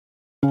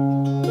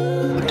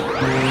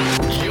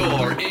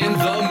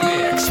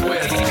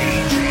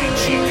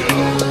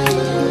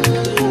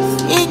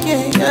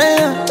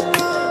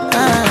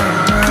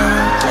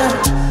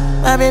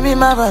be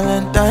my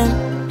Valentine.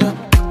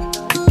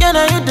 Can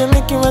I you to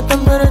make you a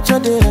temperature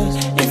days?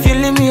 If you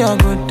leave me a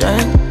good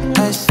time,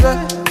 I swear.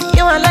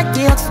 You are like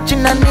the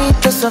oxygen I need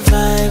to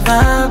survive,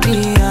 I'll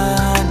be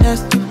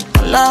honest.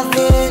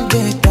 Loving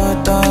the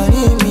thought of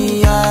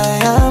me, I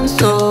am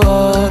so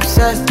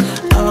obsessed.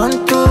 I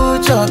want to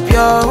chop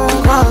your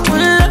own.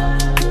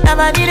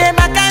 Never did it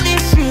back at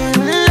this shit.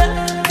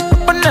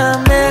 Open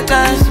up, make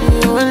us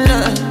feel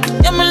love.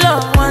 Yeah, my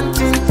love, one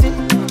thing.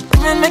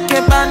 Me make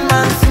a bad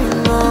man sing.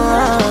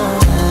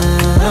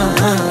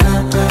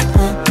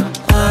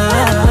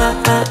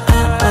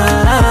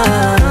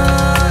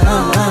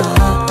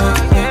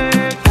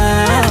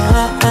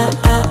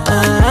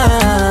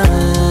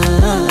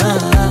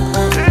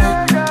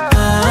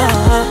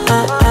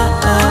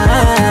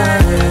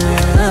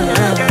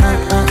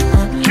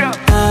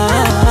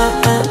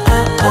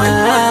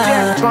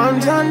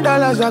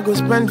 I go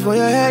spend for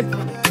your head.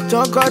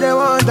 Talk all they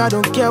want, I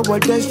don't care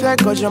what they say,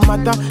 cause your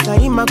matter. Now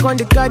him I con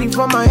the carry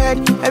for my head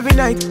every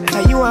night.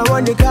 Now you I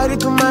want to carry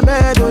to my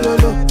bed, oh no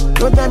no.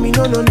 Don't tell me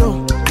no no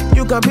no.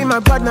 You can be my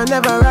partner,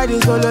 never ride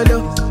it solo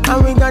no.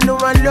 And we got no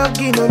one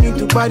lucky, no need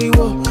to party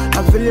whoa.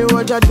 I'm feeling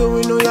what you're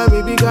doing, oh yeah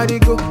baby, gotta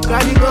go.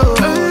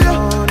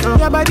 No.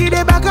 Your body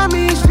they back on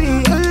me,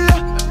 see.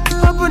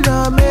 Open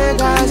up, make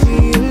I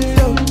see.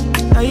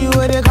 Now you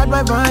where they got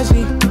my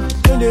fancy.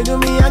 They do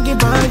me, I get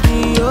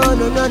banky. Oh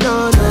no no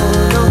no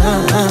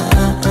no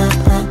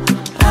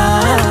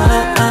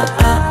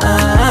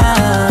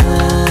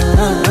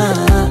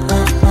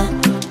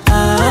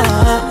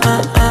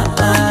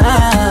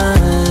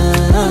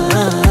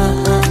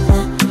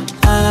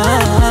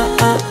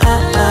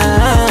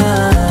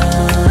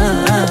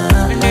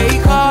And they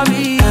call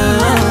me.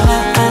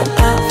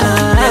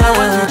 And I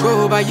want to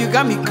go, but you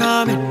got me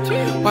coming.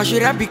 Why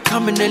should I be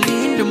coming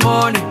early in the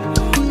morning?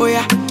 Oh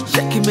yeah,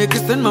 shake it, make it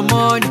spend my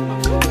money.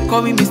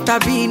 Call me Mr.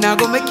 Bean, I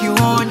go make you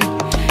honey.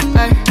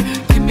 Hey,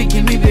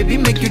 give me, baby,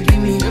 make you give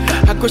me.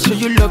 I go show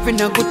you love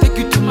and I go take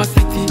you to my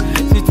city.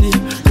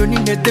 Don't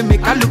need them,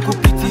 make I look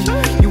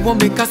pity. You won't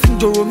make us sing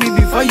Joro me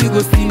before you go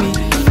see me.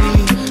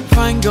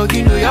 Fine girl,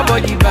 you know your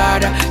body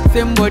bad.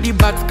 Same body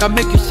bags can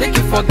make you shake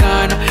it for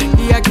Ghana.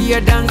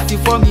 Here, dancing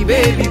for me,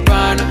 baby,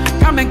 pan.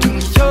 Come and kill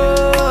the show.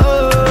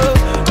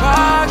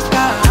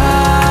 Rockstar.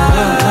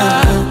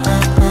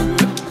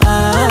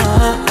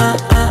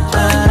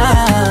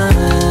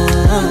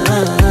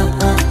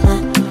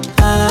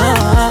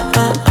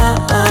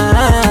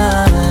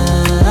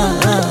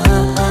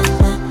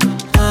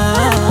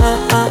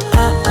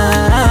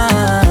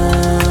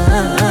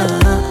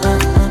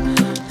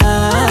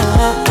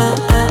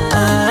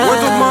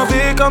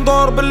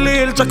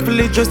 بالليل جاك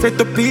باللي جسيت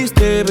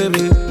تبيستي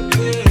بيبي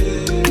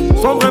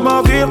صومغي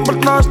ما فيك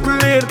ملتناش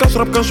بالليل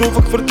كنشرب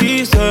كنشوفك في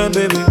الكيسان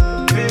بيبي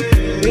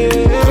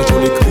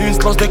خرجولي كريس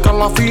لاصديك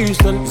الله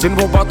فيسن زين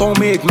بو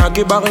باطوميك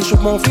معاكي باغي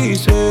نشوف مون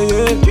فيس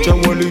تا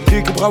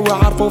والديك بغاو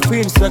يعرفو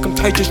فين ساكن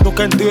تحيتي شنو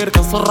كندير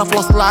كنصرف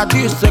وسط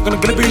العديس ساكن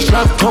قلبي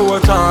شاف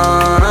قوتا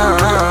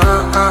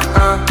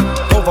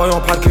طوفايون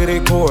بحال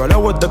كيريكو على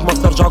ودك ما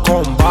ترجع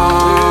كومبا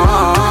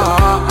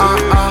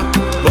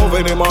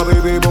Lovene ma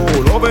baby boo,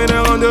 lovene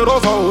غنديرو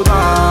فوضى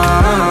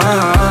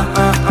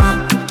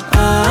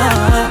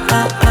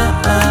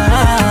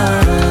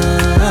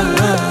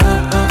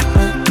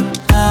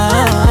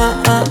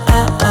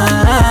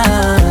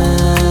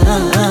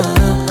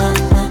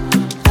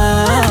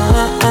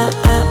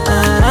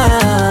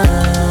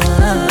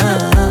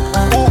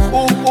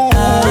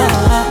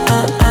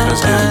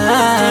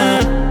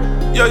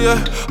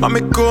À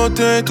mes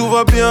côtés, tout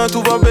va bien,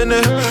 tout va bene.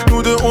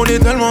 Nous deux, on est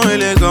tellement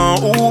élégants.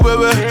 Ouh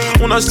bébé,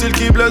 on a style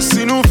qui blesse,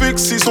 si nous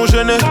fixe, ils sont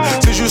gênés.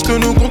 C'est juste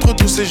nous contre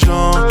tous ces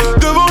gens.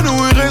 Devant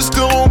nous, ils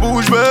resteront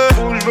bouche bée.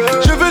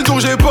 J'ai fait le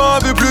tour, j'ai pas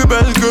vu plus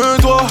belle que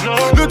toi.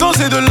 Le temps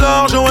c'est de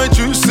l'argent et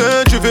tu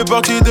sais, tu fais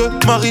partie de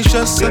ma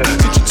richesse.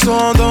 Si tu te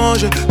sens en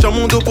danger, tiens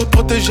mon dos pour te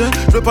protéger.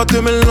 Je veux pas te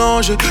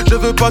mélanger, je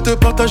veux pas te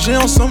partager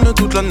ensemble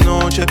toute la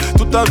noche.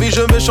 Toute ta vie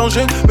je vais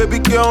changer,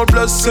 baby girl,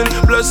 blessing,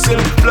 blessing,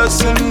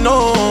 blessing,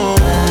 no.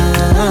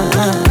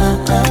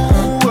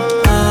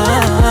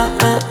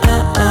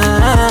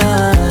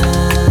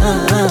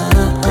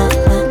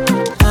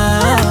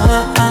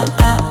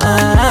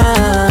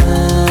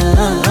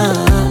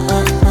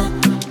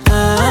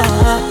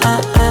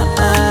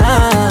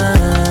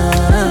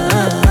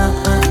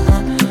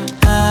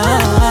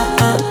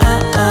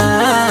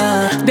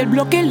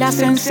 Desbloqueé la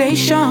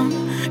sensation.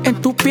 En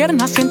tu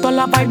pierna siento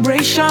la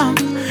vibration.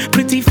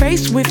 Pretty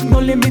face with no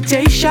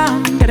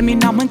limitation.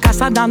 Terminamos en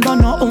casa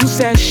dándonos un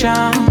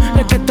session.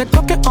 El que te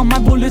toque on my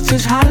bullets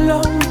is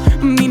hollow.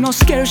 Me no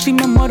scared si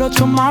me muero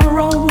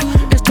tomorrow.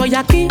 Estoy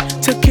aquí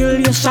to kill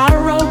your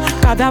sorrow.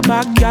 Cada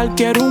bad girl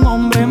quiere un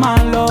hombre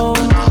malo.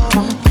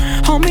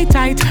 Hold me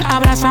tight,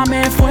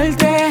 abrázame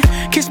fuerte.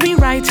 Kiss me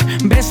right,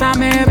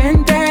 bésame,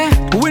 vente.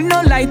 With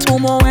no light,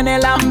 humo en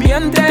el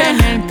ambiente.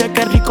 Tenerte,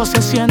 qué rico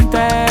se siente.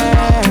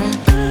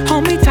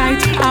 Hold me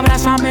tight,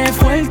 abrázame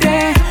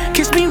fuerte.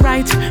 Kiss me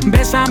right,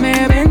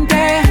 bésame,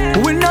 vente.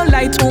 With no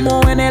light,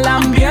 humo en el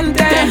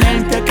ambiente.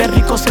 Tenerte, qué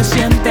rico se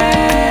siente.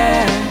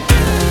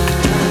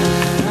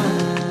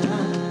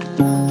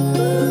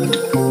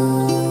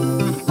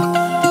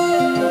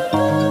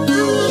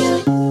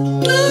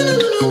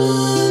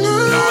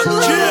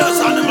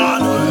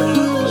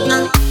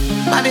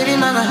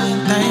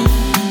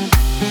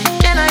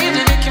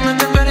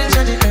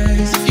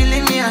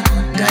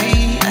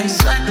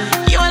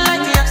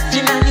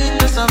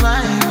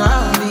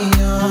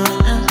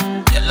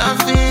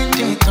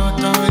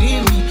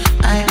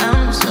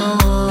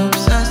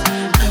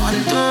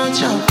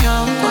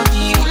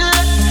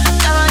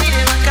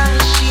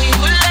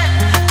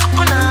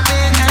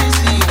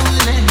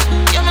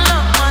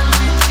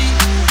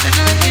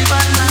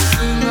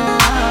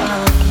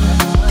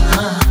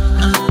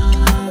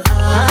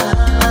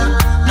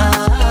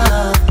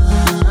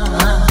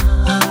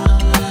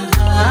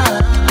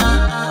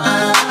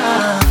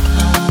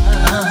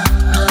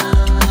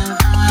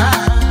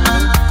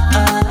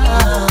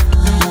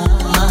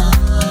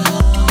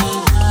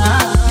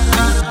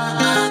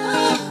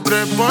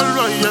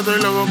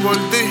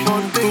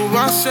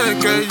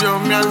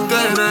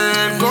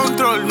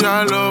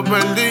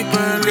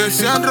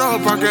 sea en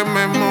ropa que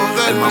me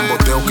modele. El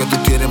mamboteo que tú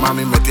tienes,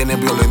 mami, me tiene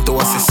violento.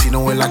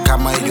 Asesino en la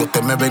cama y yo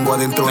te me vengo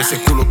adentro.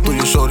 Ese culo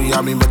tuyo, shorty,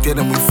 a mí me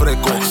tiene muy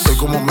fresco. Estoy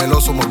como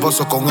meloso,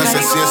 morboso con ese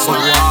sieso.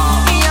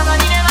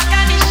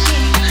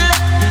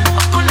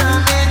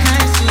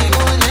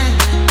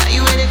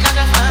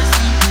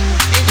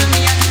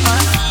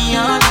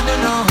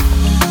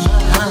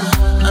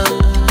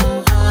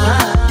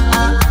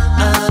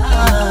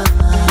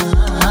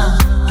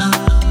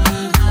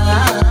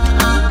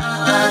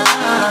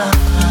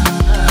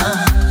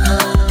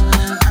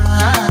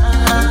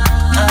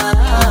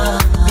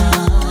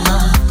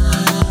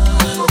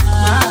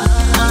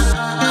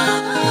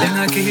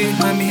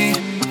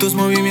 Tus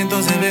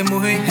movimientos se ven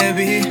muy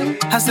heavy.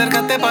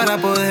 Acércate para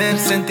poder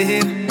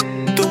sentir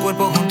tu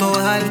cuerpo junto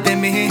al de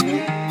mí.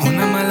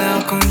 Una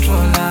mala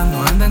controla,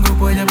 no anda en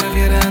grupo, ella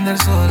prefiere andar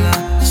sola.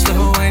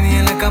 Slow whiny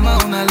en la cama,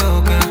 una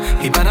loca.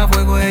 Y para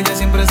fuego ella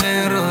siempre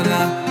se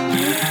enrola.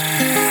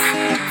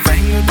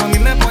 Tú a mí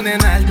me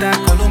ponen alta,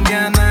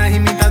 colombiana y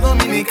mitad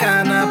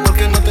dominicana.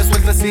 Porque no te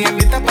sueltas si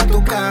invitas pa'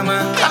 tu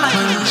cama.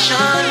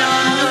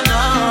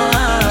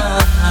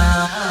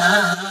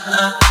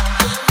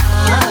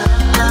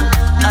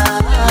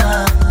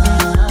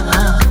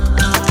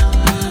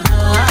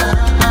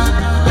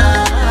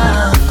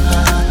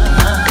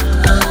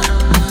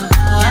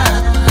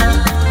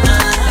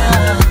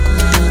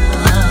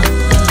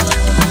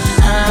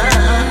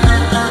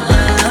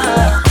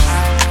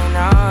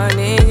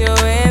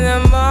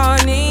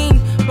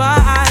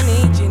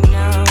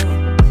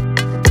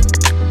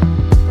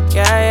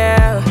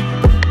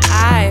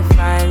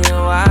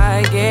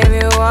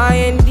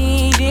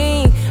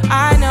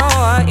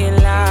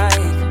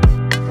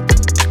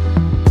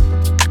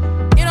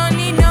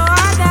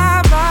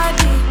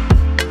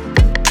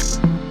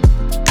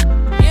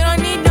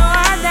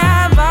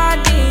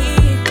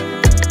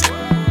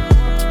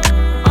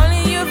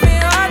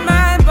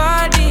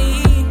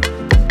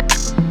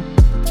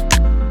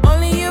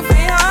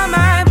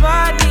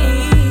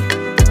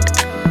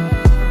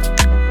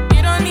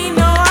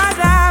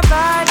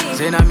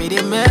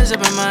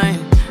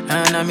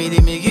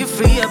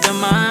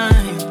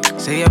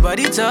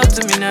 Talk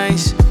to me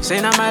nice. Say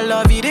now my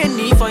love you didn't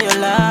need for your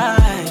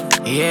life.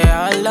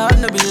 Yeah, our love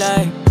no be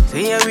like.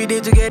 Say yeah we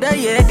did together,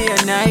 yeah, day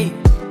and night.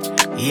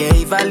 Yeah,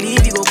 if I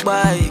leave you go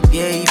by.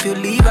 Yeah, if you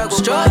leave I go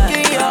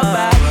stroking by. Your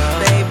body,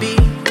 baby.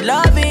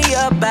 Loving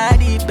your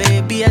body,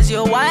 baby. As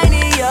you're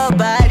whining your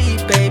body,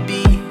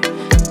 baby.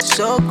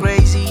 So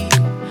crazy.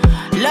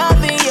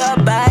 Loving your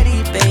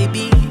body,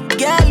 baby.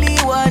 Girl,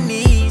 you want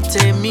need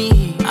to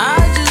me. I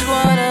just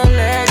wanna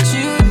let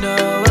you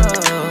know.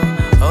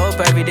 Hope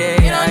every day.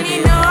 You don't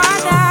need no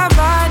other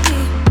body.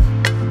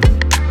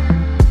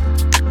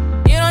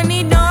 You don't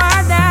need no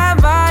other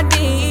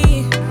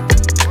body.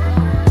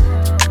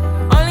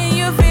 Only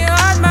you feel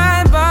on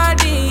my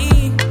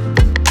body.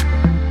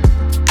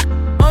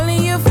 Only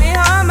you feel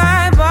on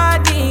my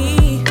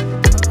body.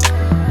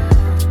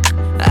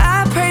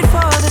 I prayed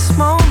for this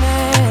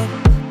moment.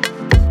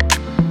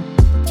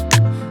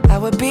 I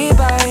would be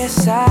by your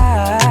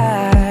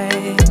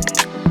side.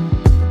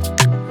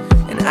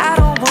 And I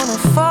don't wanna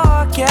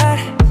forget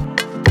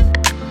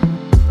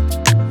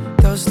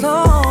those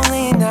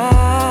lonely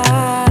nights.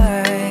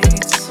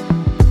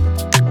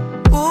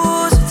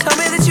 Ooh, so tell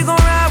me that you gon'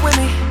 ride with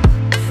me.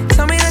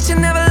 Tell me that you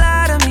never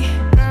lie to me.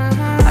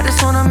 I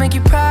just wanna make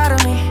you proud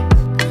of me.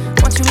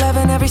 Want you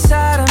loving every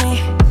side of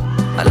me.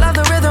 I love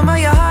the rhythm of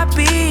your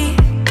heartbeat.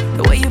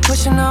 The way you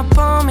pushing up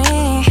on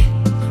me.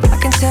 I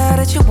can tell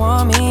that you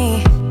want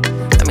me.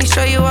 Let me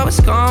show you how it's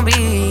gon'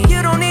 be.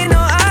 You don't need no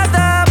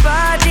other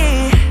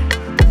body.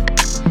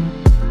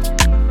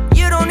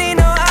 You don't need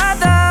no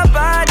other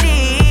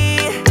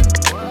body.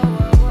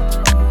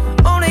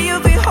 Only you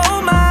feel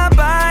hold my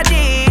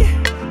body.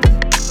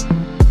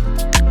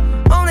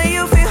 Only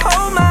you feel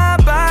hold my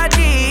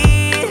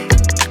body.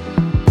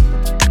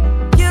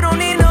 You don't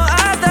need no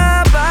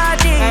other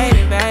body. Hey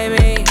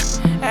baby,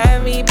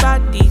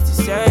 everybody's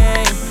the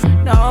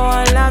same. No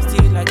one loves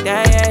you like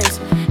that.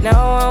 No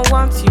one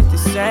wants you the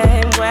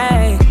same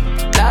way.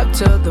 Love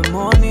till the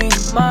morning.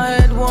 My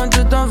head wants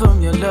to turn from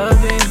your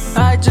loving.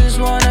 I just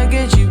wanna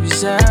get you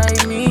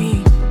beside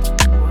me.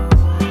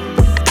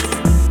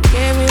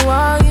 Give me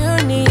all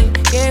you need.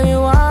 Give me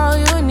all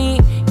you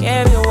need.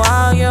 Give me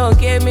all you.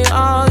 Give me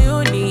all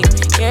you need.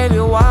 Give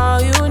you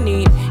all you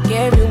need.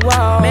 Give you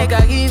all. Make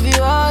I give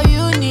you all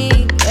you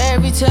need.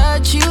 Every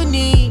touch you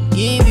need.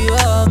 Give you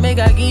all. Make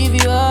I give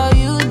you all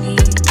you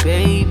need,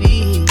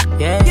 baby.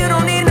 Yeah. You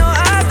don't need no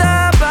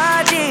other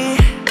body.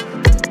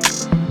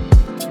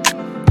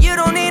 You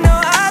don't need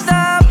no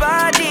other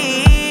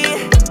body.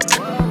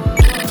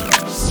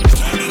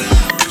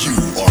 You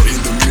are in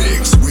the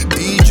mix with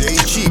DJ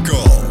Chico.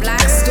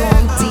 Black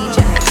Storm DJ.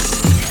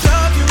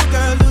 Love you,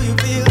 girl, do you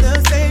feel the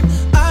same?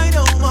 I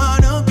don't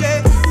wanna be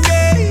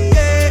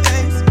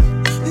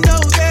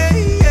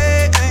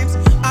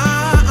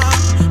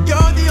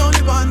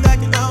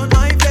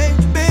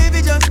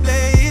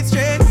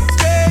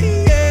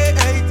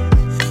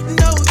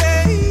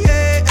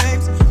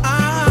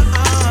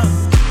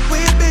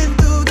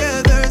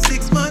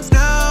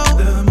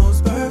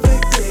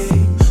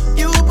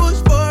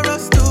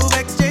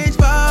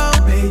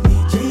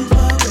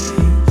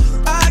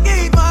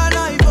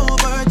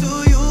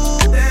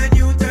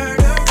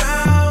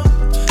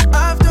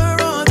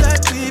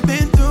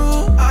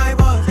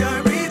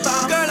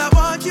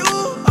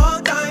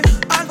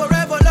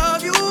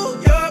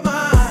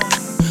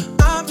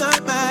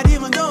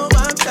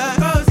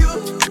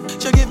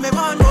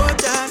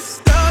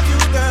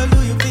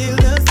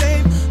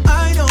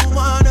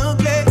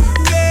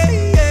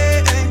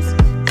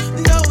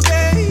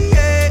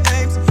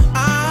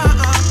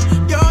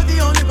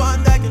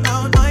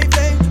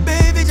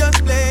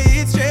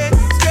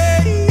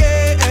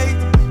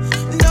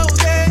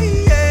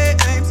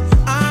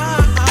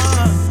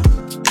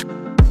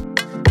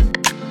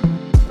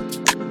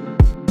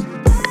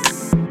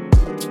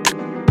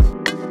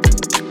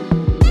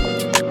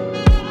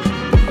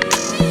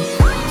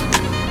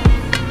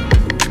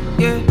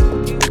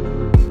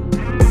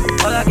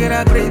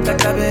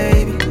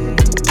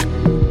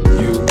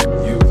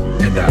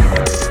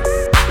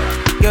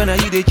girl,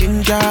 now you the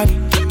ginger me.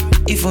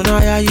 If you know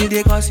how you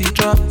the cause it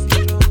drop.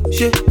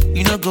 Shit,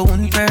 you know go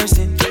one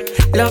person.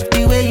 Love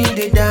the way you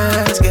the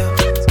dance, girl.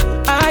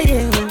 I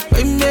am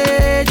we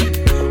made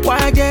it.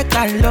 Why they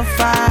call love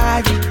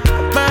fire?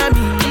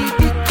 Mommy, you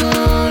be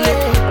cool.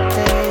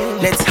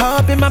 Let's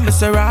hop in my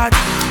Maserati.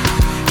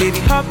 Baby,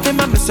 hop in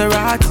my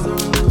Maserati.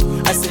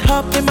 I said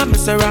hop in my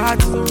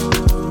Maserati.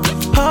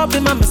 Hop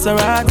in my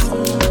Maserati.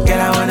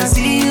 Girl, I wanna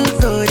see you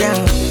go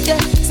down. Yeah,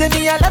 say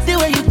me I love the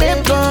way you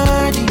bend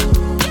body.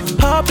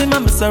 Hop in my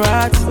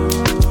Maserati.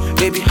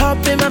 Baby,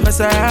 hop in my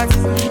Maserati.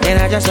 And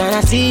I just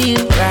wanna see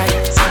you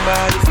ride.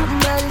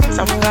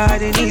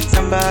 Somebody needs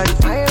somebody.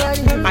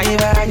 My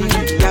body,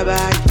 your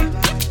body.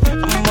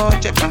 I'm more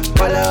checker,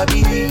 color be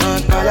you.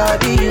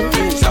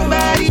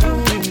 Somebody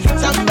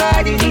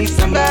needs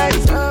somebody.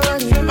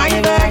 My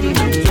body,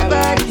 your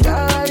body.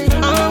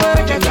 I'm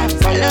more checker,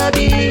 color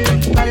be you.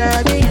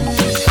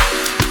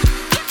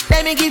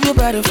 Let me give you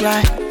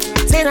butterfly.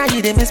 Say now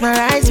you they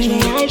mesmerize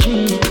me.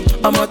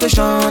 I'm out to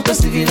shine to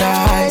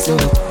civilize.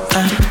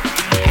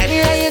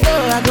 Anywhere you go,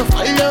 I go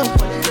follow.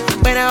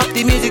 When I up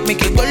the music,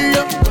 make it go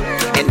low.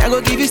 And I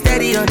go give you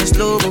steady on the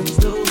slow mo.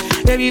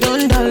 Baby,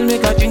 don't dull,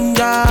 make a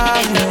ginger.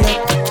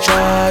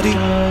 Shawty,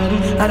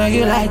 I know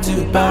you like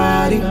to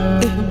party.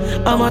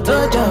 I'm out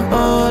to jump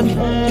on me.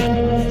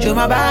 Show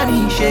my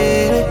body,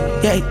 shit.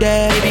 Yeah,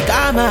 baby,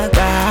 come on,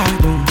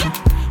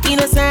 God.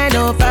 Innocent,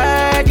 no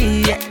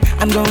party. Yeah.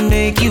 I'm gonna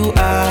make you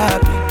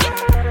happy.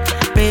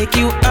 Make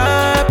you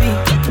happy.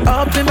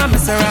 Up in my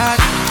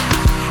Maserati.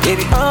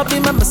 Baby, up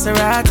in my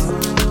Maserati.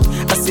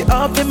 I say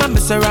up in my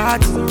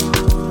Maserati.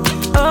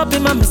 Up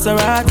in my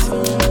Maserati.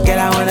 Girl,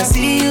 I wanna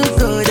see you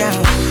go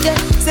down. Yeah,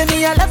 say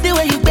me I love the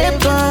way you bend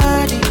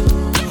body.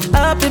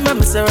 Up in my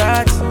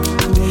Maserati.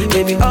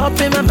 Baby, up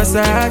in my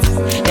Maserati.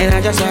 And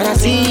I just wanna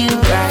see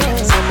you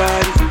ride.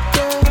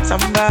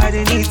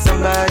 Somebody needs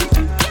somebody.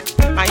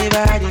 My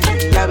body,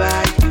 your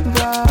body.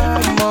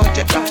 I'm more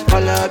checker,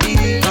 color be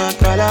you.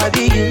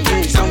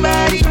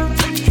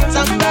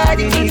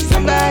 Somebody needs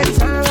somebody.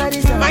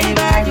 My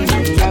body,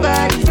 your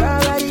body.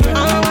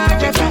 I'm more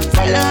checker,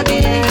 color be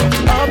you.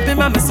 Up in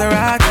my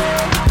Maserati.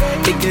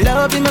 Big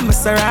love in my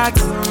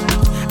Maserati.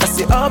 I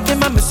say up in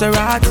my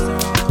Maserati.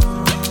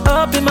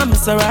 Up in my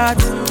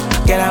Maserati.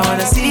 Girl, I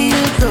wanna see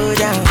you go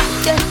down.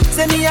 Yeah,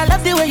 say me I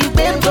love the way you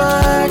bend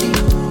body.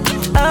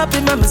 Up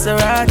in my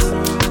Maserati.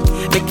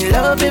 Make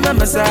love in my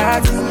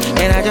Maserati.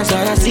 And I just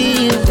wanna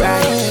see you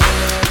right.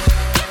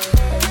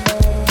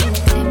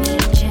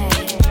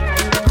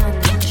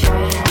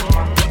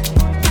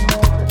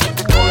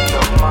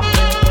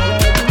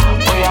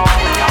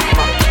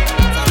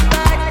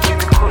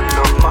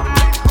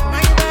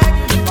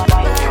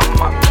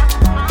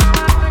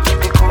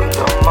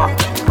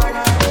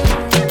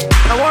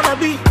 I wanna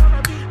be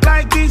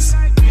like this.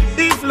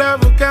 If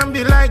love can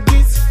be like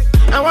this,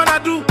 I wanna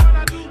do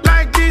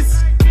like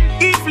this.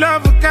 If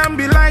love can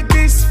be like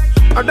this,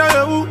 I don't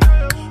know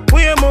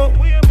we are more.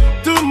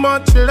 Too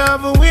much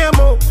love, we are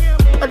more.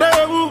 I don't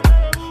know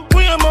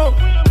we are more.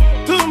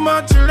 Too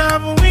much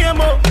love, we are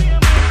more.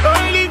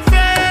 Only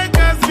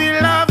fakers be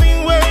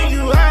loving when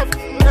you have.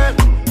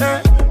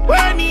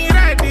 When he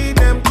ready,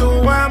 them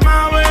to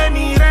mama when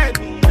he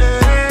ready.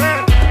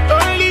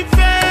 Only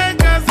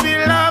fakers be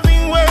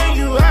loving when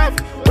you have.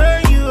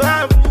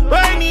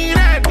 When he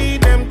ready,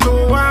 them to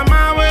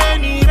mama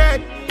when he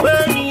ready.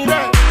 When he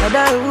ready. I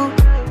don't know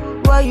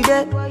why you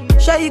there.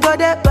 Sure you got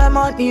that by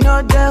money,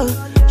 no doubt.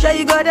 Sure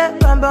you got that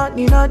by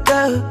money, no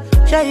doubt.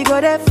 Sure you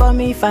got that for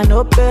me if I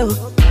no bill.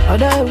 I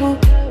don't know,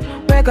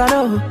 make I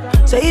know.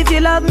 Say if you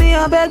love me,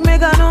 I beg,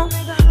 make I know.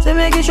 Say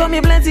make you show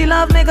me plenty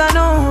love, make I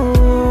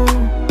know.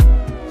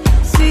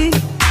 See,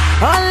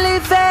 only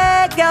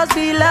fake girls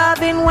be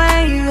loving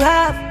when you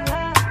have.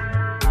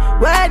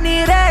 When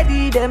he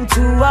ready, them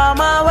two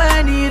mama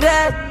when he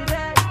ready.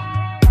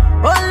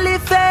 Only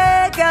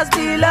fake girls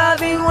be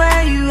loving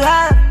when you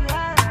have.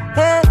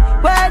 Hey,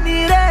 when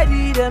he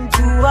ready, them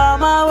two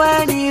mama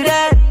when he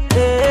ready.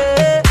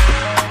 Hey.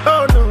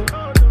 Oh no,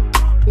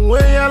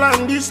 when you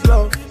land this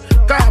love,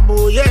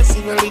 Cabo, yes,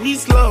 even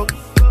this love.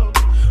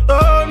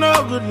 Oh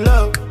no, good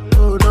love.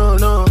 Oh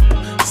no,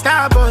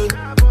 Starboy.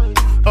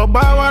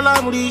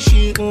 Obawala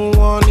mrishi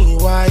unwani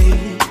wai.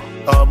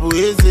 Obu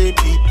eze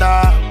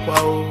pita.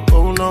 Wow.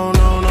 Oh no.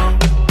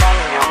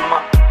 Wanyama,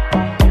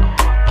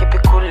 keep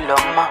it cool,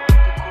 ma.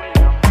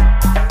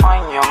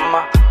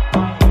 Wanyama,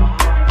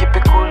 keep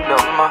it cool,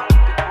 ma.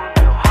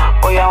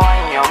 Oh yeah,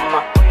 wanyama,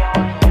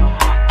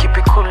 keep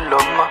it cool,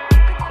 ma.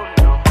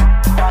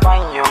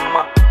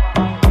 Wanyama,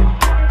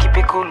 keep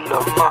it cool,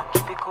 ma.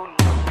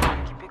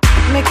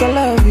 Make I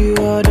love you,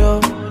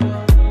 although.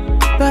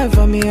 Buy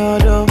for me,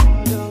 although.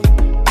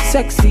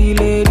 Sexy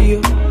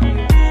lady,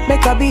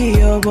 make I be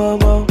your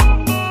bobo.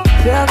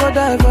 Say I go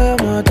die for your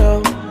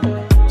motto.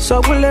 So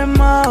will in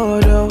my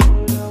order.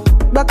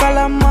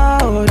 Bakala my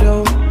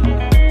order.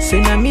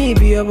 Say na me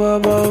be your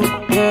bobo.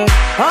 Yeah.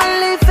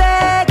 Only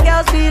fake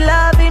girls be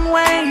loving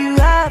when you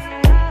have.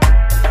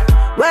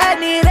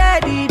 When he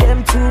ready,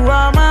 them two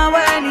mama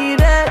when he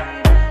ready.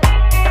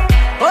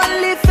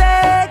 Only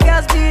fake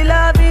girls be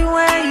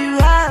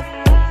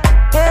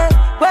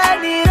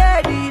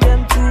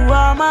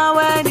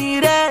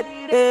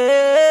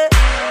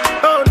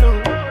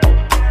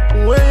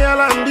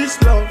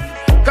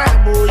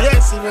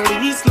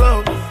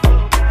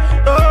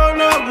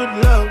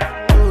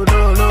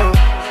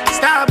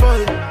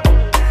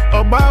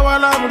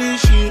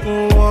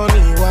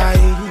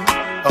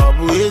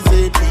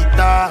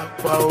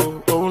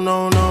Oh, oh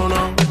no, no,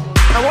 no.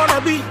 I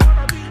wanna be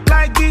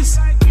like this.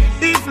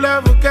 If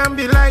love can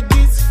be like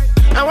this,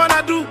 I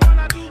wanna do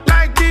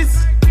like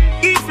this.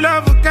 If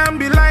love can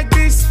be like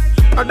this,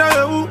 I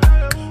don't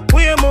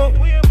we are more.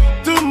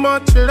 Too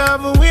much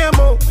love, we are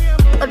more.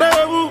 I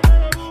don't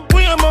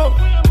we are more.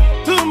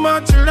 Too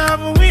much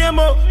love, we are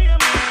more.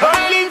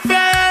 Only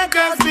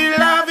fakers be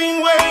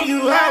loving when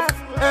you have.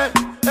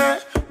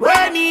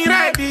 When he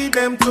ready,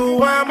 them to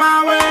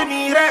mama when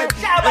he ready.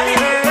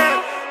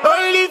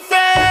 Only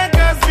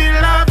fakers be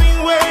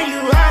loving when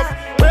you have.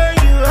 When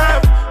you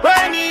have.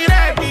 When he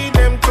ready,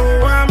 them to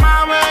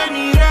mama when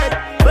he ready.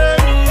 When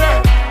he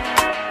ready.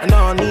 And I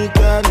need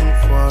getting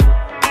fun.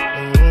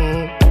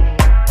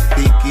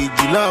 Big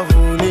love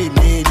only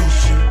made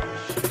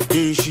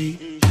she.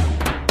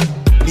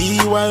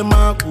 DY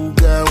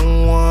Makuga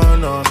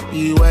one or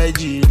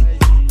DYG.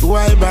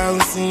 DY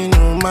bouncing,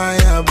 no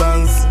Maya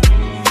bouncing.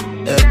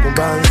 Echo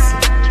bouncing.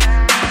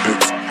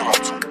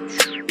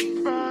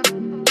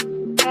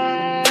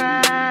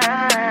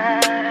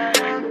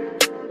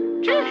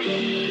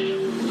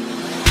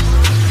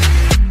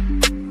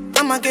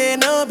 I'ma get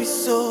no be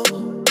so.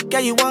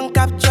 Girl, you won't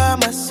capture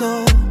my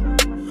soul.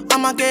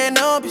 I'ma get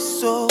no be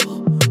so.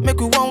 Make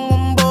we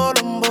one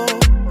bolombo.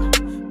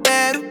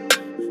 Better,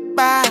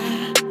 bye.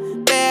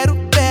 Better,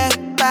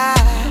 bye.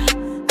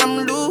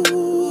 I'm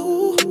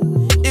loose.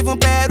 Even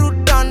Peru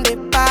done the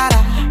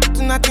para.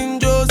 Tonight in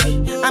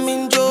Josie, I'm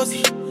in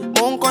Josie.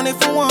 Won't call it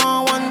for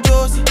one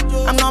Josie.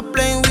 I'm not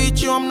playing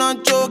with you, I'm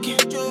not joking.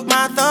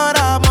 My thought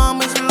of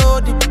mom is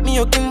loaded. Me,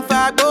 you can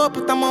fago,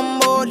 but I'm on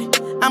molly.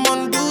 I'm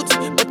on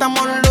duty, but I'm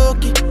on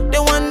low-key. They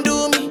want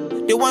do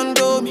me, they want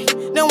do me.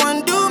 They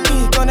want do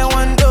me, cause they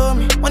want do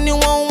me. When you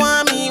won't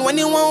want me, when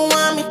you won't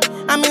want me,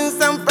 I'm in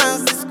San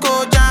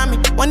Francisco, Jammy.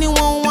 When you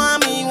won't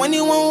want me, when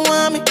you won't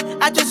want me,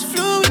 I just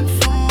flew in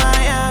from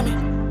Miami.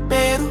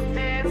 Peru,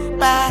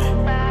 para,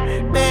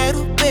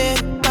 Peru,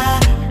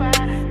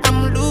 para.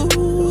 I'm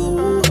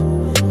loose,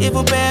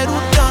 even Peru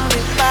done me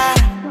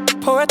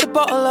para. Pour out the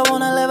bottle, I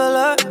wanna level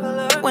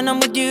up. When I'm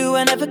with you,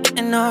 I never get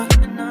enough.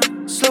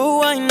 Slow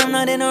wine, I'm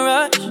not in a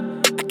rush.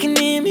 I can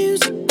hear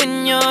music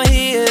when you're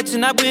here.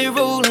 Tonight we're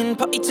rolling,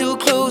 party till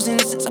closing.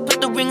 Since I put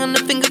the ring on the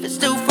finger, it's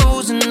still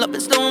frozen. Love in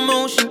slow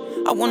motion,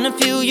 I wanna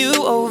feel you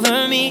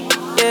over me,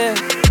 yeah.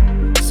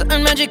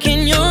 Certain magic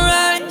in your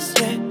eyes,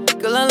 yeah.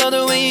 Girl, I love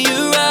the way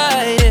you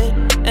ride it.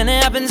 And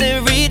it happens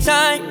every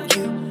time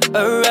you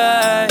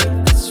arrive,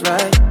 that's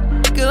right.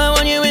 Girl, I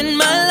want you in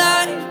my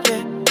life,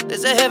 yeah.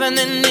 There's a heaven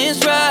and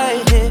it's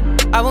right here.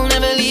 I will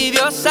never leave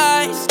your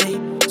side, stay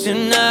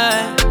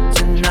tonight.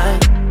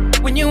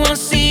 When you won't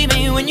see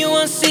me, when you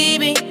won't see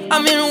me,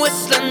 I'm in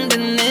West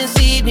London this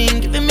evening,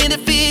 giving me the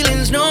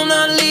feelings, no I'm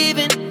not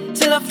leaving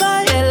till I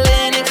fly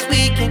LA next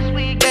weekend.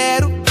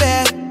 Peru,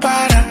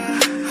 para,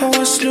 I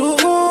was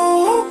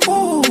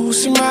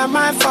loose in my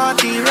mind for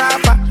the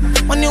rapper.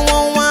 When you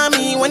won't want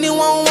me, when you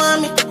won't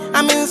want me,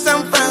 I'm in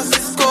San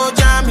Francisco,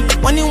 Jammy.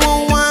 When you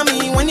won't want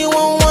me, when you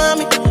won't want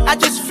me, I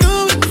just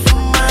flew in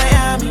from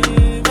Miami.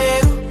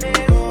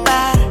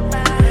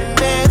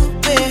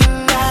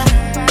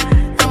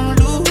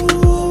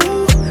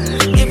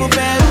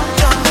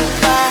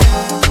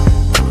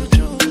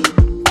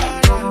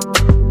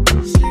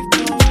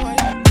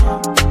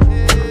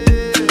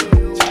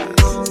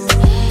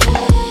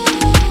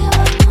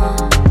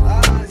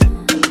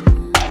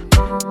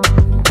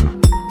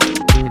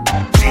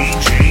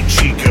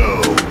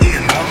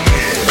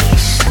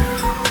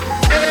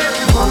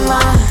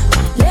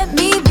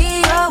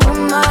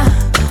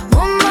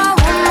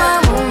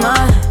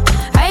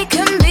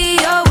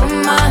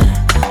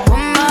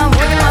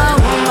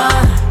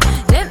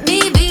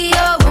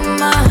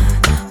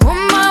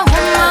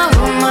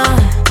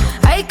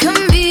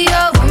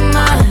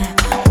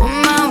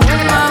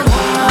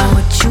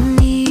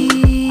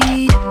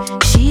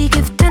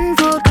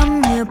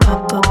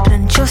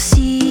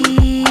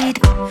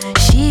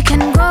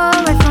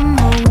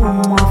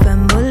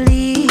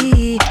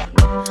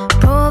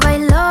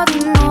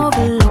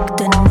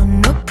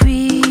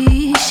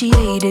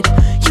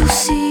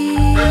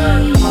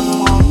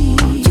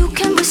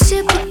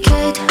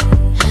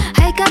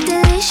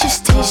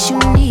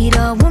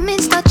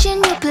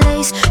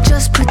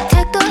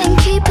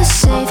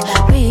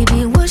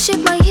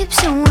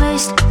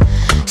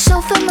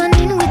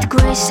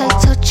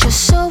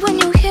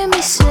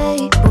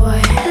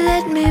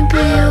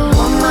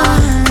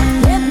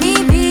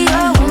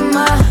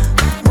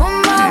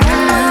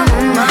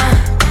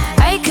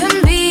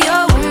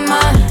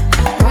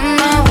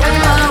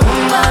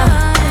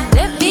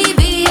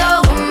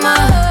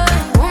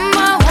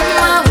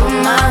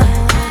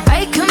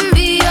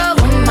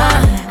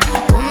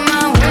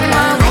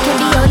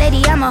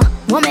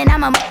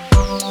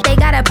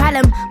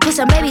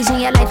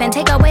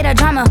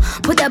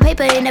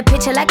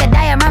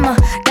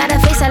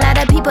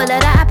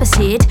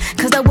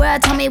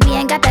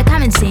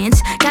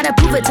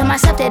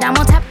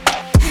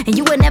 And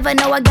you would never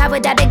know a guy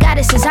without a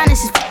goddess is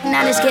honest as f***ing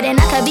honest. Kidding,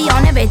 I could be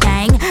on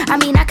everything. I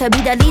mean, I could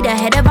be the leader,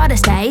 head of all the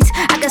states.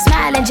 I could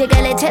smile and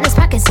jiggle it till his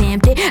pockets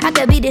empty. I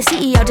could be the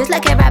CEO just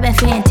like a Robin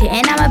Fenty.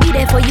 And I'ma be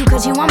there for you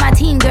cause you on my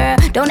team, girl.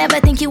 Don't ever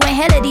think you ain't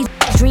hell of these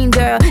dream,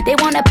 girl. They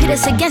wanna pit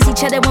us against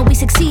each other when we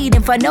succeed,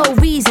 and for no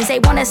reasons. They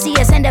wanna see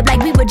us end up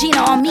like we were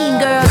Gina or Mean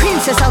Girl.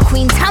 Princess or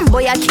queen,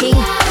 tomboy or king.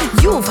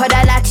 You've heard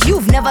a lot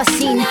you've never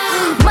seen.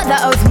 Mother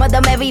Earth,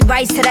 Mother Mary,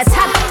 rise to the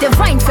top.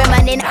 Divine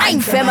feminine, I'm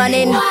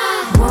feminine.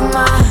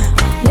 Woman,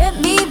 let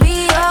me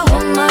be a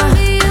woman.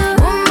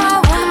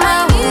 Woman,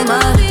 woman,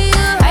 woman.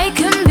 I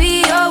can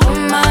be a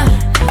woman.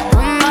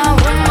 Woman,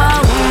 woman,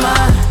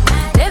 woman.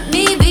 Let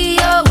me be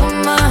a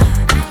woman.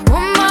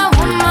 Woman,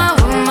 woman,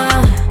 woman.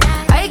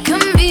 I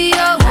can be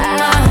a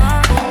woman.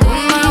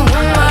 Woman,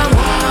 woman,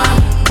 woman.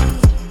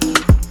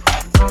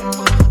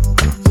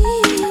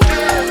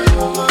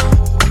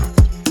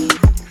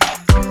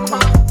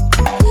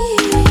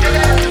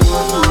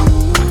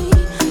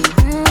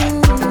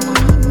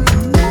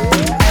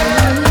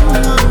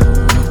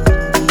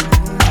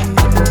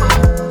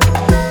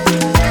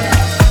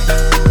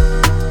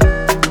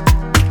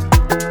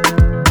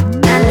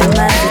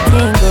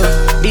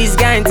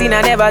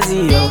 I never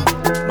see yo.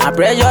 My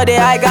pressure they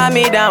high got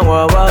me down,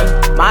 whoa,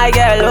 whoa. My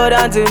girl hold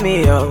on to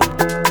me, yo.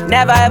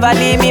 Never ever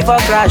leave me for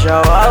crash,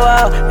 oh,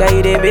 whoa, whoa. Girl,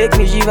 you they make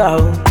me shiver,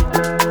 oh.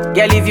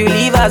 Girl, if you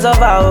leave us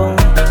over, oh.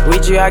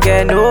 With you I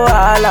get no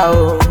allow,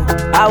 oh.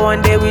 I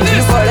one day with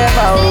you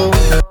forever, oh.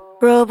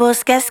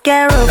 Robos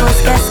casca.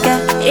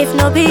 If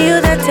no be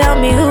you, then tell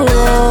me who.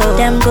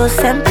 Them go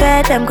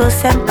sempe.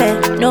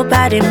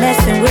 Nobody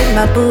messing with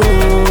my boo.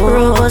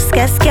 Robos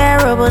casca.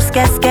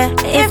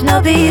 If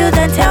no be you,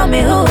 then tell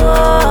me who.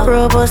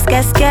 Robos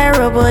casca,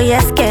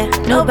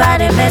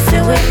 nobody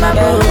messing with my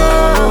boo.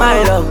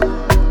 My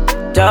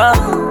love, duh.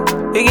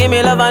 You give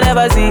me love I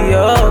never see,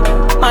 yo.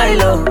 My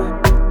love,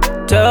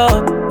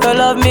 duh. Your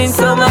love means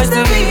so much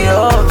to me,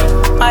 yo.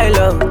 My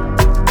love,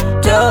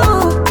 duh.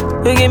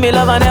 You give me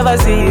love I never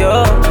see,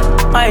 yo.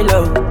 My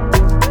love,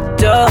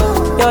 duh.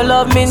 Your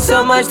love means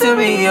so much to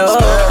me, yo.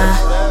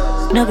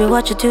 No be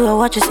what you do or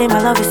what you say, my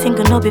love is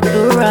single, no be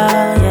plural,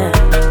 yeah.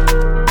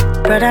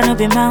 Brother, no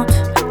be mount,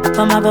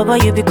 but my baba,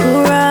 you be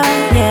cool,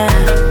 yeah.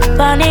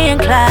 Bonnie and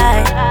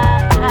Clyde,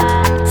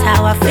 it's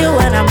how I feel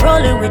when I'm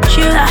rolling with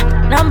you.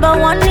 Number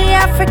one, the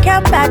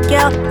African bad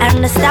girl,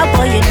 and the star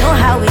boy, you know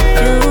how we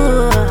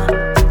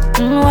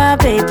do. Well,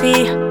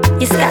 baby,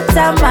 you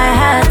scatter my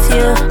heart,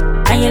 you.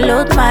 And you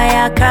load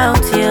my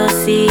account, you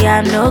see,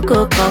 I no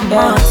go come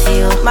out,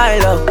 you. My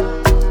love,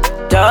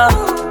 duh.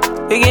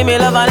 You give me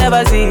love I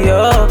never see,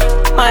 yo.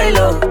 My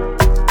love,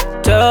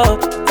 duh.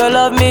 Your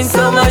love means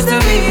so much to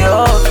me,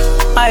 yo.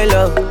 My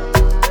love,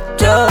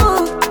 duh.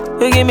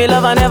 You give me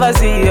love I never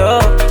see, yo.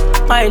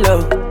 My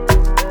love,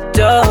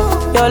 duh.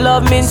 Your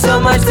love means so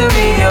much to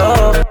me,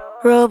 yo.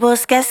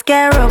 Robos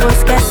casca.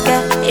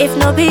 If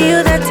no be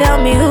you, then tell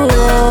me who.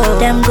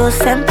 Them go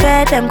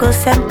sempe.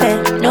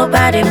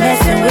 Nobody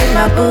messing with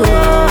my boo.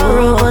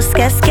 Robos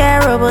casca.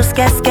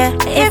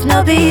 If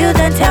no be you,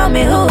 then tell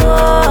me who.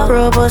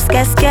 Robos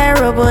casca,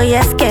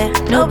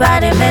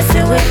 nobody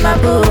messing with my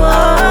boo.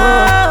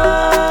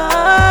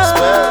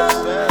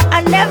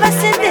 I never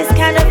seen this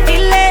kind of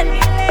feeling.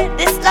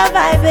 This love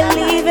I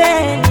believe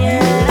in, yeah.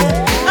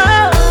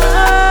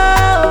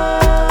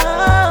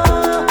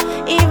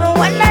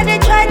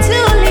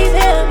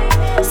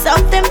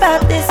 Something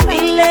about this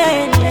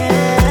feeling,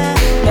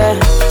 yeah.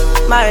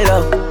 My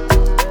love,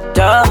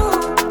 duh.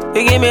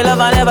 You give me love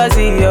I never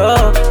see,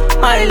 yo.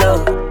 My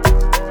love,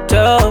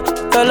 duh.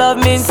 Your love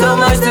means so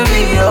much to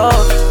me, yo.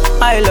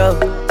 My love,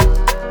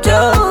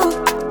 duh.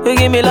 You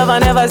give me love I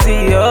never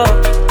see, yo.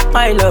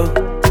 My love,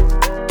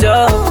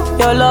 duh.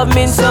 Your love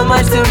means so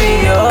much to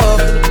me, yo.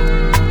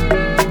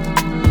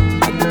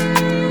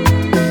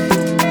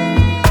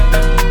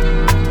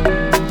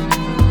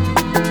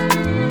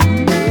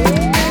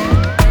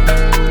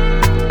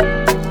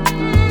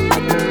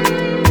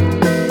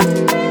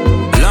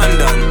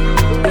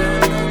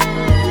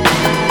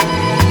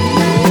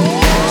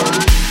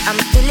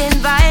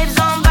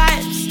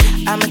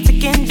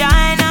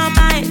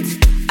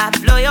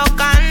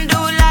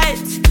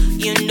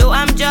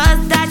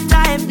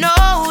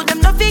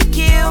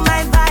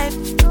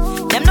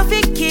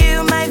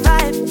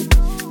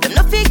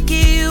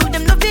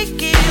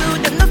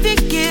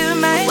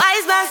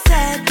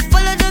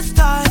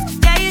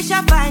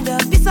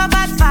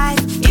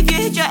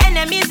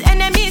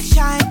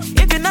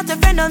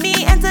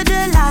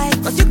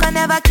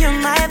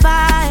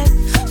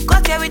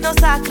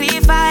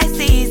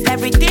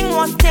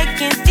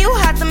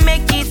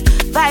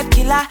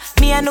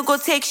 No go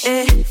take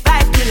shit,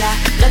 vibe killer.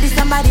 Bloody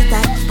somebody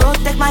time,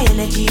 protect my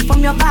energy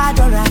from your bad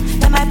aura.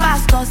 Then my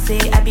pastor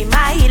say I be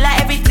my healer,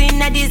 everything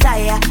I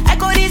desire. I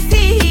go to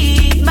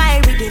see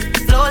my rhythm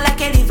flow like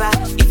a river.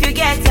 If you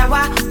get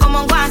yawa, come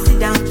on go and sit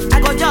down.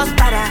 I go just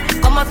para,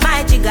 come off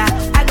my jigger.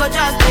 I go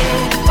just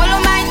follow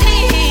my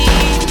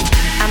dream.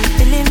 I'm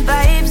feeling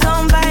vibes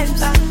on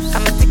vibes.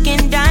 I'm a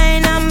ticking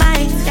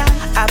dynamite.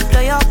 I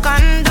blow your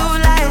candle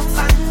lights.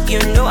 You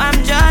know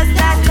I'm just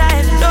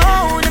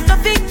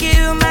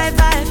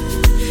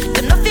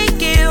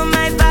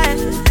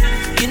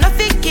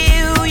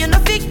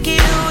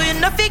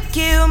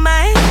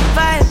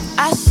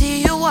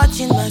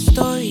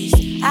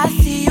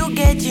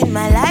watching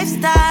my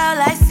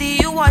lifestyle, I see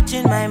you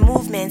watching my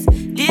movements.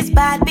 This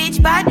bad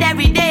bitch bad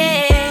every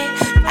day.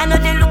 I know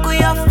they look at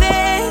your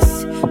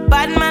face.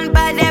 Bad man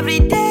bad every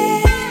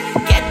day.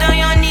 Get on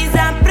your knees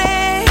and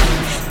pray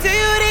till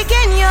you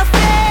regain your faith.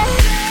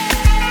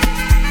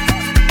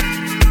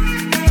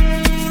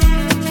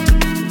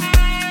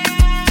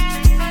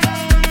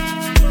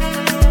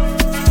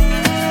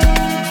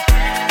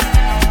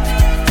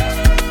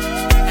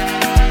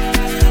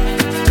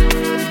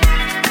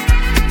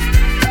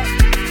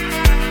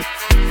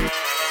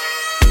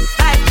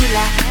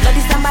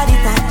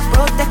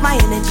 Protect my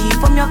energy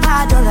from your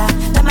padola.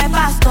 Let my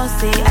pastor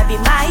say I be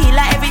my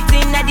healer,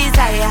 everything I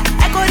desire.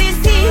 I go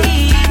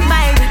receive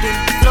my rhythm,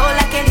 flow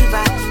like a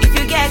river. If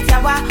you get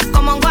yawa,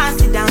 come on, go and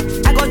sit down.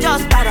 I go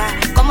just para,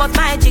 come off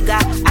my jigger.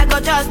 I go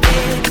just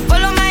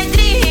follow my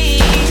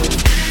dream.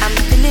 I'm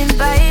feeling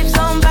vibes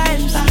on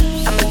vibes.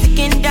 I'm a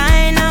ticking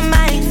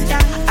dynamite.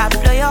 I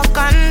blow your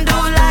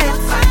candle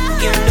lights.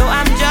 You know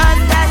I'm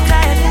just that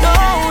type. No,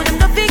 them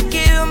don't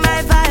kill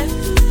my vibe.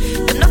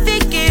 Them don't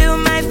kill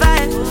my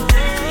vibe.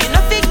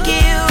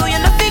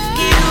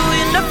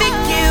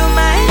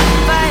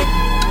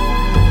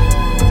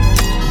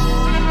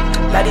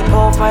 Laddie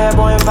Pole,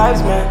 fireboy and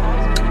vibes, man.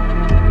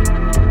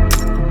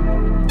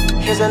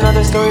 Here's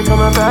another story from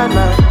a bad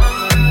man.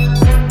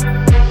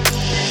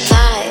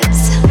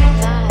 Vibes.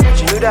 Did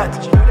you know that?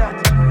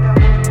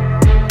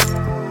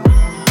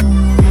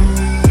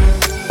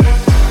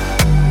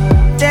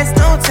 There's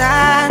no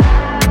time,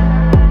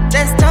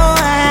 there's no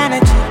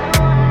energy.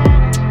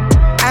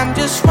 I'm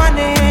just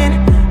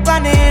running,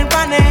 running,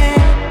 running.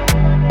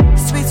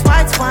 Sweet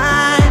white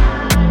wine,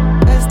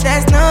 'cause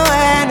there's no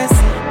energy.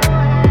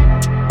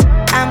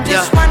 I'm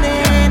just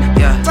running,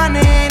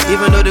 running.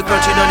 Even though the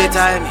country don't they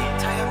tire me,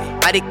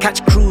 I did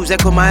catch cruise,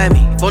 echo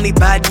Miami. If only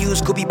bad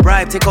news could be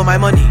bribed, take all my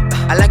money.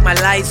 I like my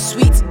lies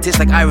sweet, tastes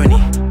like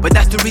irony. But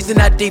that's the reason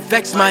that they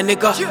vex, my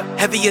nigga.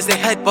 Heavy is the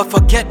head, but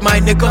forget my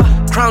nigga.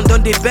 Crown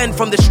don't they bend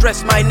from the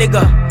stress, my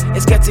nigga.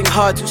 It's getting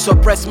hard to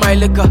suppress my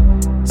liquor,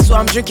 so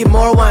I'm drinking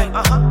more wine.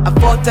 At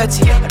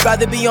 4:30, I'd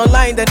rather be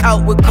online than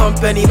out with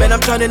company. Man, I'm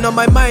turning on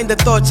my mind, the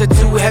thoughts are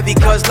too heavy.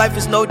 Cause life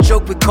is no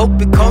joke, we cope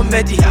with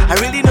comedy. I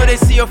really know they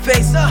see your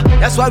face,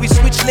 that's why we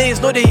switch lanes,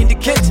 no they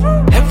indicate.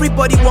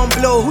 Everybody won't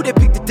blow, who they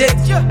pick the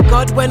date.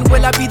 God, when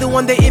will I be the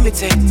one they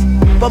imitate?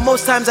 But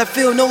most times I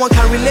feel no one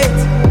can relate.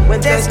 When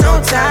there's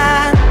no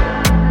time,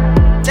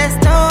 there's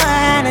no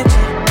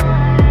energy.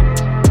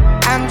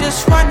 I'm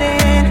just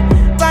running,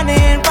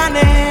 running,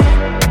 running.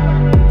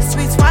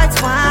 Sweet white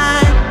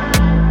wine,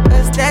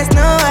 'cause there's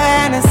no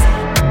energy.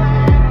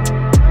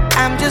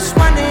 I'm just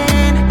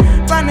running,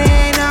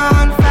 running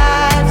on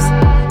vibes.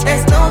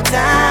 There's no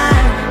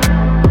time,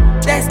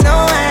 there's no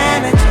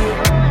energy.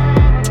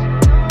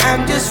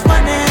 I'm just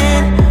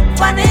running,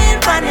 running,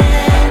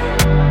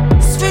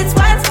 running. Sweet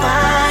white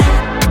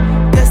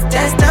wine, 'cause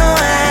there's no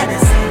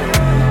energy.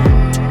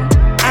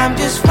 I'm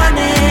just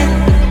running,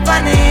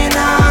 running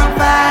on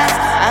vibes.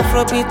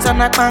 Afro beats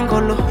on a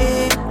Pangolo.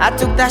 I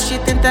took that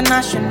shit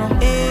international.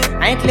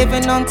 I ain't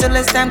living until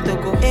it's time to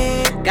go.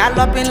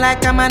 Galloping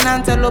like I'm an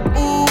antelope.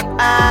 Ooh,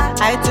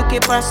 I took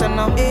it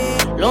personal.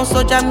 Lone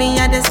soldier, me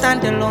I dey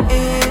stand alone.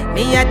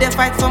 Me I dey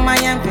fight for my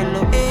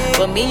envelope.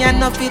 But me I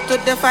no fit to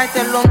the fight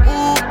alone.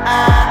 Ooh,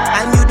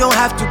 and you don't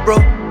have to, bro.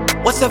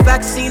 What's a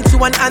vaccine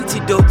to an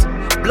antidote?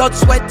 Blood,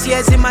 sweat,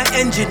 tears in my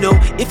engine, no.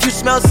 If you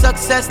smell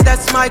success,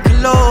 that's my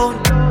cologne.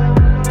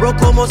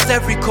 Broke almost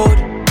every code.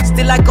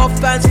 Still I got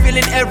fans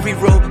feeling every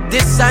row.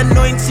 This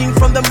anointing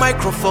from the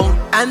microphone,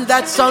 and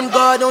that's on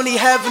God, only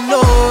heaven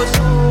knows.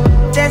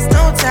 There's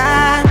no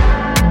time,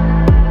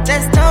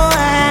 there's no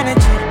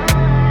energy.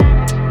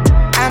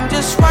 I'm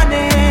just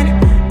running,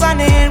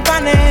 running,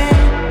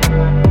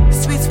 running.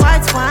 Sweet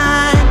white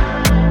wine,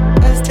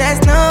 'cause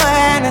there's no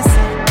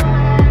energy.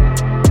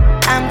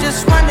 I'm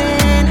just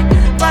running,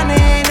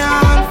 running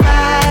on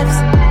vibes.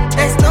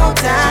 There's no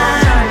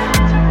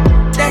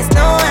time, there's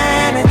no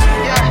energy.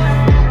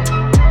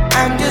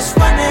 I'm just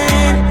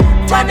running,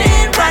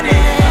 running,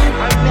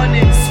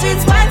 running.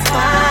 Streets white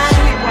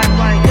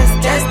wine, 'cause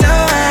there's no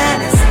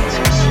energy.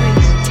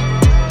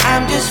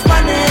 I'm just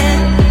running,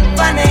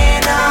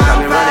 running on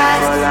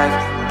vibes. For life.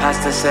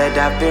 Pastor said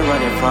I've been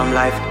running from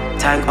life.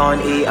 Tank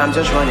on E, I'm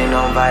just running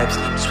on vibes.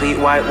 Sweet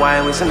white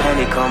wine with some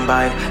Henny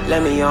combined.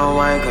 Let me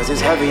unwind, 'cause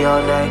it's heavy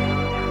all night.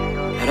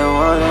 I don't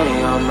want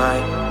any on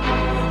mine.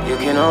 You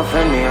can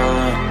offend me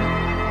online.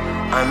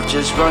 I'm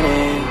just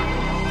running,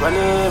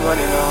 running,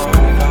 running on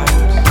vibes.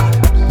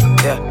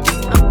 Yeah.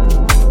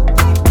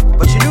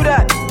 But you knew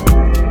that.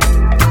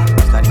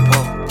 Laddie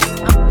Pole.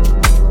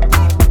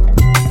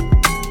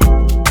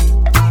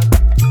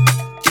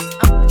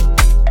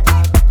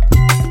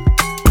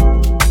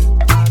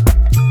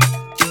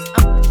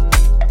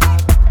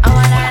 I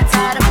wanna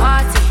enter the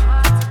party.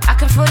 I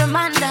can feel the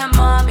man them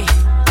on me.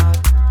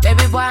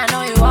 Baby boy, I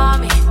know you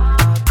want me.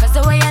 'Cause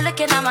the way you're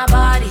looking at my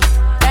body.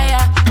 Yeah,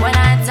 yeah. When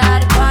I enter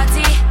the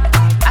party,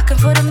 I can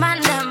feel the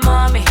man them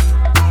on me.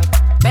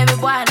 Baby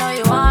boy, I know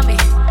you want me.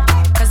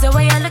 'Cause the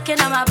way you're looking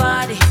at my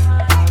body.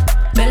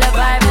 Feel the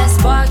vibe, let's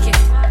spark it.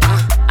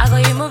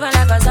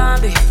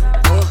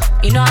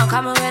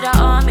 coming with an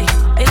army.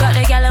 We got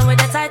the gallon with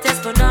the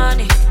tightest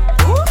banana.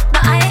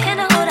 But I ain't in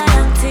a good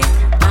young thing.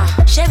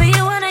 Chevy,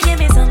 you wanna give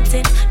me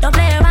something? Don't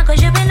play around cause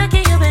you been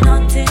looking, you been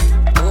hunting.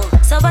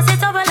 So bust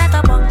it over like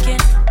a pumpkin.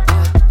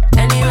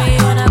 Anywhere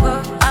you wanna go,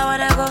 I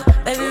wanna go.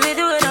 Baby, we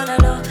do it on the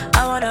low,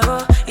 I wanna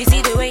go. You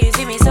see the way you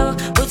see me so,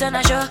 put on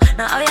a show.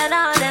 Now, oh yeah,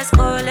 now let's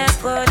go, let's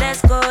go,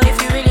 let's go. If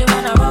you really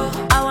wanna roll,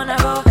 I wanna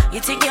roll. You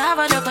think you have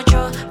under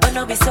control, but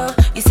no be so.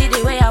 You see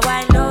the way I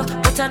wind low,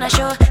 put on a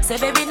show. Say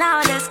baby,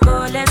 now let's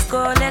go, let's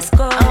go, let's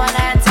go. I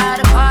wanna enter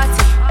the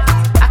party.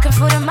 I can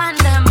feel the man,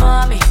 them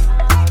mommy.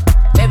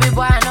 Baby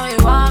boy, I know you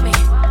want me.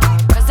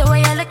 Cause the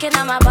way you're looking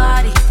at my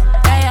body.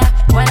 Yeah, yeah.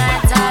 When I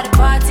enter the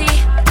party,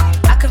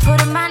 I can feel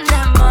the man,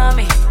 them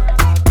mommy.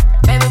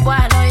 Baby boy,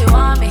 I know you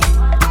want me.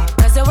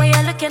 Cause the way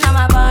you're looking at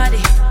my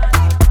body.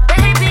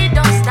 Baby,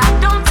 don't stop,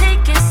 don't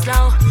take it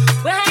slow.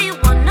 Where you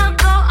wanna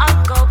go,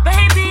 I'll go.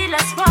 Baby,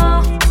 let's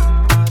roll.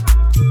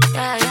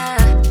 Yeah, yeah.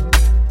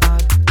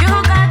 You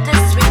got the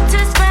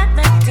sweetest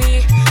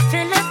remedy.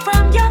 Feel it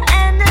from your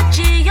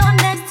energy, you're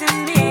next to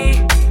me.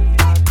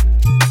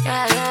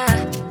 Yeah, yeah.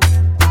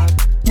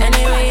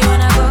 Anywhere you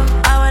wanna go,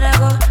 I wanna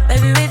go.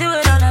 Baby, we do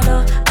it on the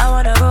low, I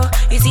wanna go.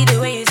 You see the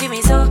way you see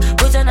me so,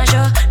 put on a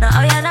show. Now,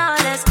 oh yeah, now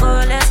let's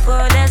go, let's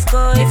go, let's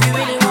go. If you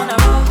really wanna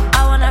roll,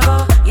 I wanna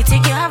roll. You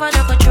think you have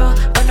under control,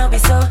 but no be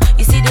so.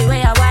 You see the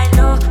way I wind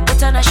low,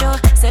 put on a show.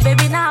 Say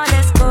baby, now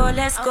let's go,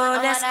 let's go,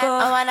 let's go.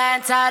 I wanna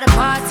enter the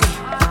party.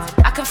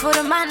 I can feel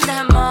the man,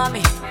 them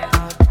mommy.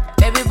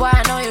 Baby boy,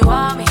 I know you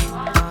want me.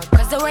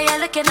 Cause the way you're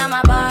looking at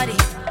my body.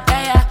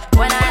 Yeah, yeah.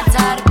 When I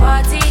enter the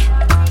party,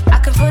 I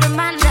can feel the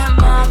man, them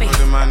mommy.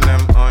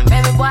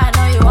 Baby boy, I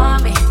know you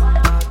want me.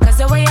 Cause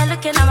the way you're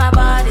looking at my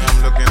body.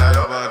 I'm looking at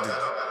your body.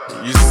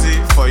 You see,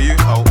 for you,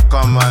 I'll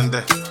come and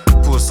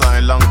pull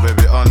something long,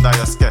 baby, under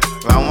your skirt.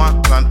 Round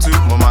 1, round 2,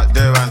 mama,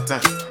 there and 10.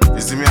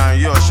 You see me and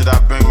you, or should I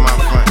bring my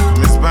friend?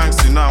 Miss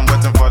Banks, you know I'm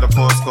waiting for the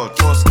postcode.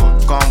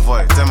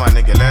 Convoy, tell my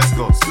nigga, let's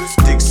go.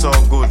 Dick so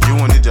good, you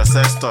won't need your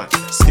sex toy.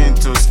 Skin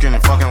to skin,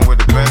 fucking with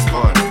the best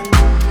boy.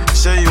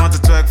 Sure you want to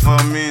twerk for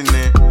me,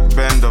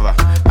 bend over,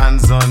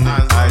 hands on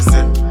it. I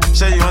said,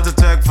 sure you want to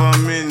twerk for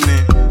me,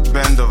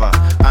 bend over,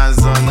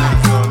 hands on it.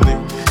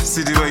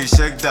 See the way you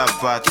shake that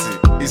body.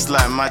 It's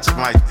like magic,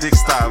 my dick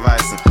start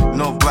rising.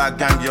 No black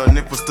gang, your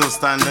nipple still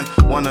standing.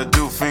 Wanna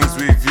do things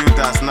with you,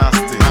 that's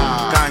nasty.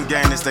 Gang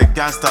gang, it's the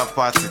gangster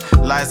party.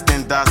 Light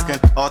skin, dark skin,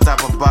 all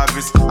type of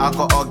Barbies.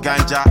 Alcohol,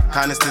 ganja,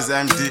 canisters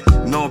empty.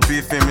 No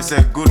beefing, me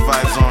say good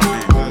vibes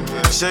only.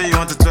 Sure you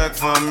want to twerk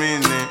for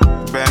me,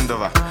 bend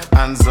over,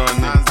 hands on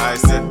it. I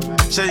said,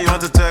 sure you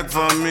want to twerk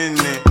for me,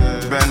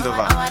 bend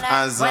over,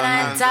 hands on it. When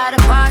I enter the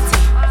party,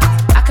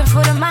 I can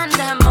feel the man,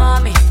 them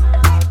mommy.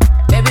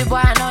 Baby boy,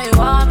 I know you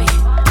want me.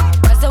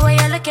 Cause the way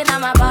you're looking at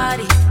my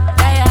body.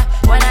 Yeah, yeah.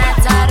 When I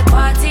enter the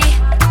party,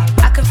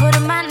 I can feel the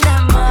man,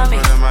 them mommy.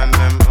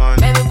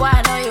 Baby boy,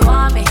 I know you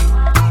want me.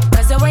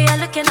 Cause the way you're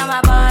looking at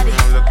my body.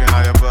 I'm looking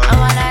at your body. I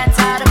wanna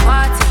enter the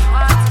party.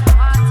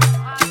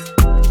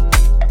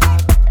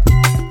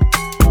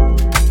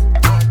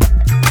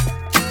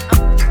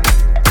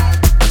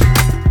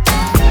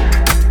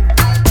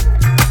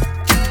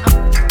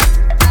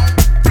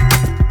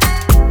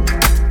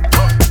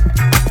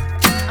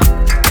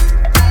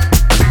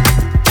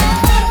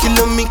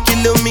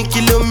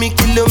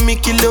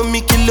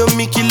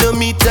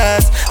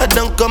 Kilometers. I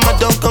don't come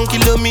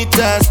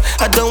kilometers.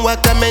 I don't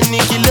walk that many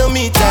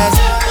kilometers.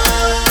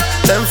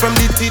 Learn from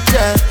the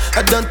teacher.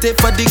 I don't take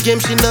for the game,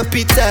 she no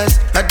pitas.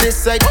 I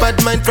decide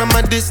bad mind from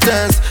a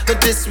distance.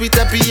 Not this sweet,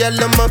 I be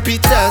all on my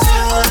pitas.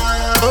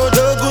 Oh,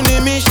 Doguni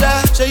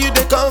Misha, show you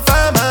the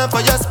confirm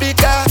for your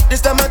speaker.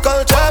 This time I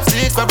call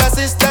chopsticks for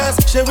assistance.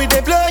 Show we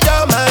they blow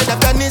your mind,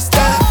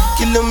 Afghanistan.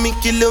 Kilometers.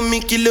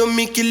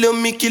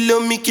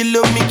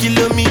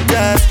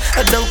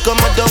 I don't come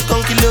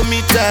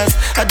kilometers.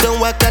 I don't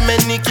walk that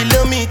many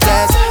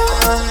kilometers.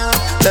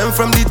 Learn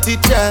from the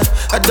teacher.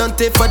 I don't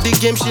take for the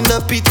game, she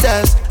no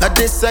pitas. I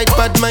decide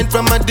bad mind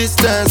from a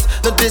distance.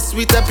 Not this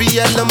sweet, I be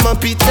all on my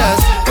pitas.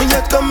 When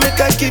you come,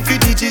 make I give you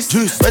digits.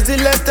 When's the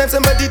last time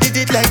somebody did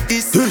it like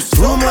this?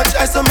 Too much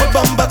ice on my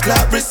bumper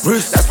clap wrist.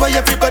 That's why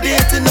everybody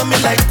hating on me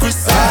like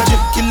Chris.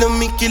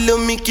 Kilometers.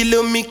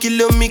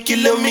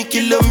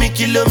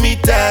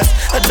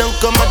 I don't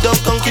come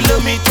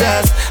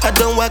kilometers. I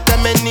don't walk that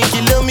many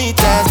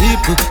kilometers.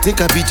 People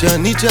think I be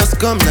Johnny just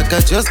come. Like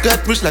I just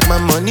got rich, like my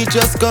money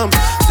just come.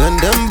 Send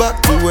them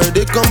back to where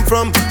they come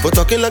from. For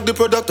talking like the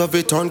product of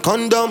a torn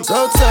condom.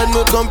 Southside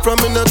me come from,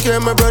 me no care,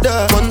 my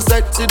brother. One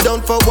side, sit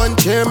down for one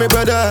chair, my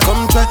brother.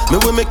 Come try, me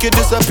will make you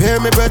disappear,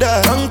 my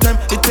brother. Long time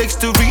it takes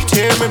to reach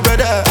here, my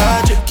brother.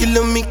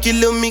 Kilometers.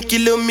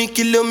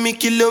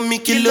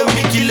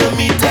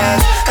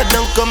 I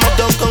don't come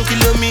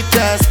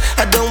kilometers.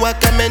 I don't walk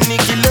that many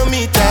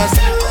kilometers.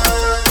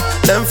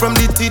 Learn from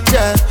the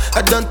teacher.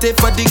 I don't take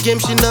for the game,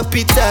 she no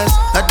pitas.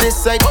 I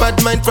decide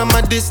bad mind from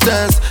a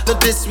distance.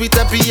 Not this sweet,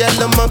 I be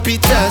all on my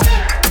pitas.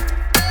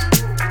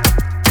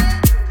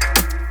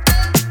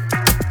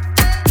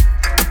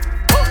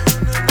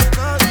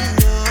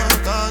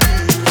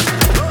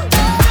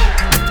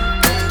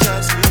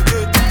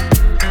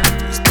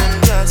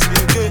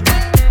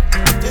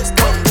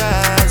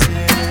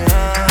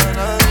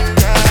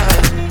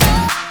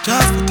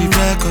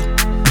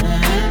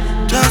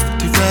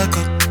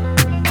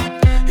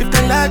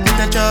 like me,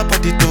 then chop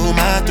on the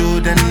tomato,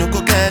 then no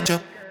go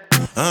ketchup.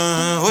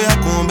 Oh yeah,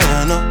 come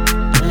back now.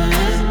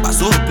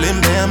 Pass over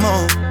plain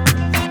bemo.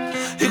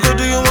 You go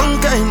do your one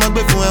time, I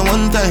be for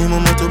one time,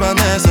 I'm to my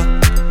mess up.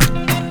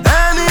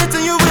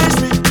 Anything you wish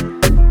me,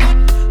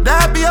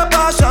 that be a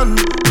passion.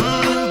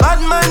 Bad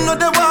man no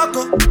they walk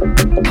up,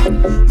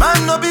 man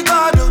no be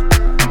God.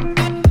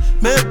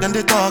 Make them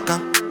they talk,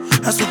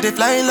 I so they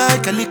fly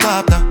like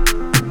helicopter.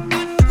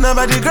 Now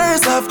by the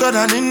grace of God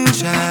and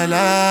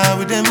inshallah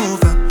we they move.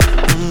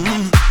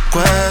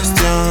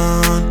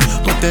 Question,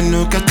 but they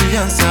no get the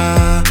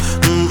answer.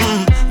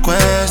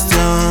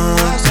 Question,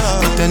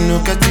 but they no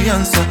get the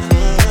answer.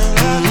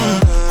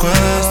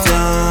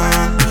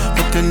 Question,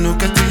 but they no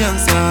get the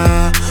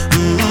answer.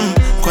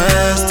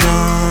 Question,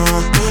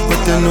 but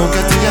they no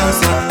get the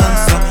answer.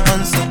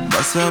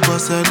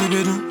 Bassa,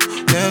 libido.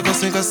 Yeah, go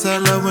sing a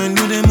salad when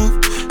you they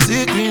move.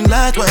 See green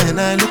light when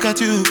I look at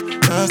you.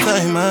 Last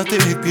time I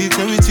take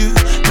picture with you.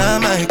 Now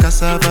my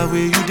cassava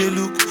where you they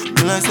look.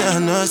 When I say I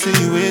know, see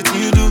you wait till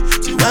you do.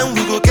 See when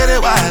we go get it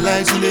wild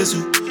like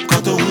Sulesu.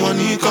 Got to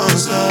money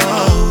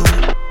console.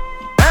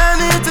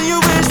 Anything you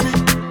wish me,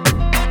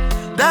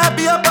 that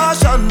be a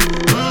passion.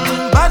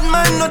 Bad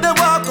man no they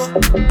walk up,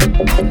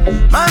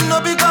 man no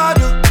be God.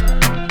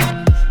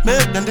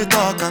 Make them they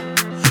talk,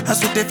 I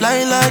so they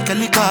fly like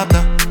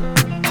helicopter.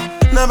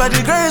 Now by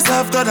the grace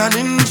of God and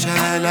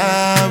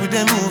inshallah we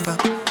they move.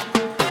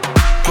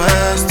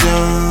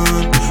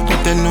 Question, but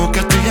they no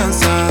get the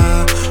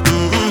answer.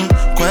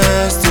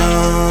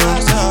 Question,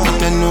 but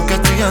they no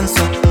get the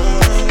answer.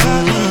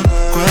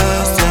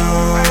 Question,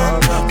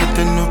 but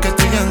they no get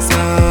the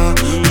answer.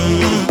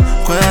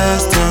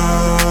 Question,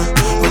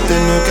 but they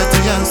no get the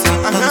answer.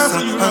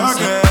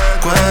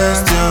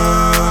 Question,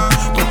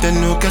 but they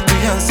no get the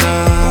answer.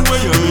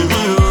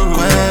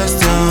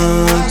 Question,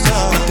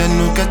 but they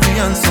no get the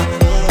answer.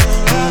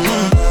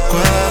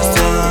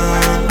 Question,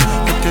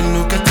 but they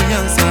no get the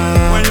answer.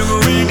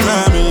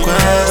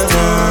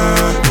 Question,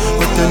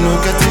 but they no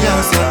get the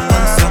answer.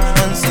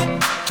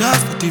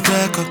 Just for the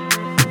record,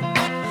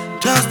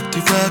 just for the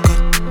record.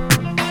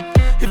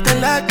 If they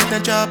like me,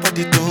 then chop on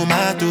the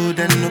tomato,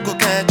 then no go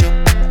ketchup.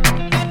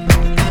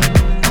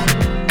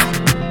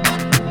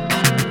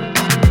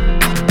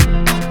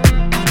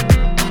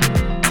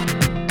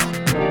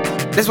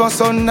 This one's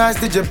so nice,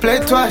 DJ play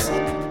twice.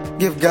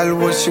 Give girl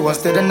what she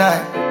wants to deny.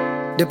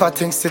 Deeper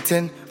things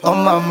sitting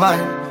on my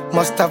mind.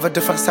 Must have a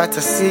different side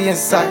to see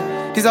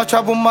inside. These are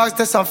trouble marks,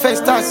 there's some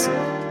face tats.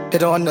 They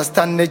don't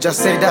understand, they just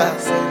say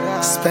that.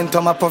 Spent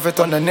all my profit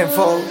on an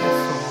info.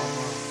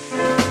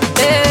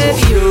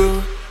 Baby,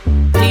 you,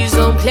 please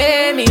don't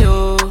play me,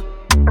 oh.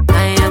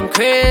 I am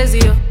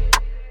crazy, oh.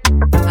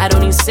 I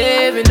don't need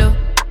saving, oh.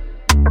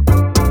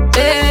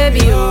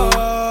 Baby,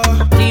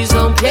 oh, please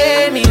don't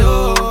play me,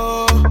 oh.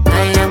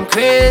 I am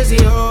crazy,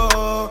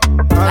 oh.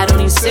 I don't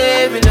need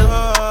saving,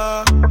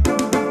 oh.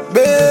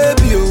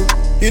 Baby,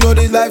 you know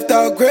this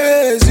lifestyle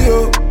crazy,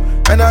 oh.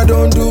 And I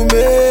don't do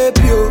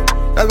maybe, oh.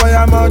 That's why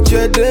I'm out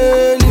here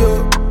daily,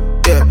 oh.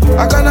 Yeah,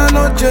 I cannot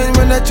not change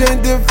when I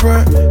change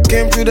different.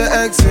 Came through the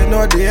exit,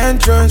 not the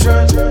entrance.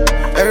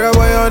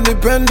 Everybody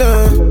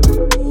independent.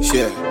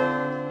 Yeah,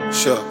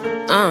 sure.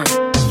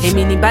 Hey,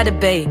 mini by the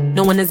bay,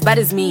 no one as bad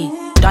as me.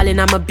 Darling,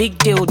 I'm a big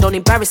deal, don't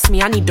embarrass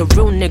me. I need a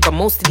real nigga,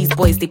 most of these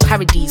boys, they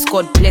parodies.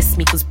 God bless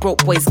me, cause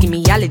broke boys give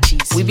me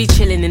allergies. We be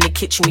chilling in the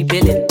kitchen, we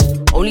billin'.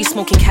 Only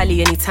smoking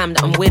Cali anytime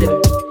that I'm with him.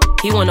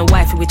 He want a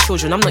wife with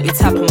children, I'm not your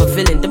type, I'm a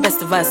villain. The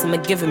best advice I'ma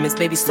give him is,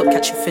 baby, stop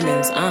catching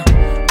feelings,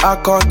 I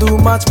can't do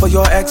much for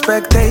your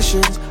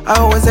expectations. I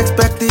always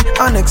expect the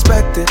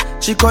unexpected.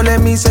 She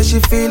calling me, says she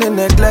feeling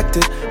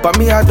neglected. But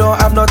me, I don't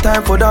have no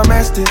time for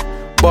domestic.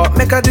 But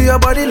make her do your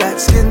body like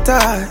skin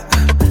tight.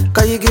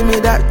 Can you give me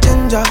that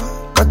ginger?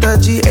 Got the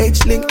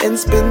GH link in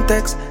spin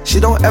text. She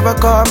don't ever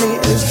call me,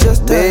 it's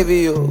just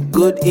baby, yo,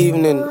 good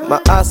evening. My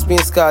ass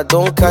being scarred,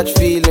 don't catch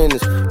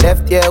feelings.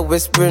 Left ear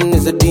whispering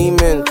is a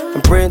demon.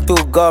 I'm praying to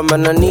God,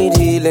 man, I need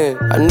healing.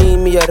 I need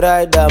me a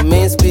rider,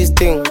 main speed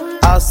thing.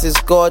 House is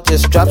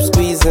gorgeous, strap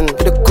squeezing. Hit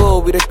the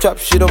cold with a trap,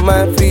 she don't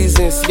mind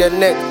freezing. See your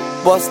neck,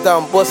 bust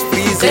down, bust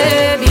freezing.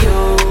 Baby,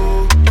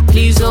 oh,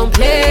 please don't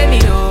play me,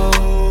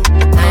 oh.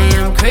 I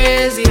am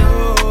crazy,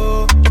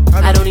 oh.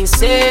 I don't need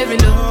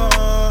saving, oh.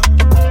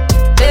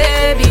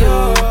 Baby,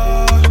 oh,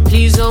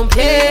 please don't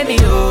play me,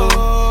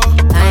 oh.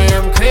 I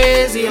am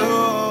crazy,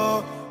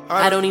 oh.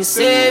 I don't need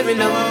saving,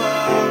 oh.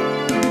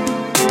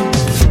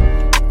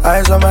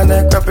 Eyes on my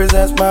neck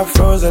represents my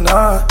frozen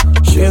heart.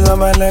 Shoes on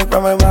my leg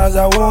from my miles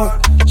I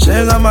walk.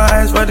 Shades on my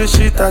eyes for the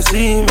shit I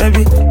see.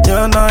 Maybe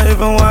you're not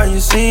even what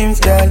you seem,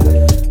 girl.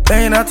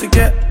 Playing out to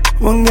get,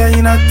 won't get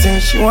you nothing.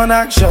 She want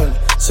action,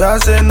 so I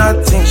say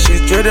nothing. She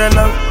traded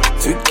love,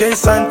 suitcase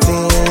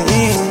something.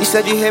 You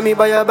said you hear me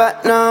by your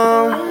back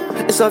now.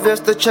 It's obvious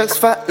the check's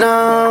fat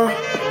now.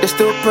 They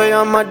still pray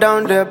on my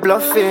down, they're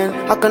bluffing.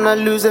 How can I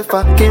lose if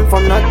I came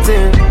from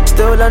nothing?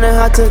 Still learning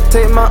how to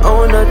take my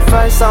own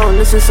advice. I don't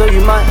listen, so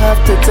you might have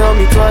to tell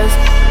me twice.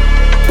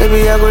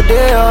 Baby, I go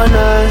there all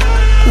night.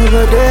 We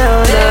go there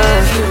all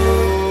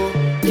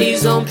night.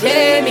 Please don't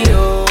play me,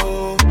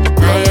 oh.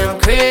 I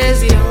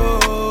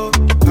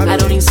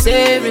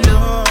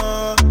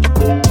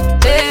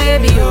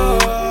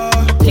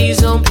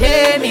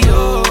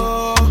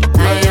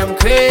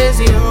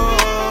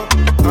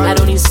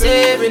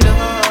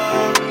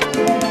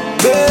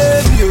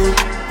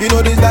You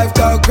know this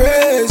lifestyle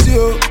crazy,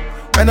 yo.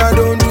 And I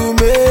don't do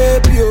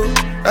maybe, yo.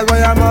 That's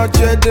why I'm out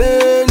here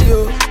daily,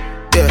 yo.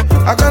 Yeah,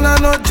 I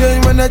cannot not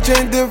change when I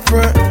change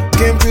different.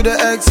 Came to the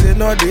exit,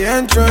 not the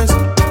entrance.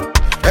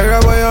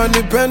 Everybody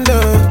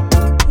independent.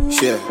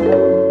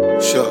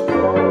 Sure.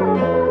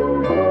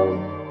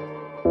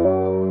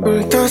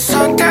 Ultra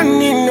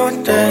satani no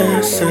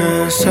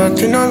tesa,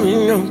 satina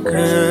mi no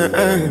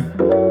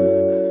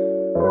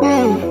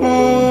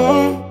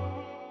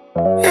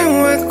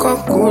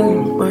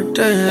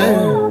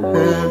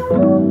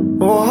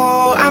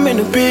Oh, I'm in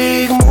a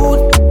big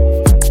mood.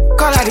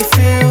 Call I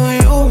feel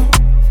you.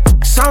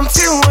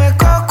 Something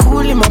wake up cool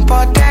in my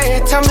body.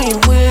 Tell me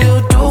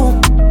will do.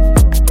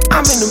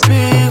 I'm in a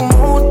big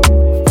mood.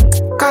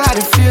 Call I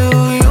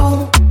feel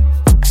you.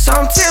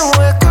 Something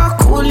wake up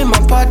cool in my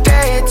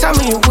body. Tell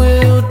me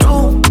will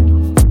do.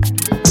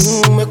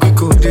 Make we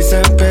go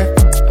December.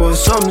 But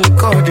some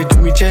liquor they do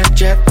me jet.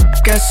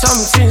 Get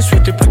something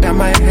sweet to put on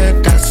my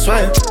head. That's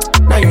why.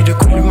 Now you the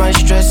cool in my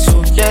stress,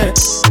 so yeah.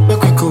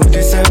 Make we go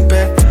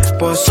December.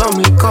 But some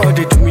liquor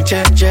they do me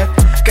jet.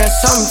 Get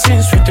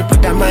something sweet to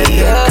put on my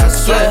head,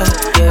 that's why.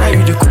 Now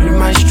you the cool in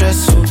my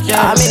stress, so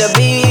yeah. I'm in a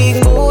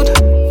big mood.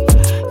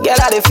 Girl,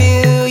 I dey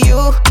feel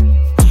you.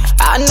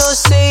 I know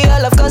say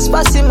all of cost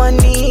passing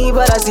money,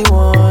 but I still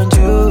want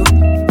you.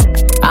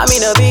 I'm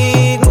in a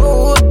big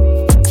mood.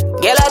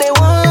 Girl, I dey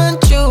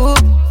want you.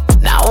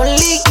 Now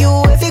only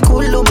you, if you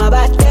cool on my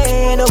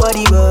body,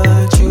 nobody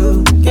but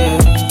you. Yeah.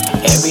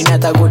 Every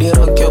night I go dey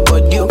rock your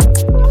body, yo.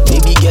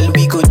 Baby girl,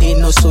 we go dey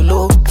no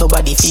solo.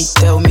 Nobody fit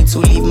tell me to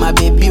leave my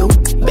baby, yo.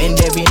 Bend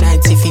every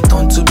night if it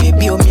turn to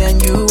baby, oh. Me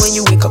and you, when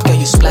you wake up, girl,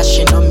 you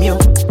splashing on me, oh.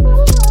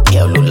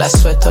 Yeah, look like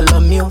sweat all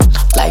on me, oh.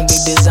 Like the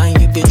design,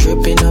 you be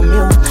dripping on me,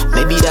 oh.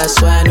 Maybe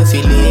that's why I don't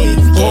feel it,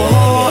 yeah.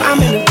 Oh,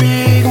 I'm in a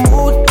big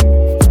mood.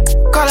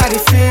 Call I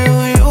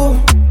feel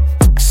you.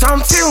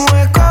 Something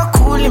wake up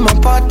cool in my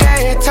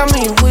body. Tell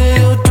me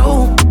will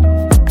do.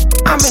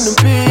 I'm in a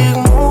big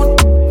mood.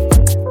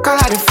 Call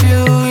I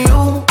feel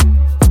you.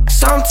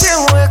 Something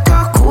wake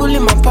up cool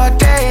in my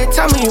body.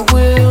 Tell me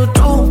will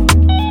do.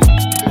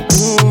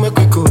 Make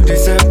we go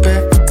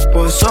December.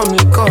 But some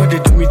liquor they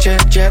do me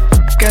jet.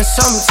 Get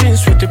something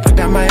sweet to put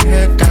on my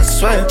head.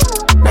 That's why.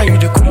 Now you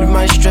the cool in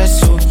my stress,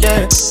 so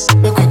yeah.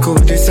 Make we go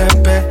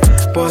December.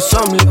 But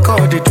some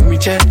liquor they do me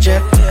jet.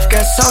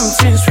 Get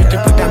something sweet to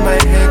put on my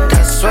head.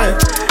 That's why.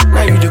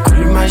 Now you the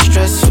cool in my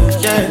stress, so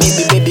yeah.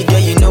 Baby girl,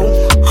 you know.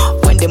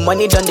 When the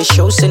money done the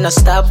show, send a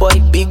star boy,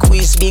 big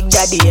whiz, big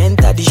daddy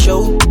enter the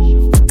show.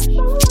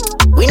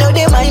 We know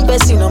they mind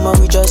person, no more,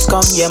 we just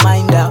come, yeah,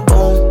 mind our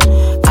own.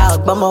 I'll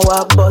bum a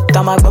walk, but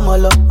I'm a bum a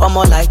lot. I'm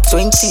more like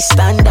 20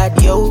 standard,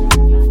 yo.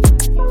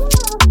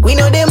 We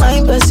know they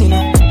mind person,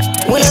 no.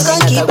 We not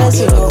gonna keep us,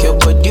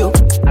 yo.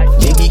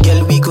 Baby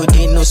girl, we go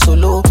dey no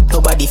solo.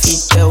 Nobody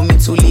fit tell me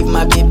to leave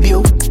my baby,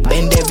 yo.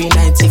 Bend every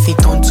night if it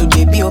turn to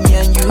baby, yo. Me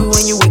and you,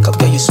 when you wake up,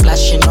 girl, you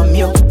splashing on me,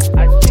 yo.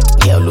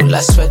 Yeah, look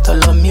like sweat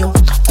all on me, yo.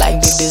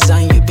 Like the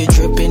design, you be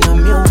dripping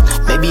on me, yo.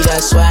 Maybe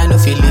that's why I don't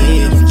feel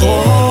it,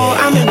 yeah. Oh,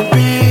 I'm in a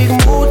big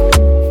mood.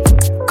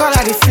 Call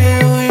I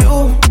feel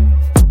you.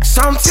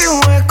 Something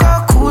wake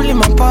up cool in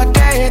my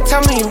body.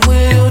 Tell me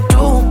will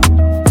do.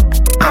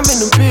 I'm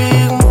in a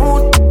big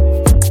mood.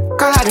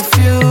 Call I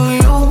feel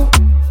you.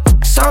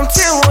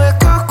 Something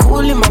wake up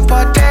cool in my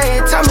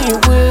body. Tell me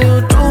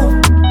will do.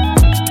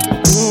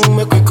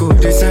 Make we go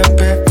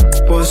December.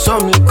 But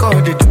some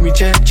liquor they do me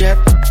jet.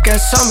 Get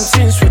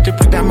something sweet to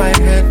put on my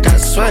head.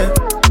 That's why.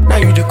 Now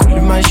you the cool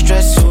in my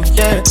stress, so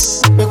yeah.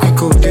 Make we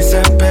go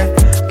December.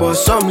 But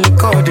some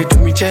liquor they do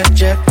me jet.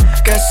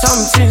 Get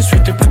something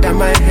sweet to put on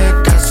my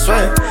head. That's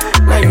why.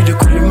 Now you the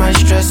cool in my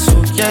stress,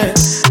 so yeah.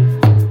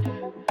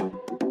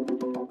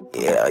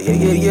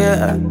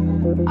 Yeah.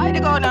 I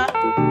go now.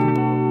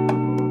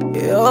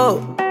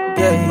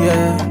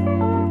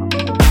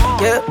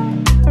 Yeah.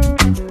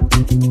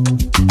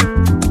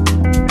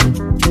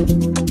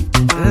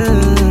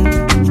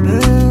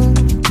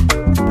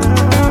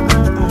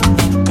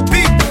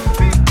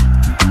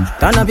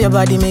 Turn up your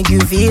body, make you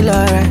feel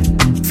alright.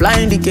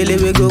 Flying the kele,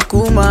 we go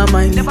cool my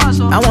mind.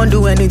 I won't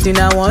do anything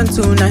I want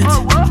tonight.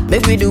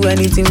 Make we do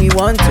anything we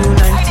want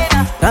tonight.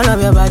 Turn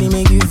up your body,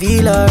 make you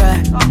feel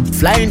alright.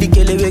 Flying the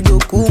kele, we go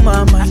cool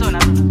my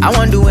mind. I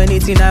won't do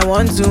anything I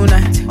want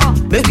tonight.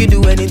 Make we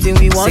do anything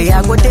we want. Say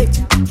I go take,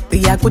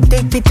 I go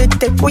take,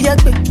 oh yeah,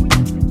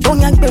 don't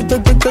yank, I go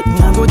take,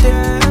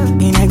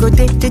 I go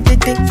take,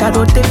 I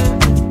go take,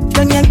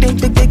 don't yank,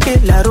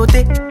 la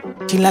rote.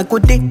 She like go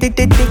take,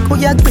 oh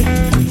yeah,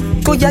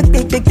 go yak,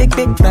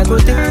 la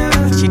rote.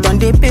 She done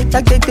dey pay,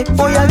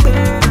 oh yeah,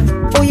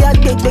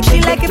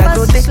 she like it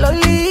fast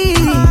slowly.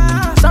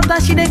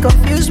 Sometimes she dey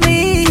confuse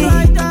me.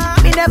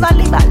 Me never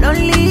leave her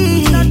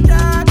lonely. And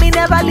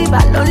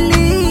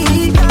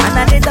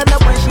I dey turn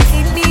up when she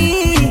need me.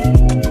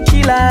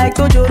 She like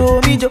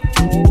Tojoro Mijo.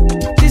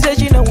 She say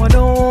she no want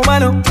no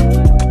man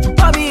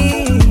for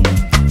me.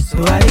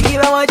 So I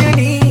give her what you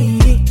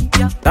need.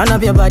 Turn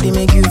up your body,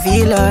 make you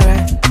feel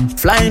alright.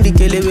 Flying the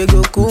kele we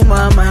go cool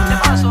my mind.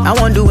 I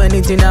won't do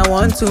anything I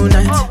want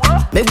tonight.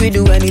 Make we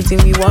do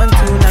anything we want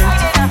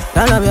tonight.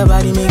 I love your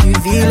body, make you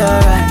feel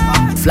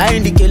alright.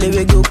 Flying the kele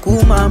we go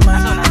cool my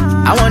mind.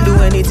 I won't do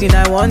anything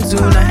I want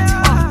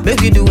tonight.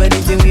 Make we do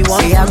anything we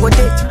want. Say I go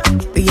take,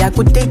 oh yeah,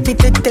 oh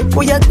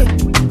yeah, I go take,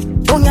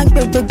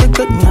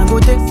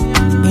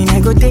 I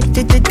go take,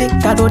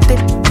 I go take,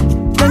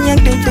 don't yeah,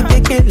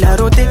 la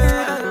rote,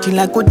 she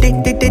la go take,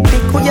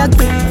 oh yeah,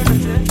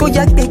 oh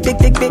yeah, I go take,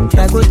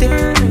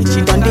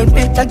 she done take,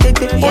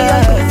 oh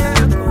yeah,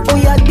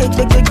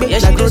 yeah,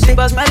 she do sweet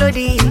as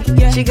melody.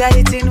 She got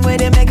it in where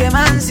they make a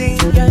man sing.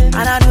 And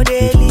I know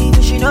they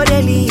leave, she know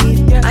they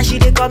leave. And she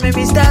they call me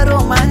Mr.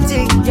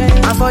 Romantic.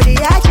 And for the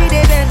art she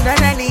they bend on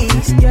her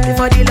knees.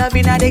 For the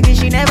loving I they give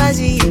she never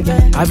see.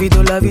 I feel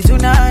to love you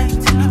tonight,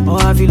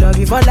 or I feel love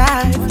you for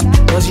life.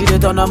 Cause she they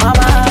turn on my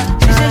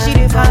mind. She say she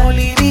they for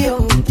only me,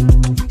 oh.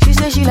 She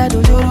say she like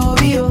Dojoro,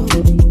 oh.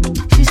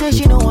 She say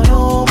she no want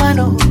no man,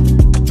 oh.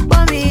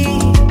 But me,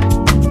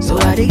 so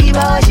I they give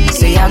her what she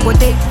say. I go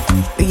take,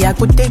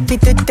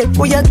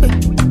 oh yeah,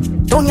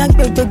 don't yank,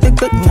 I go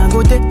take, I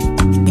go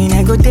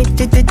take,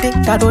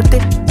 I go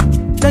take,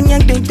 don't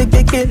yank,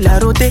 la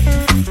rote,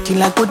 she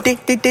la go take,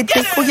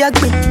 oh yeah, I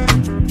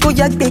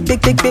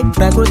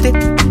go take,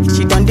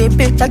 she done take,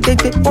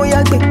 oh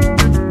yeah,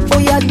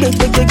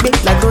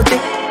 la rote.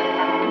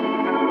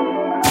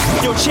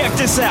 Yo, check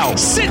this out.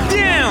 Sit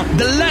down.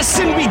 The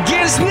lesson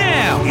begins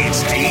now.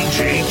 It's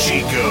DJ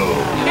Chico.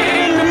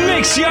 In the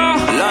mix, y'all.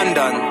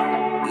 London.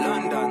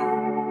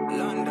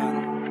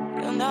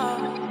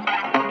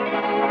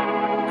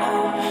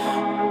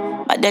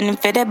 But then I'm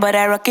faded, but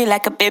I rock it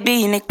like a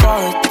baby in a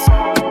coat.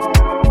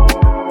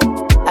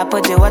 I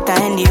put the water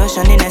in the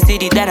ocean in the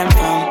city that I'm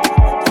from.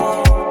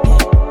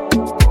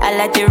 I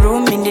like the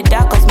room in the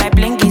dark cause my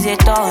blink is a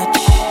touch.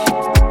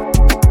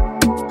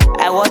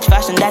 I watch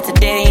fashion that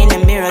today in the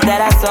mirror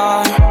that I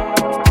saw.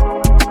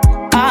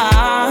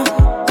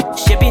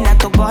 Shaping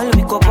like a ball,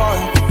 we go ball.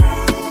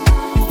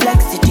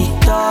 Flex to the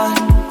door,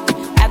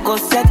 I go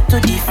set to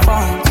the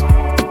front.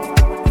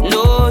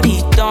 No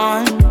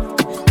return.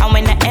 And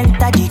when I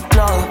enter the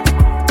club,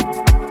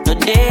 no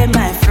day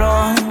my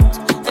front.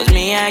 Cause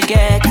me I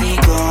get it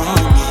gone,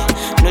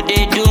 yeah. No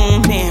they do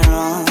me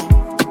wrong.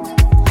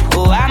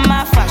 Oh, I'm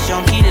a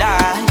fashion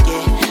killer,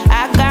 yeah.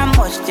 I got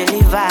much to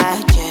deliver,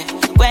 yeah.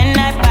 When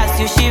I pass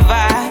you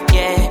shiver,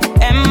 yeah.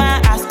 And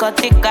my ass got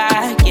thicker,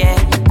 yeah.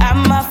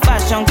 I'm a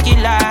fashion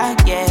killer,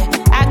 yeah.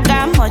 I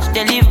got much to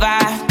deliver,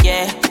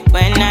 yeah.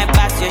 When I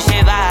pass you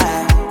shiver,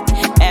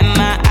 and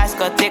my ass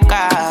got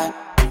thicker.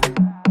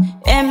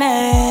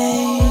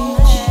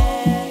 Image,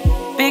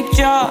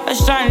 picture a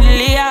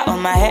chandelier on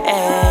my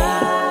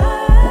head.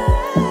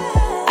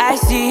 I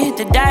see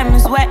the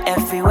diamonds wet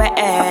everywhere.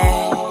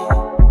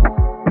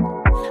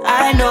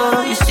 I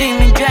know you see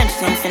me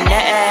drenched in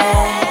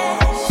finesse.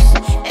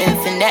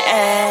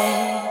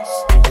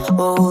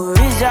 Oh,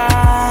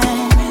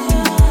 resign.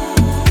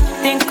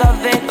 Think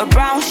of it, a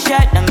brown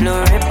shirt and blue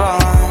ribbon.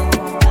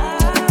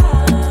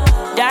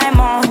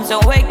 Diamonds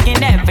are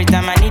waking every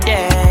time I need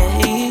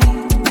it.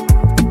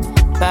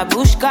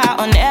 Babushka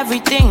on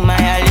everything, my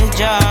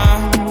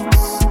allegiance.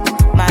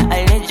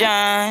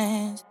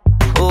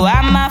 Oh,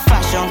 I'm a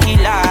fashion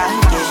killer,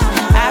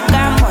 yeah. I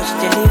got much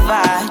to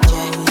deliver,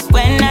 yeah.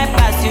 When I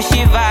pass you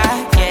shiver,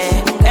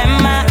 yeah. And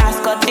my ass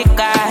got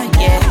thicker,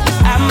 yeah.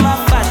 I'm a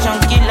fashion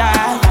killer,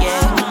 yeah.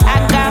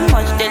 I got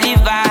much to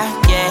deliver,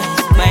 yeah.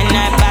 When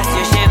I pass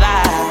you shiver,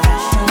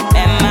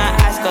 and my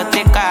ass got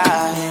thicker.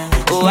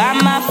 Oh,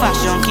 I'm a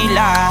fashion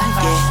killer,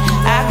 yeah.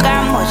 I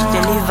got much to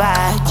deliver,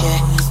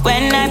 yeah.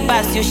 When I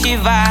pass you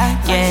shiver,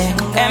 yeah.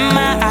 And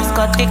my ass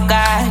got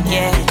thicker,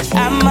 yeah.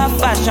 I'm a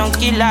fashion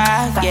killer,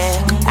 yeah.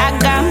 I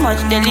got much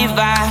to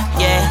deliver,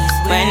 yeah.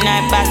 When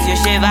I pass you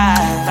shiver,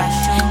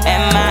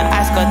 and my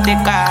ass got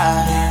thicker.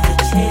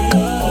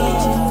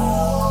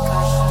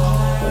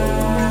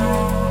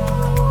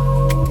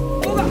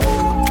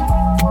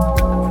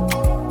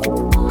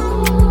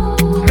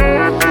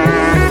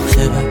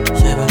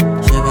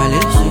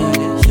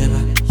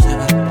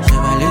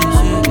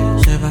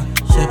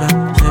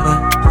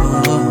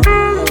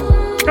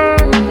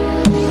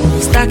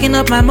 Stacking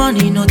up my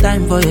money, no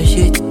time for your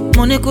shit.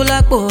 Money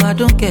kulakbo, I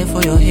don't care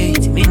for your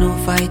hate. Me no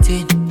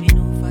fighting.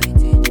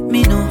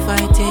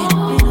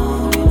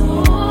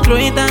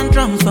 Throwing down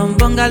drums from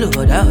bungalow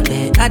out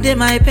there. I did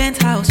my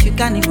penthouse, you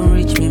can't even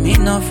reach me. Me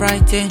no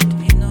frightened.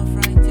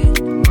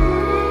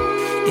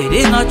 It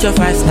is not your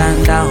fight,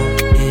 stand down.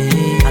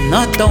 I'm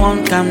not the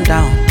one, calm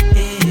down.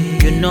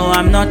 You know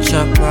I'm not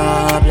your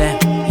problem.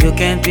 You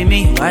can't be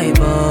me, why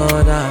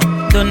bother?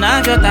 Don't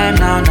have your time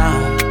now.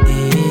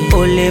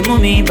 Ole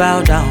mumi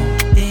bow down.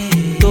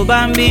 To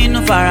bambi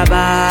no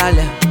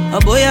farabale.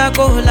 Oboya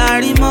ko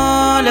lari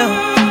mole.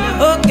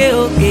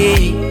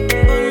 Okay.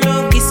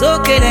 It's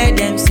okay, let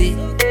them see.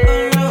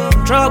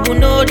 Trouble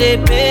no they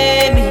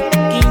pay me.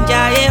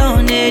 Kinjaye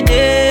on a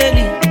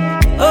daily.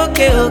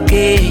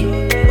 Okay.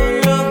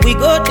 We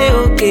go there,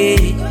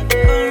 okay.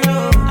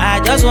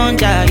 I just want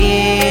to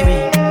hear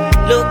me.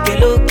 Look.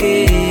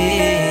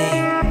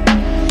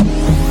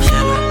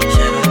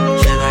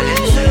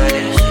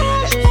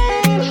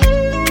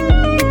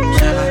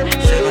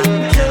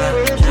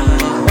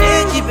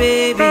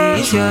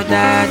 miss your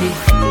daddy.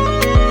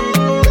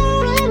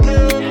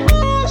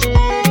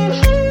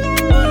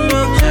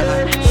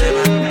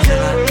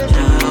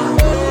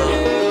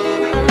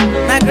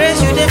 My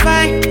grace, you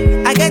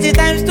define. I get it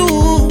times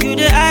two. You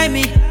dey eye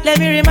me. Let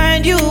me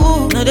remind you.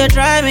 No, they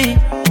try me.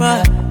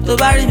 But to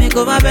bury me,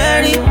 go my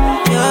berry.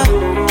 Yeah.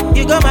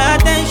 You got my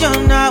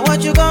attention. Now,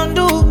 what you gon'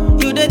 do?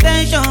 You the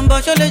tension,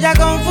 but your legs are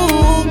kung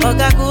fu.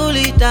 Okay, cool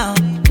it down,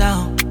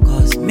 down.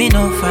 Cause me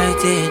no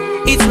fighting.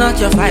 It's not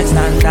your fight,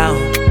 stand down.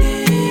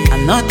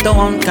 I'm not the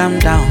one, calm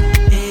down.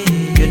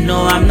 You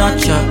know I'm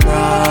not your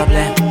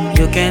problem.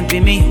 You can't be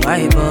me,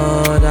 why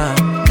bother?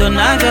 Don't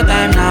have your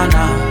time now.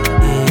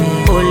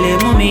 Ole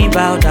mumi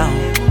bow down.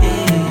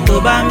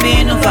 To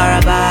bambino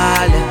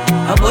farabale.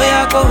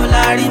 Aboya ko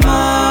lari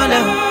mole.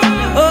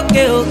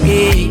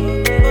 Okay.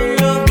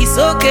 It's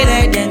okay,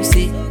 let them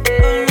see.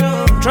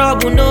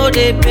 Trouble no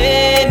they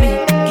pay me.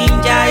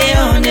 Kinjaye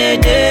on a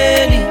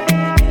daily.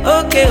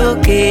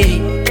 Okay.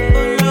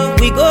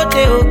 We go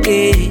there,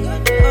 okay.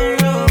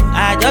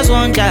 I just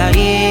want to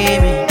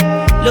hear me.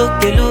 Look.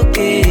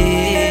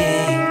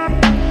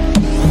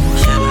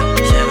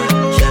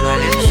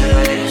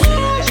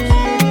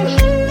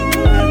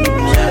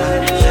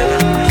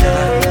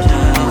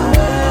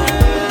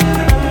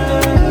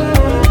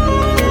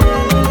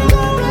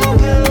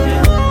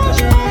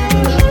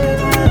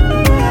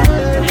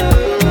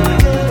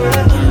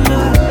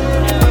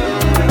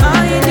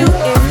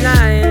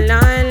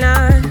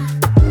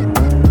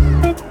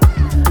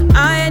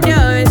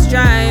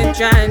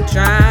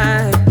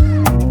 Try.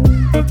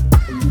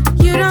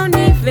 You don't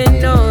even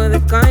know the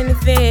kind of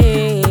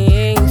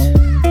things,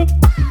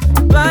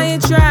 but you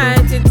try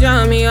to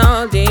tell me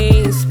all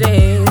these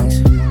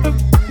things.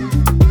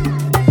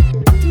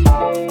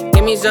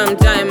 Give me some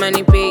time, I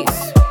need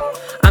peace.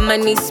 I'ma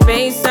need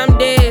space some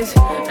days,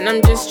 and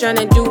I'm just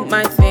tryna do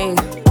my thing,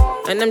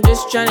 and I'm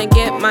just tryna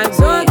get my way.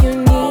 So you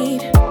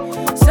need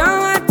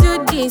someone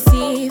to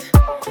deceive,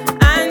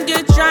 and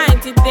you're trying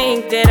to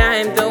think that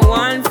I'm the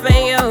one for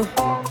you.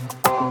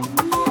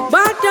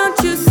 But don't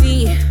you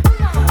see,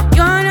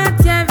 you're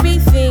not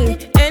everything,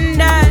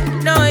 and I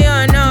know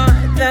you're not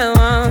the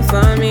one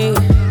for me.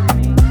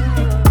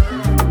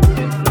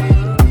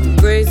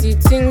 Crazy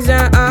things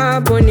are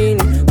happening.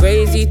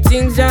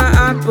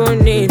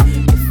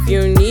 If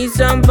you need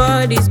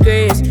somebody's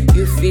grace,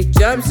 you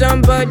fit up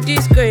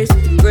somebody's grace.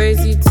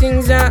 Crazy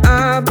things are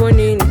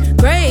happening.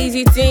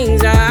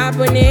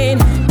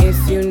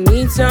 If you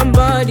need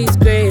somebody's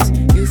grace,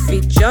 you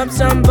fit up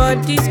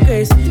somebody's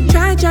grace.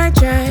 Try.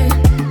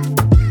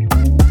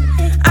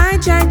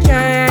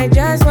 I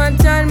just want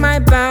to turn my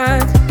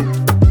back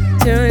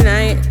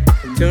tonight.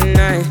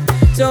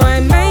 So I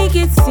make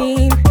it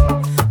seem.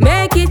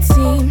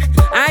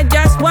 I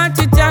just want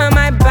to turn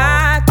my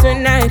back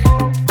tonight.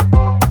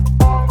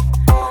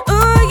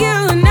 Oh,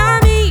 you know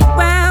me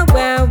well.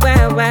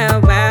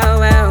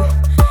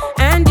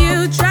 And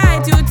you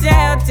try to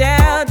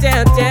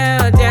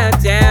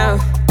tell.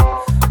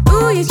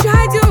 Oh, you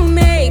try to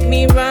make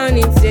me run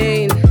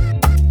insane.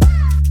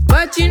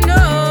 But you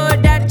know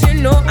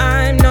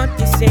I'm not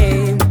the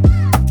same.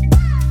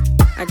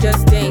 I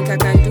just think I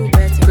can do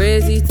better.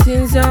 Crazy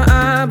things are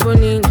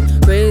happening.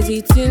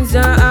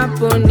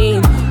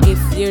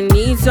 If you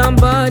need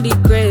somebody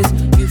grace,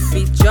 you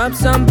fit up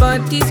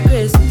somebody's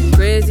grace.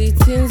 Crazy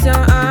things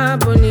are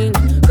happening.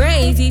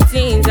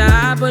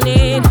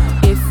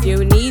 If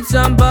you need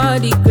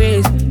somebody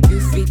grace, you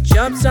fit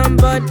up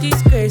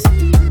somebody's grace.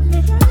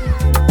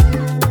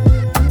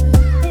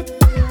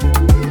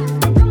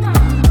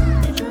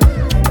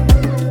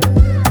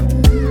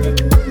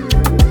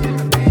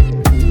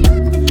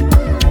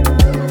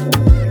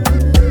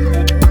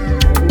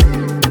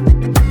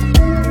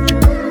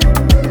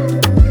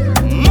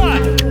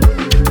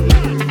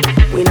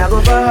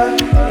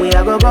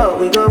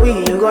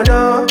 You gon'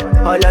 know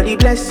all of the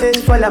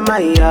blessings fall on my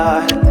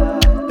yard.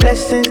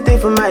 Blessings stay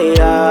for my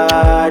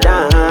yard,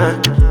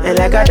 And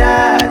like a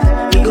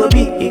dad, he go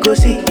be, he go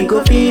see, he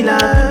go feel,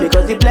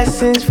 because the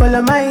blessings fall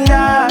on my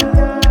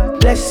yard.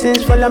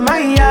 Blessings fall on my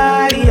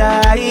yard,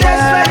 That's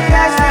why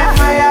I sip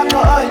my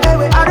alcohol.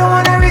 I don't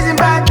wanna reason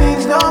bad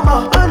things no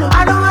more.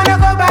 I don't wanna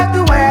go back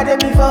to where I did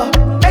before.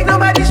 Make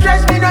nobody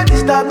stress me, not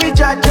disturb me,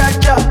 cha.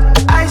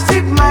 I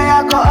sip my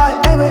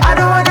alcohol. I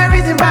don't wanna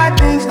reason bad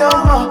things no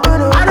more.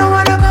 I don't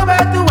wanna go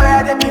back to where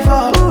I did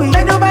before.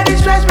 Make nobody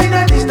stress me,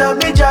 not disturb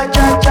me, cha.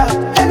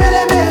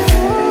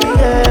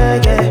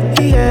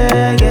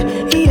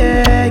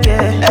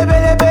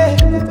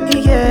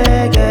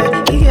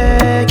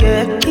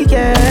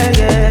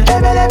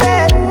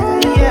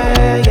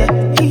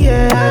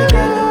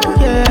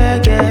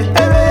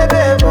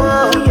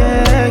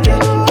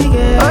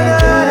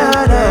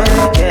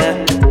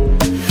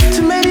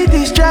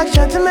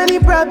 Too many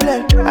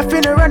problems. I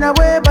finna run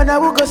away, but I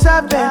will go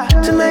solve them.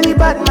 Too many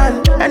bad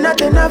men and not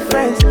enough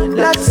friends.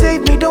 Lord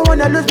save me, don't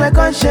wanna lose my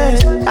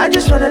conscience. I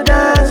just wanna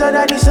dance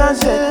under the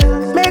sunset.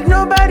 Make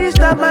nobody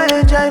stop my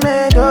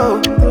enjoyment. Oh,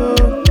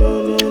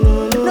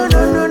 no.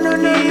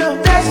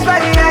 That's why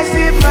I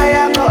sip my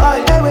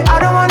alcohol. I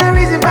don't wanna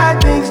reason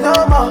bad things no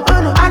more.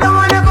 I don't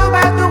wanna go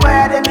back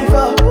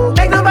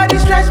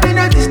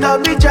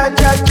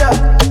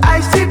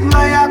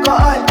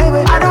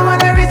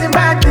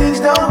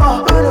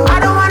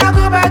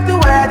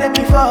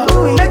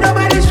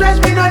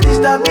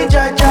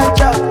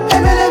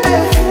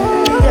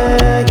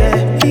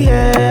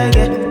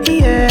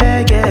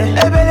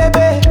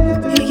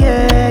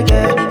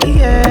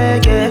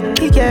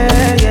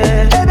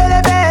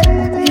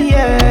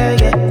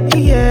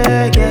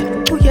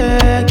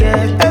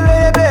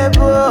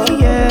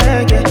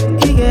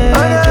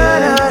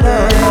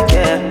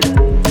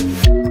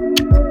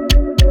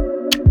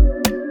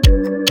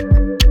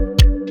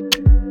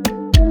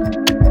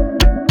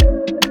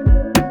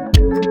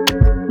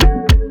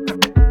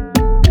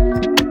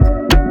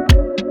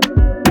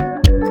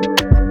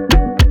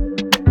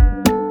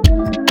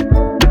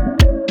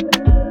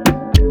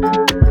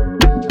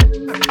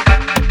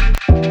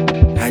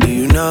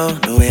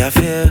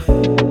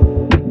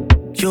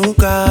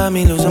got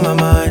me losing my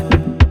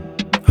mind.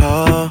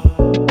 Oh,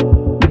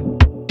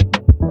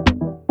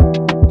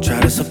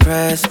 try to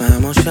suppress my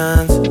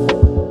emotions.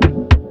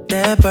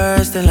 They're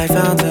bursting like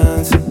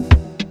fountains,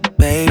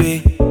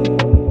 baby.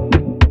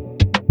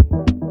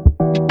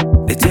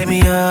 They take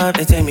me up,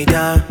 they take me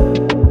down.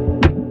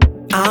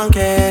 I'm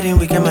getting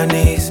weak in my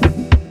knees.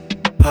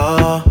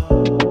 Oh,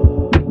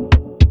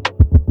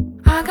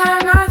 I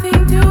got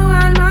nothing to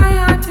hide, my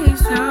heart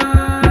is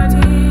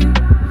hurting.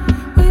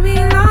 We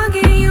belong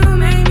and you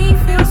make me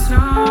feel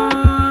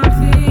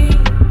something.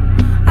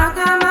 I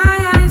got my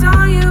eyes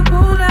on you,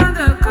 pull down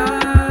the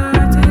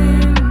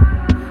curtain.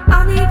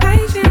 I'll be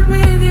patient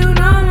with you,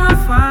 no more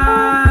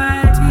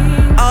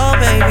fighting. oh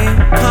baby,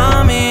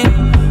 come in,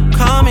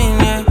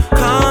 yeah,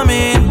 come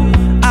in.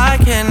 I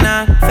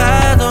cannot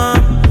fathom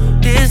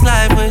this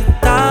life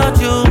without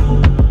you.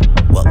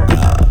 Well,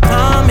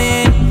 come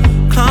in,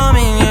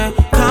 yeah,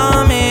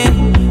 come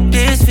in.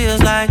 This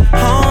feels like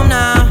home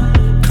now.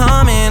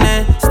 Come in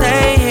and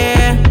stay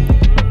here,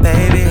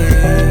 baby.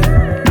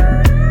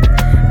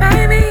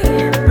 Baby,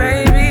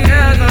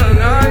 yeah,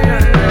 no,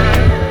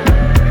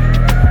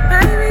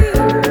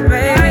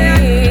 baby,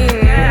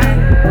 yeah,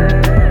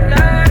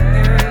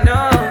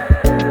 no,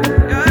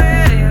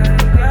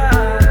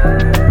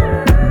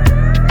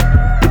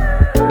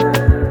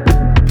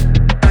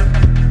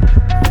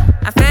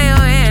 I feel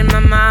you in my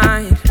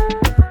mind.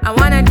 I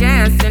wanna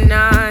dance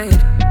tonight.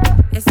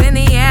 It's in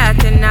the air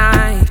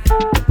tonight.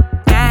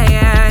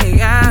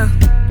 Yeah.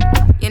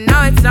 You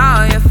know it's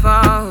all your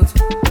fault.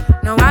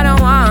 No, I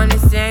don't wanna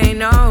say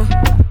no.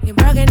 You're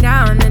breaking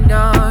down the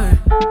door.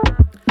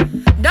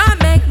 Don't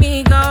make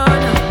me go,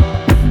 no.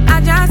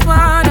 I just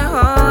wanna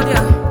hold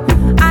you.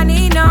 I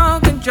need no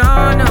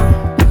control, no.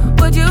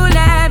 Would you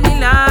let me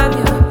love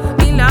you?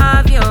 Me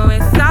love you,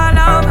 it's all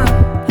over.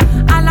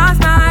 I lost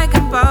my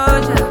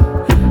composure.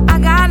 I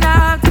got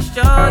love to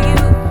show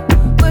you.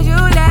 Would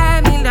you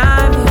let me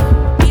love you?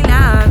 Me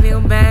love you,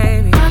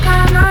 baby. I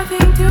got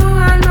nothing to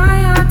hide, my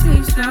heart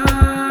is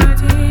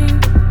hurting.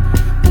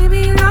 We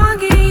belong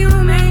and you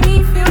make me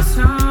feel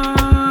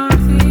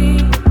something.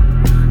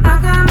 I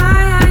got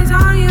my eyes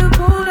on you,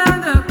 pull down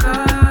the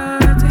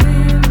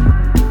curtain.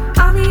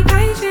 I'll be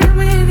patient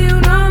with you,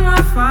 no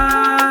more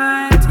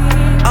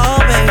fighting. Oh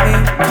baby,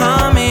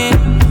 come in,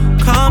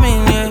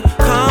 yeah,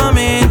 come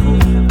in.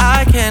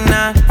 I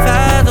cannot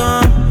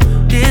fathom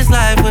this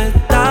life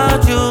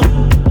without you.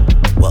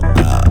 Well,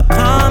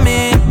 come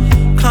in,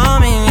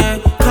 yeah,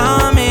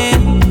 come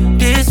in.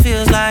 This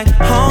feels like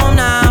home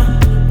now.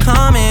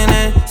 Come in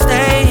and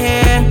stay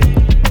here,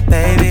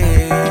 baby.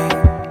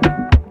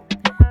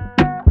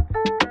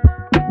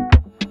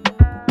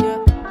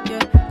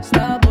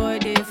 Starboy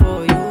day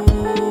for you.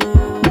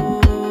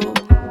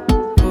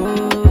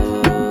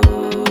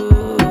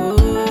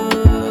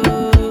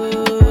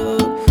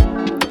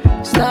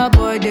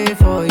 Starboy day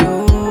for you.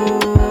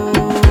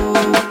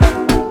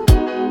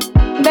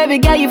 Baby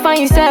girl, you find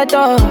yourself,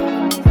 oh.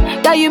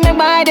 Girl, you make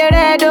my head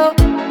red, oh.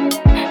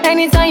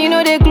 Anytime you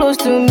know they close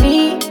to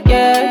me,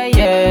 yeah.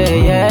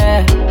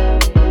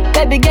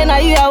 Baby girl, now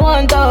you I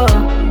want, oh.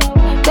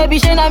 Baby,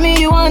 shey na me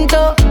you want,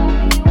 oh.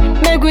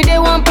 Make we day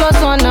 1 +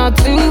 1 or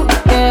 2,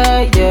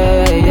 yeah.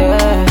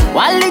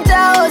 1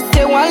 liter, oh,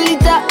 say 1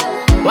 liter.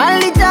 1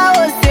 liter,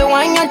 oh, say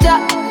 1 yacha.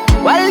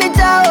 1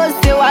 liter, oh,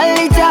 say 1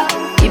 liter.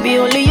 It be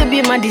only you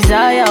be my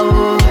desire,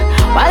 oh.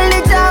 1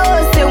 liter,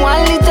 oh, say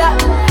 1 liter.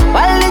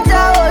 1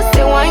 liter, oh,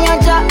 say 1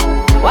 yacha.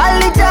 1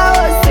 liter,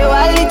 oh, say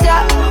 1 liter.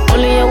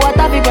 Only your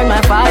water be burn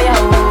my fire,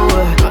 oh.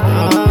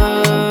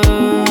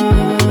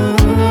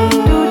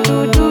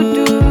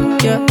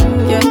 Yeah.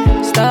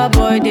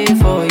 Starboy day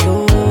for you.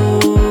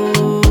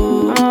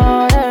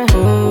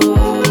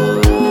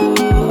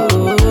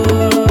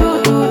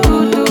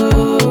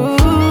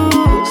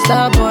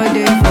 Starboy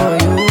day for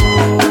you.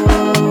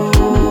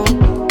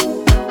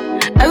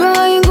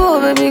 Everywhere you go,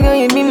 baby girl,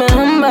 you be my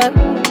handbag.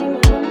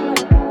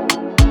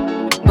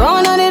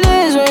 Gone are the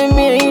days when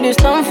me and you just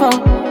stand for.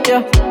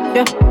 Yeah.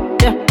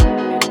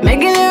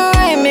 Making it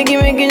right,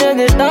 making just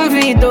this stand for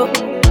it, though.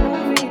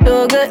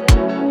 So good.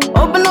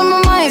 Open up my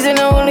mind, and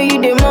only you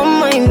did my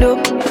mind, though.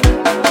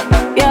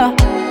 Yeah.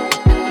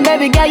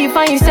 Baby girl, you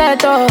find yourself,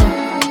 though.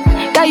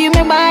 Girl, you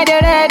make my head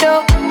red,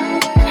 though.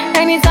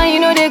 Anytime you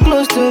know they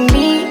close to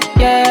me,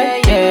 yeah.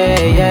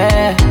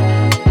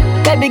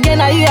 Baby girl,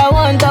 now you I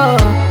want, oh.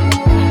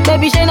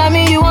 Baby, shey na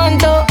me you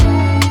want, oh.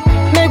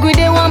 Make we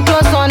day 1 +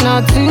 1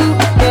 or 2,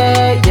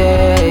 yeah.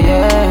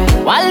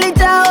 1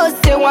 liter, oh,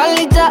 say 1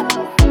 liter.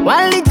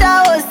 1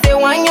 liter, oh, say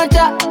 1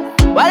 yacha.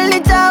 1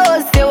 liter,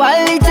 oh, say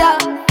 1 liter.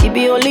 It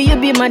be only you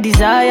be my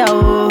desire,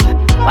 oh.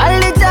 1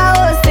 liter,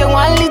 oh, say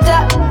 1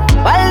 liter.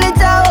 1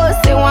 liter, oh,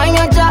 say 1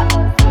 yacha.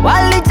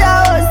 1 liter,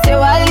 oh, say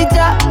 1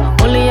 liter.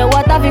 Only your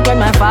water fi burn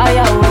my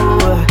fire, oh.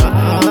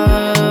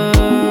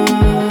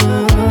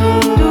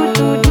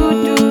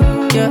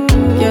 Yeah.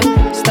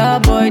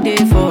 Starboy day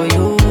for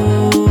you.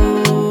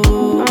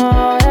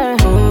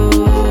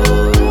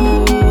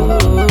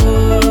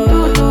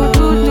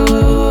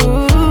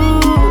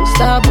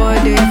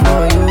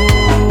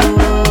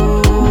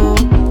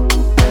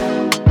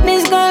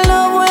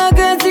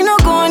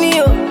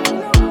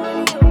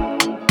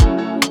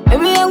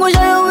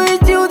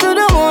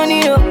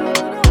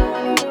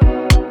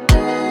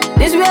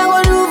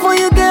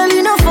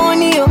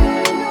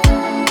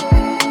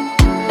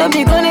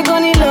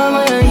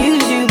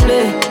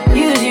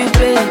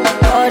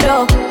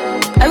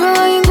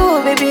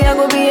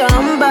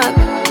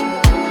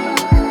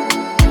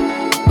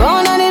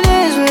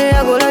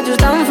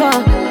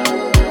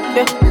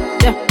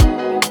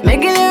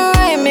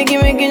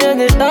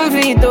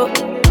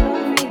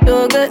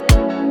 you're good.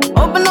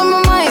 Open up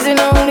my mind, and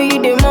only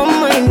you did my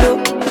mind, though.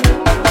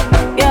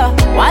 Yeah,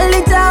 1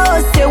 liter,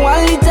 oh, say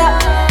 1 liter.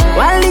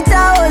 1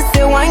 liter, oh,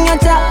 say 1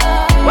 yacha.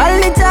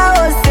 1 liter,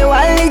 oh, say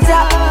 1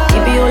 liter.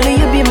 If you only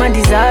you be my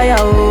desire,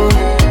 oh.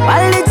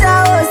 1 liter,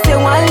 oh, say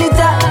 1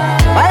 liter.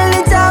 1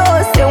 liter,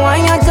 oh, say 1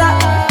 yacha.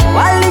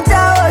 1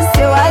 liter, oh,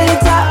 say 1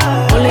 liter.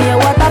 Only your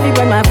water be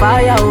burn my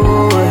fire,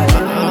 oh.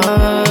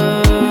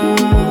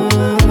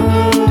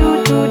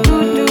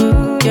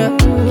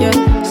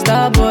 Yeah,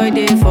 star boy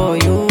day for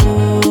you.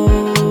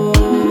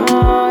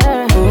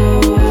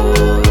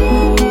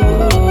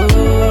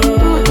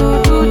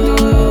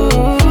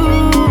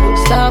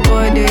 Star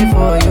boy day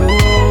for you.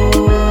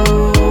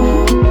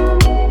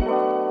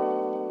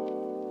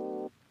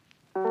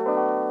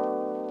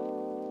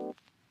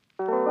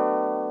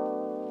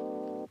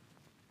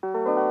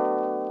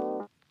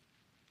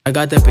 I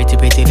got the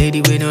pretty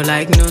lady with no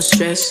like, no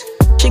stress.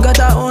 She got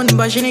her own,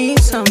 but she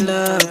needs some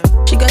love.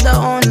 She got her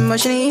own, but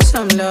she needs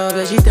some love.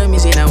 And she tell me,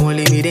 say, now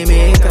only me, they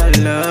make her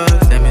love.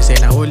 Tell me, say,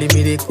 now only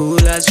me, they cool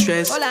her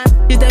stress.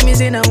 She tell me,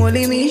 say, now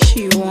only me,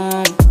 she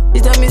warm.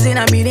 She tell me, say,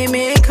 now me, they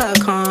make her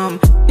calm.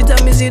 She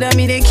tell me, say, that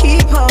me, they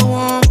keep her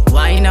warm.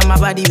 Wine on my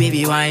body,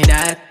 baby, wine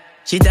that.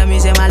 She tell me,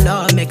 say, my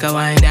love, make her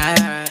wine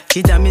that.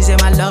 She tell me, say,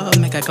 my love,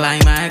 make her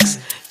climax.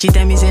 She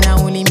tell me, say, now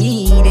only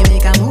me, they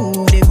make her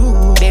move, they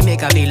groove. They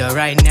make her feel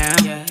alright now.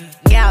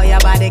 Girl, your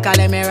body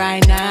calling me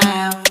right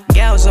now.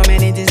 Girl, so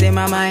many things in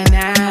my mind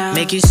now.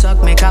 Make you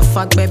suck, make her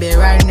fuck, baby,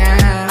 right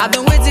now. I've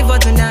been waiting for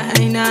tonight,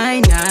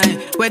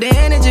 where the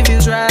energy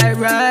feels right.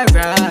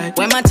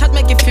 When my touch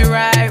make you feel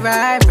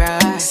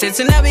right. Say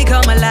tonight we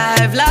come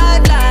alive.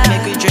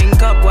 Make we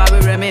drink up while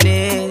we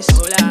reminisce.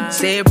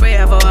 Say a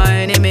prayer for our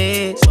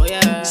enemies.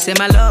 Say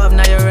my love,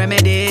 now your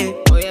remedy.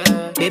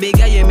 Baby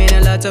girl, you mean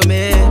a lot to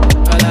me.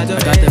 I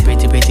got the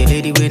pretty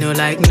lady with no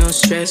like, no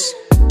stress.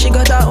 She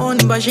got her own,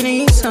 but she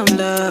needs some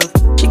love.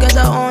 She got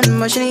her own,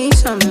 but she needs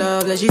some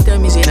love. Like she tell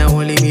me, say, now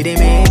only me, they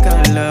make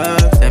her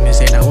love. Tell me,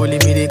 say, now only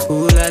me, they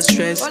cool her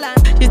stress.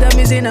 She tell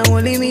me, say, now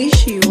only me,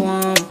 she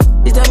warm.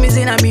 She tell me,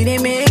 say, now me, they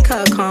make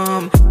her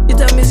calm. She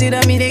tell me, say,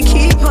 that me, they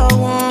keep her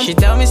warm. She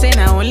tell me, say,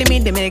 now only me,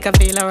 they make her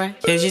feel alright.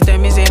 Yeah, she tell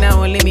me, say,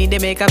 now only me, they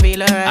make her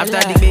feel alright.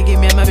 After the baby,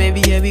 me and my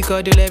baby, yeah, we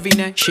cuddle every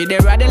night. She they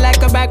ride it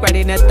like a bike,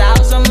 riding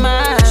 1,000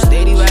 miles.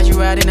 Steady while she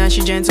riding, and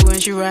she gentle when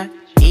she ride.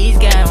 These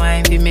guys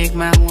wine be make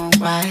my one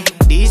why.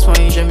 These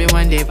points show me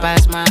one day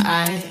pass my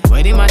eye.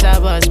 When the matter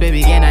bus,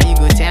 baby, again, now you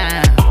go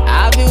down.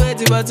 I'll be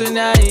waiting for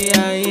tonight,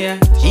 yeah.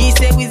 She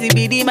say Wizzy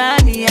be the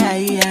man, yeah.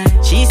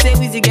 She say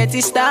Wizzy get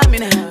his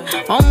stamina.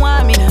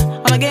 Want me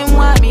now, I'ma get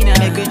want me now.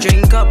 Make a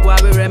drink up while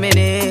we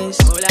reminisce.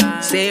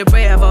 Say a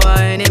prayer for our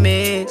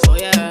enemies.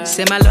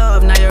 Say my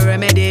love, now your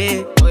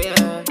remedy.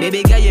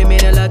 Baby girl, you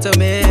mean a lot to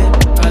me.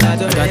 I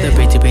got the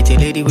pretty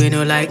lady with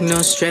no like,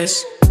 no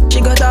stress. She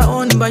got her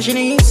own, but she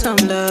needs some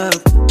love.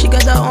 She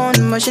got her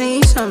own, but she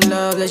needs some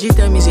love. Like she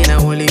tell me, say,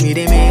 now only me,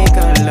 they make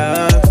her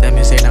love. Tell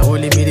me, say, now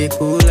only me, they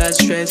cool her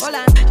stress.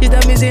 She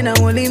tell me, say, now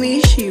only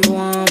me, she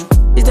warm.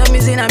 She tell me,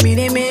 say, now me,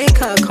 they make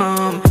her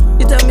calm.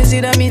 She tell me, say,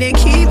 that me, they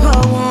keep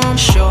her warm.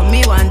 Show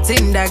me one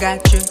thing that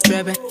got you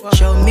tripping.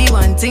 Show me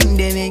one thing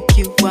they make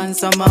you want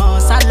some more.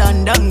 South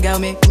London girl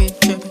make me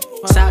tripping.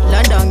 South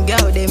London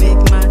girl, they make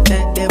my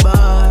head the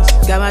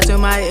boss. Got my to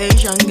my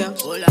Asian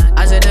girls.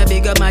 I said the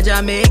big up my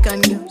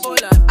Jamaican girls.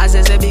 I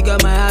said the big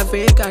up my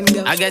African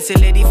girls. I guess a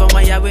lady from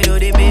my yard, we know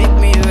they make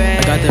me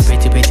red. I got the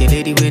pretty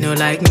lady with no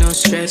like, no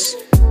stress.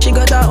 She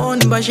got her own,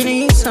 but she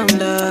needs some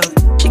love.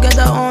 She got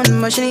her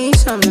own, but she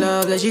needs some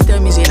love. Like she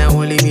tell me, say, now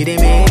only me, they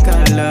make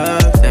her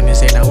love. Tell me,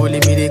 say, now only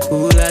me, they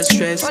cool her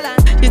stress.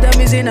 She tell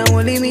me, say, now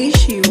only me,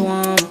 she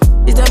warm.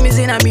 She tell me,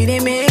 say, now me, they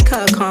make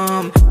her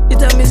calm. She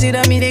tell me, say,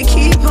 that me, they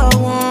keep her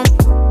warm.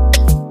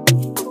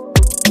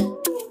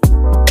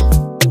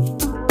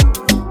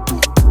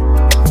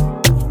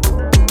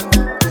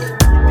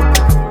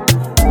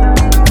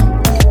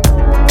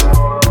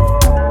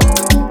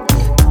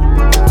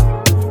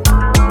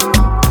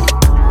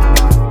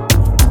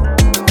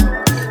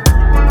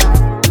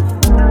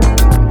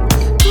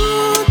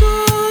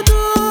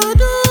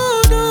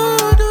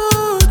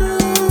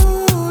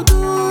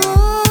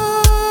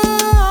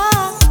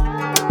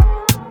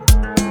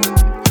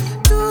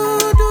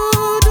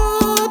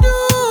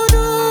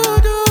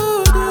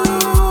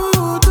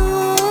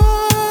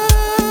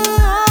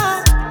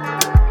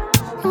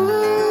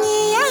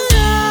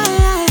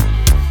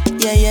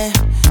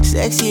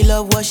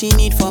 She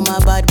need from a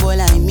bad boy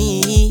like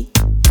me.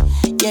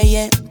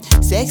 Yeah.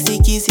 Sexy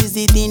kiss is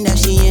the thing that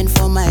she ain't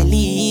for my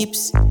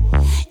lips.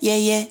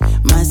 Yeah.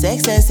 My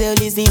sex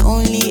herself is the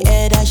only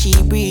air that she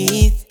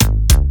breathes.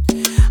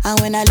 And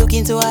when I look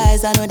into her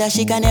eyes, I know that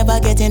she can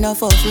never get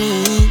enough of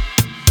me.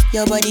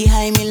 Your body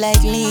high me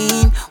like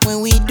lean.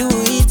 When we do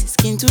it,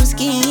 skin to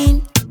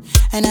skin.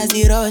 And as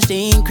the rush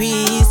they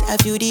increase, I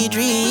feel the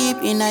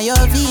drip in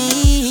your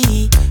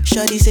V.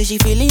 Shorty say she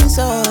feeling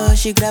so.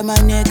 She grab my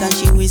neck and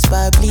she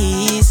whisper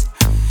please.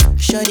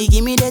 Shorty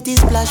give me that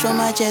splash from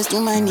my chest to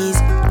my knees.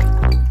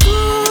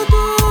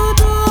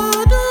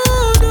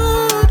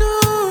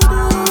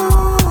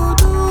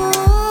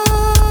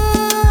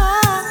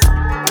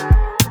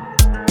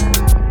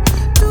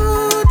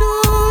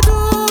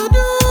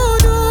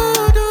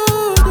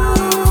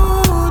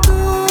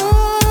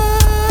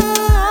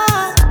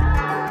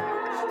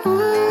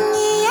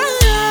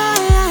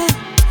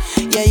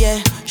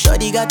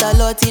 Shawty got a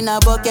lot in her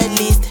bucket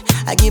list.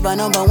 I give her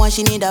number one,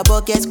 she need a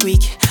bucket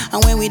quick.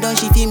 And when we done,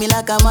 she feel me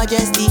like a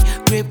majesty.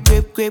 Grip,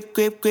 grip, grip,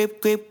 grip,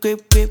 grip, grip,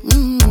 grip, grip.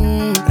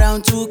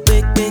 Round two,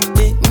 quick, quick,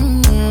 quick.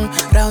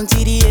 Round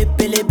three,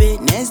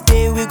 pelebe. Next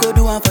day we go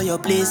do one for your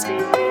place.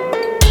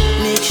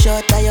 Make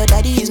sure that your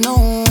daddy is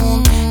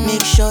known.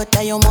 Make sure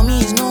that your mommy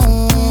is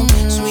known.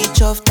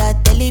 Switch off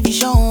that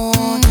television.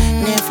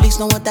 Netflix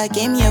know what I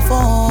came here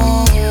for.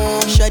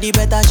 Shawty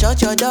better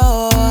shut your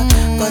door,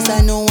 cause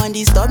I know one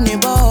disturb me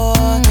boy.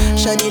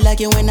 Shawty like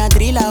it when I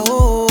drill a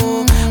hole.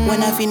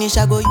 When I finish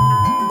I go.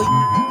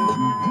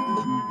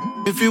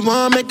 If you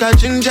want make a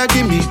ginger,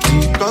 give me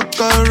the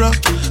kokoro.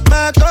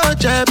 My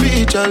coach, I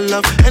beat your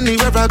love.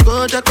 Anywhere I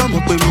go, just come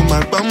up with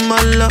my bum,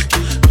 my love.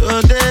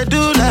 Don't they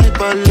do like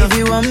Polo? If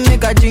you want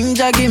make a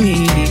ginger, give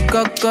me the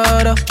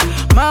kokoro.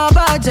 My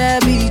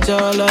body beat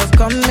your love.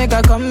 Come make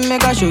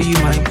a show you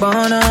my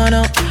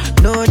banana.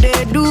 No,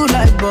 they do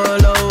like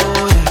Polo.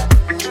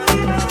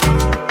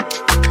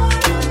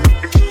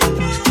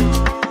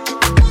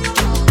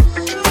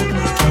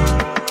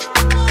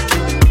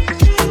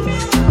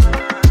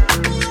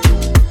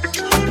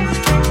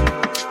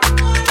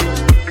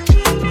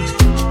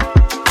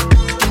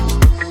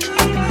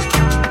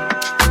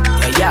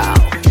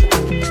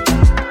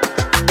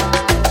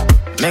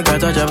 Make a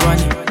touch upon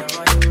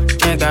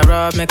it. Make a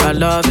rub, make a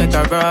love, make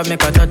a rub,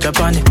 make a touch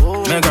upon it.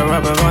 Make a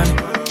rub upon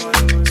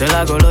it. Till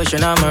I go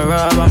lotion, I'ma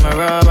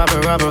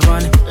rub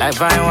upon it. Like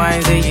fine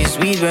wine, say you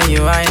sweet when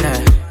you wine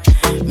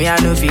her. Me, I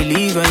know feel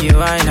leave when you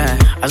wine her.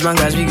 As long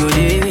as we go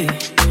there,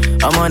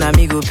 I'm on a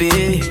me go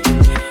pay.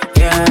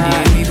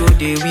 Yeah, we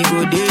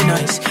go there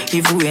nice.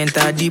 If we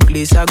enter the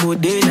place, I go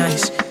there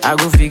nice. I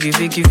go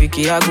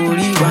fiki, I go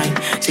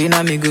rewind. Say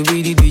now me go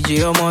be the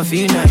DJ, I'ma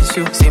feel nice.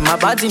 Yo. Say my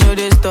party know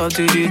they stop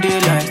to the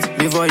daylight.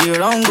 Before you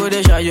run, go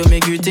they shot, you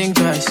make you think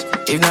twice.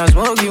 If not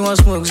smoke, you want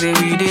smoke, say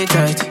we day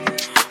tight.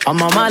 I'm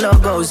on my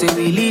love go, say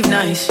we live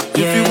nice.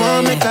 Yeah. If you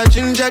want make a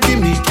ginger, give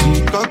me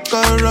the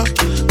kokoro.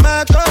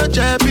 My coach,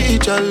 I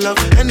beat your love.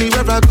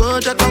 Anywhere I go,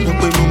 just come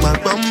up with my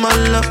bum, my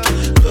love.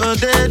 Don't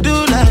they do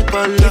like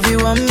Polo? If you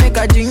want make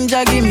a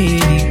ginger, give me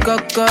the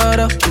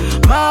kokoro.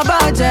 My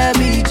body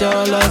beat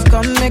your love.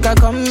 Come make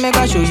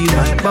a show you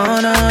my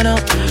banana.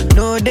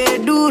 No, they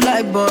do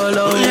like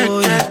Polo.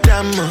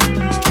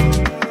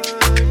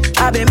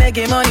 I been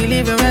making money,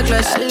 living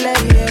reckless. I lay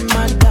it,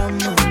 madam.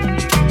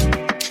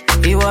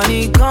 Ìwọ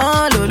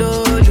nìkan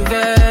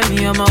lolólùfẹ́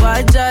mi, ọmọ wa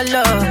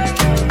jálọ.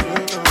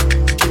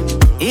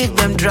 If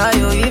them try,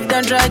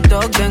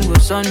 talk, then go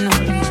sọnù.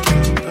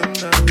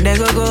 They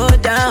go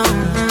down.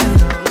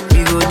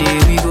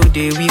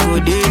 We go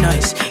day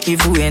nice.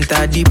 If we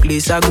enter the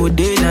place, I go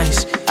day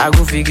nice. I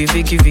go fiki,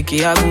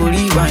 I go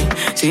rewind.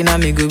 Say now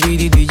me go be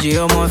the DJ,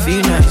 I'ma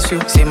feel nice. Yo.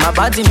 Say my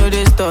party know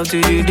they stop to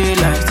the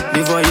daylight.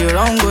 Before you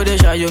run, go they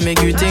shot, you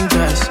make you think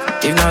twice.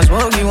 If not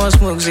smoke, you want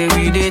smoke, say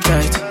we day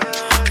tight.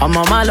 I'm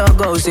on my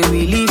logo, say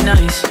we live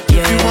nice.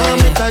 Yeah. If you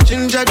want make a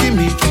ginger, give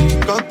me the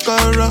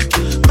kokoro.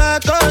 My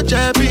coach,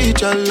 I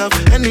beat your love.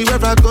 Anywhere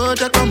I go,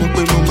 just come up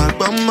with my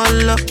bum, my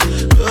love.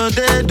 Don't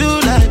they do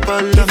like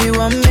Polo? If you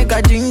want make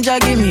a ginger,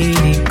 give me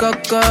the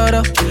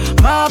kokoro.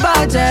 My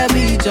body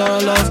beat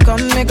your love.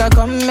 Come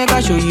make a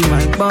show you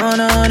my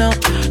banana.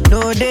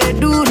 No, they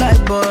do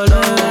like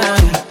Polo.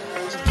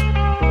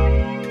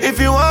 If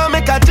you want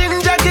make a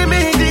ginger, give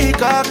me the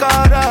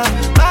kokoro.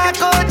 My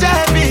coach,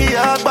 I be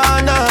your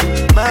banana.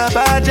 My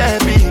body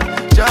be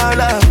your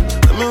love.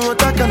 I mean,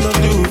 what I cannot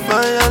do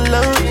for your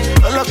love.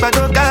 All of I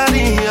go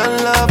carry your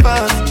love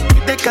us.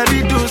 You take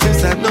carry do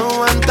since I know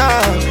one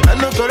time. I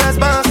know go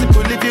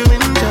responsible if you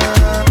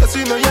injure. Cause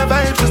you know your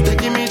vibe, just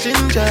take me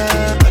ginger.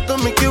 I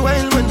don't make you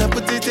wild when I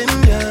put it in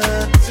ya.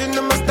 Cause you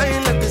know my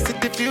style like this is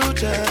the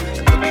future.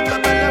 I don't be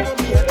babala with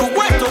me.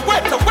 Wait.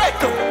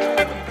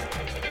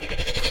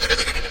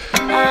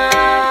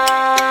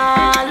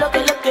 Look,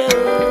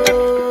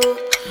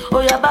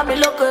 oh yeah, baby,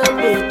 look,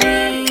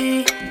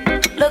 baby.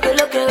 Look,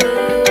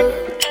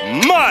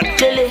 mad.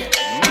 Lily.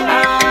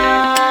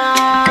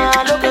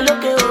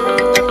 Look, oh.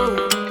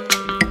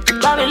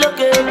 Baby, look,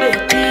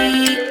 baby.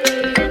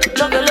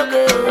 Look,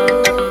 oh.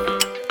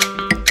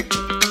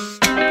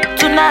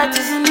 Tonight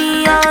is me,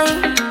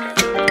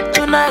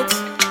 tonight,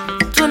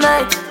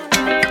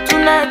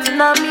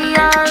 now me,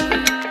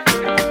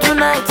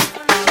 tonight.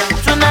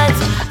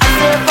 I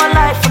say for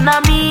life, now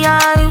me,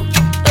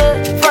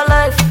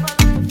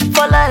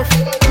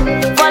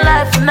 for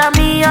life, now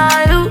me,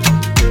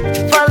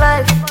 for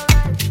life.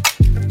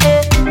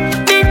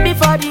 Meet me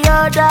for the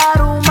other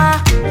room,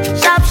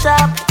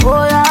 sharp,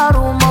 oh yeah,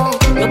 room.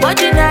 Your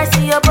body nice,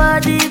 your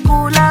body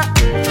cooler,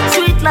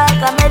 sweet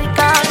like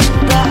American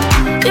sugar.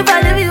 If I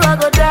leave you, I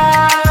go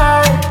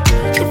die.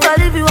 If I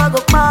leave you, I go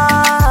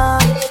cry.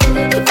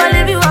 If I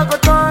leave you, I go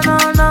turn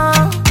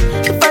on.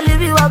 If I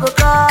leave you, I go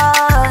cry.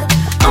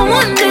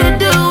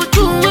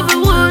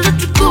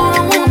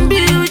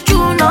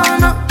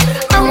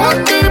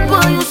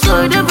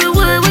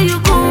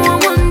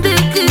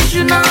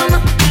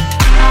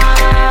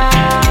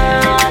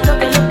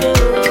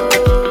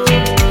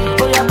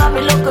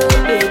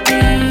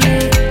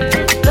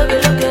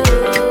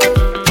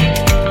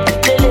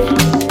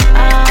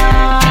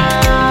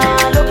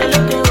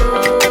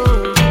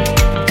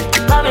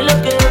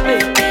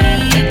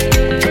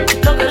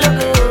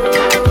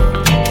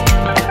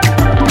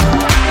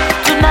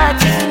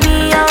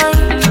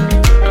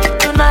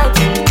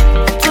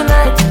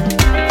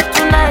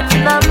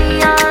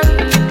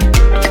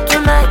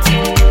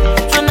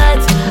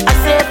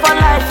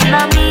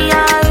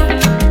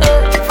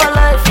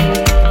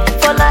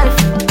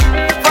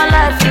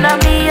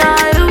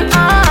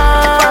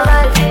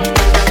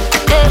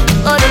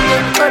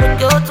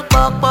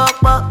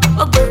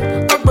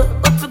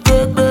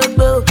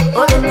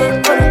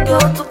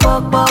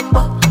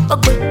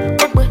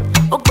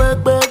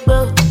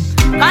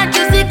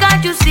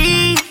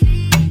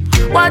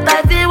 what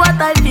I feel,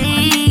 what I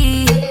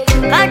feel.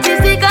 Can't you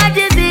see, can't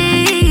you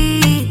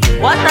see?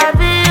 What I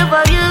feel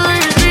for you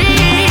is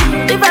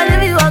real. If I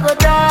leave you, I go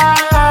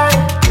die.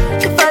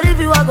 If I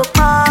leave you, I go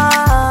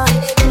cry.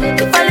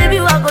 If I leave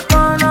you, I go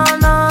turn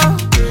on.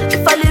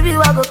 If I leave you,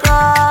 I go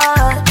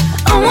cry.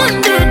 I want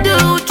to do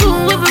with you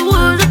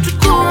everywhere that you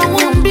go. I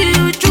won't be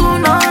with you,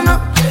 no.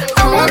 I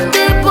want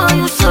to by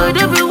your side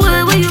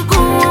everywhere where you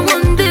go. I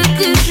want to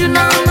kiss you,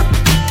 no.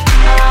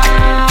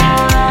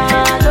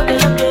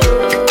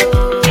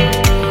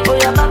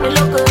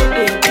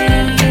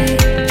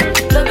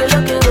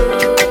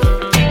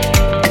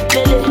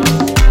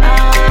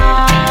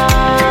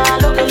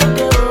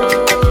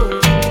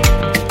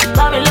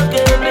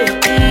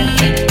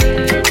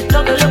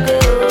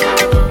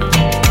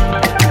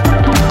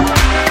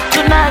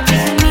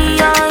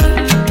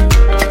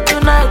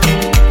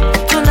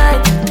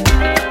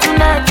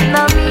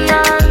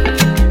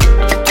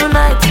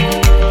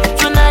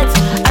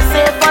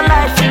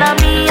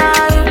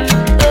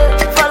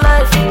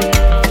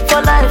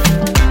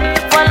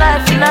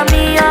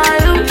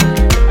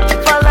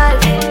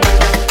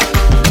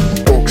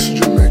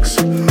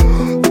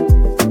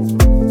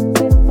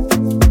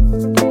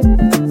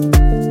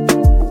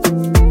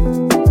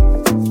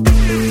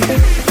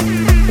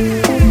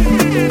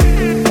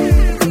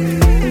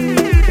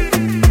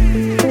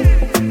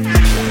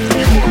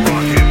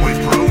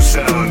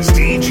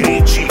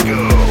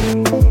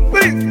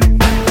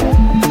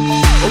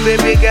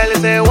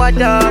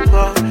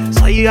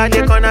 At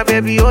the corner,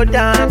 baby, oh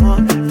damn, oh.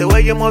 The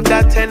way you move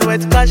that 10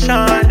 with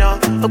caution, oh.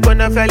 Up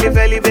on a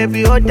felly,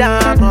 baby, oh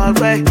damn, oh.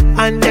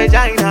 And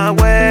designer,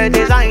 wear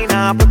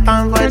designer, put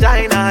on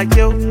vagina,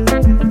 you.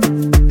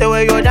 The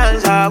way you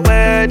dance,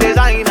 wear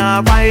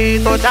designer,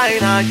 fight to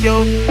China,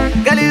 you.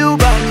 Girl, you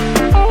bad,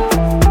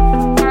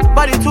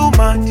 body too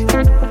much,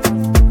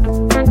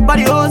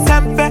 body oh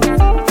sempe,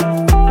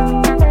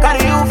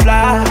 carry you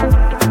fly.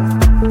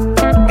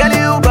 Girl,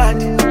 you bad,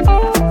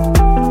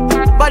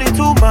 body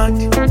too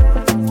much.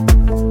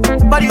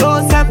 Body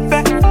oh sempe,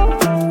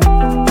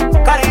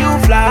 carry you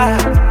fly.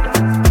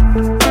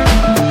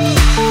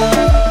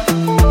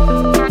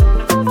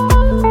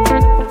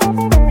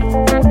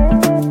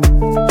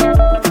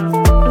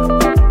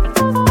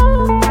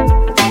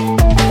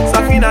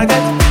 Safina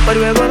get, but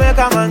we go make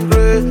a man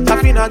grow.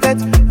 Safina get,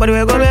 but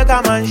we go make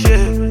a man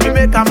shake. You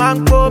make a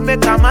man go,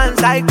 make a man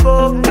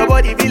psycho. Your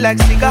body be like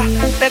cigar,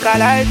 make a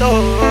light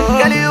oh.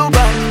 Girl you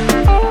bad,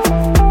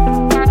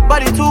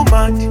 body too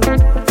much.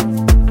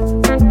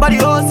 Body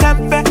oh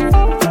sempe,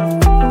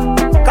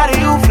 carry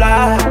you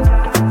fly.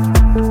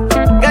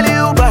 Girl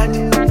you bad,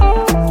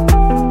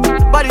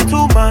 body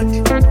too much.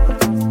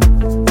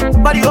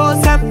 Body oh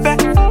sempe,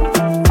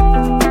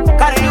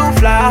 carry you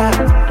fly.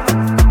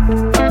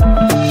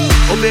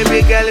 Oh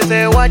baby girl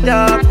say what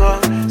up, oh.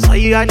 Saw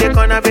you at the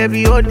corner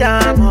baby oh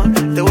damn, oh.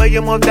 The way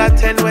you move that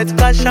 10 with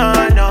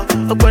caution,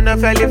 oh. Up on a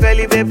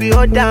felly, baby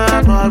oh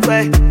damn, oh.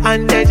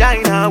 And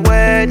designer,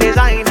 wear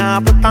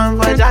designer, put on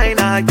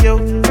vagina,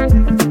 you.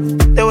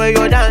 The way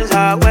you dance,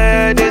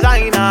 wear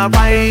designer,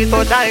 fight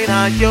to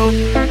China, yo.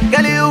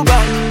 Girl, you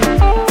bad,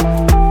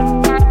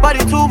 body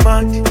too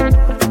much.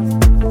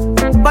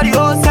 Body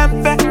oh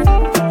sempe,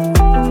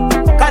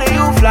 carry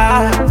you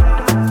fly.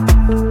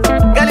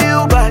 Girl,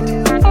 you bad,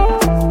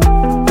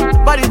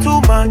 body too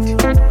much.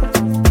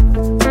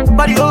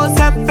 Body oh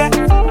sempe,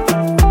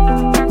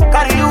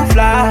 carry you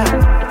fly.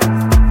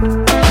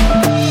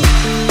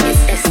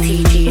 It's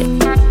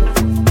STG.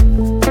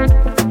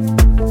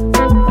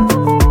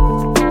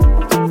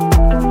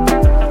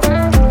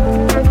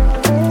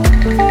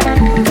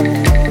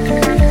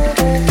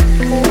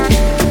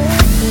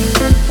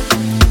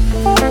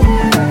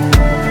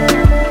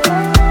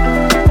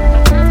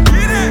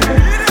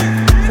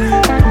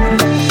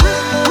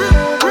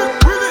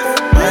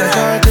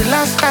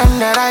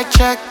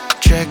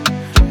 Check,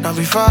 now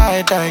before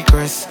I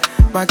digress.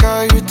 My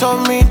girl, you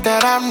told me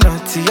that I'm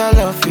not your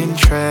love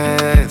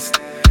interest.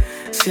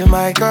 See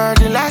my girl,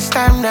 the last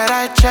time that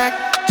I check.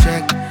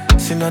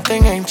 See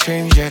nothing ain't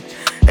changed yet,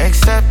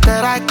 except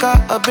that I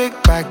got a big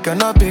bag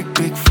and a big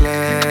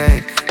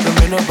flag. Don't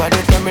make nobody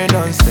tell me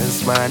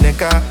nonsense, my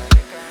nigga.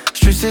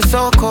 Streets is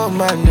so cold,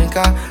 my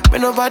nigga.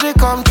 Make nobody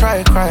come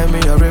try cry me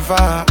a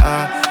river.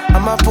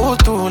 I'ma pull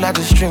through like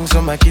the strings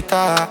on my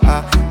guitar.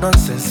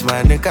 Nonsense,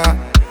 my nigga.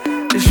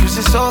 The shoes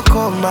is so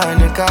cold, my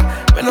nigga.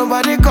 When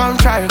nobody come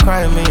try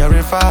cry me a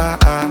river.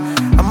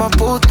 I'ma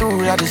pull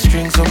through like the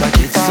strings on my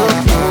guitar.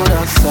 It's so cold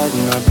outside,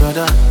 my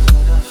brother.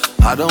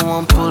 I don't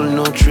want pull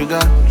no trigger.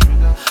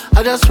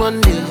 I just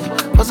want it,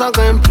 cause I'm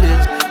going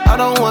place. I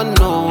don't want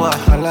no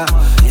wahala.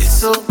 It's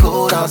so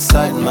cold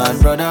outside, my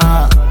brother.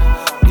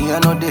 Me, I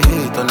know they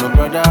hate on no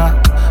brother.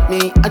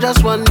 Me, I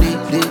just want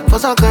it,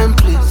 cause I'm going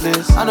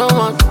places. I don't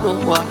want no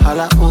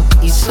wahala. Oh,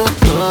 it's so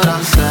cold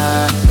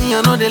outside. Me,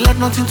 I know they let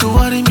nothing to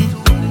worry me.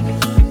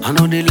 I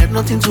know they let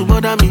nothing to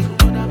bother me.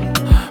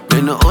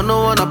 Me no owe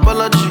no one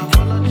apology.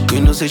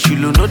 You know say she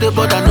no they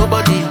bother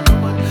nobody.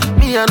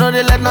 Me I know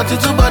they let nothing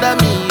to bother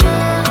me.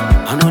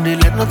 I know they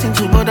let nothing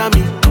to bother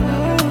me.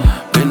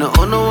 Me no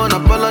owe no one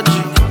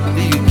apology.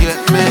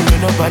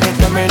 nobody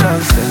tell me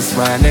nonsense,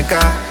 my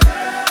nigga.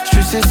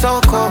 Streets is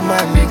so cold, my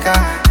nigga.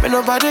 May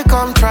nobody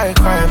come try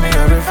cry me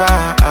a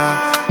river.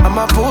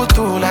 I'ma pull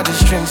through like the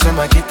strings on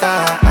my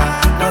guitar.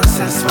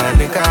 Nonsense, my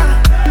nigga.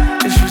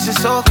 The streets is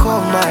so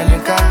cold, my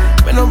nigga.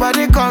 May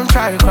nobody come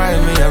try cry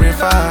me a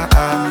river.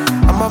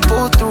 I'ma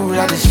pull through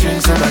like the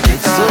strings on my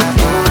guitar. So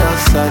cold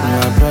outside,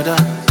 my brother.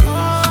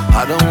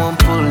 I don't want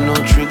pull no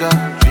trigger.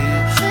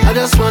 I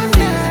just want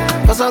me,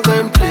 cause I'm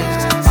going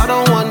place. I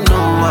don't want no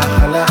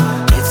wahala.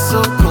 It's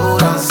so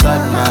cold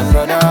outside, my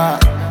brother.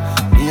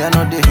 Me, I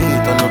know the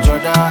hate on no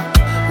brother.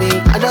 Me,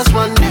 I just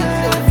want me,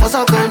 cause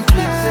I'm going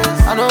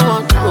place. I don't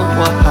want no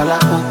wahala.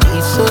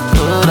 It's so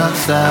cold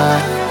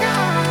outside.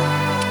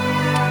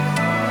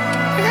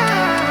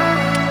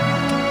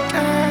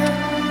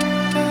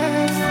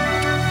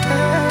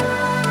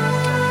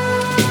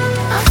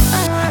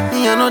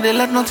 Me, I know they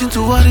let nothing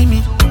to worry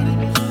me.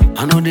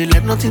 I know they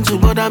let nothing to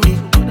bother me.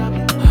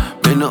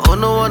 Me no owe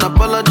no one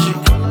apology.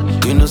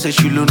 You know say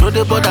she no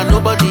they bother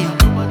nobody.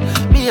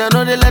 Me I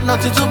know they let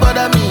nothing to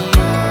bother me.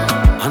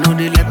 I know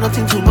they let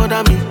nothing to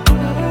bother me.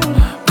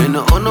 Me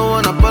no owe no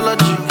one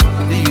apology.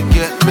 Do you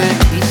get me?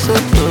 It's so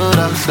cold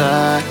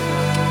outside.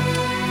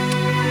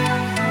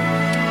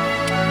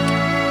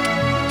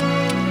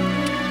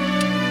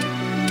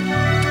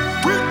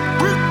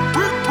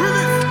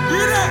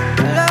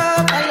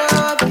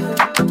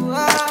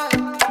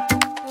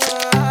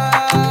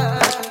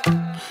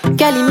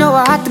 Girl, you know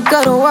I had to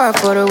go to work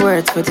for the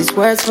words, for these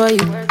words for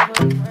you.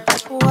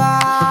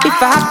 If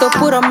I have to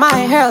put on my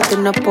health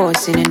in the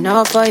post, singing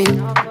all for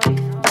you.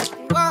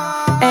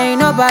 Ain't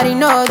nobody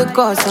know the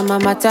cause of my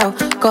matter,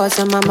 cause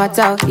of my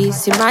matter.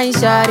 It's in my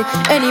shawty.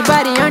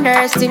 Anybody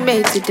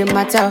underestimates it, the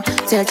matter.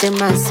 Tell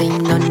them I say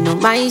no, no,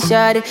 my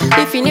shawty.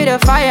 If you need a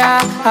fire,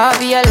 I'll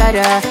be a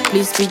ladder.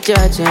 Please be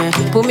judging,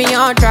 put me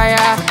on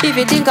trial. If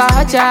you think I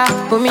hurt ya,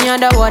 put me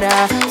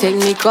underwater. Take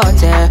me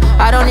caught,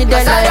 I don't need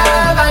that liar.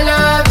 I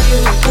love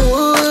you.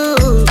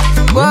 Ooh,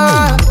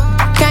 whoa.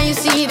 Can you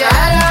see that?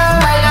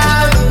 I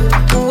love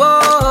you.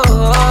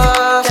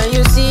 Whoa. Can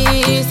you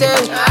see?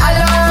 Say, I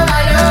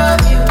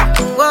love you.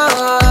 Whoa.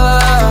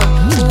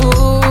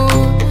 Ooh.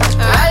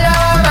 I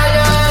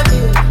love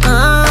you.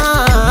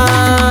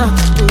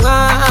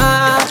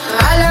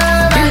 I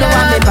love you. You know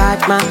I'm a bad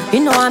man. You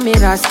know I'm a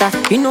rasta.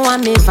 You know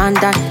I'm a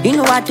vanda. You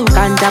know I do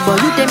ganja,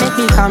 but you they make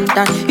me calm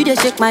down. You they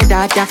shake my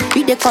data.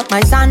 You they cut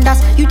my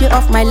sandals. You they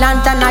off my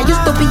lantern. I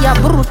used to be a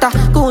bruta.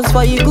 Goons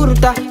for you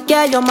guruta.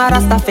 Girl, you're my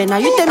rasta fena.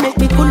 You they make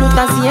me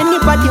kuluta. See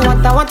anybody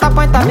want a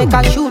point, I make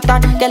a shoot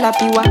and girl a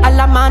piwa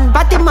alla man,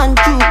 batty man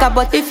chuta.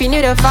 But if you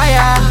need a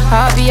fire,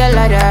 I'll be a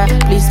ladder.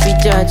 Please be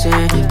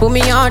judging, put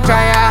me on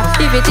trial.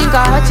 If you think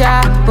I hurt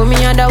ya, put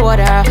me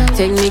underwater.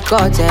 Take me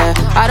caught,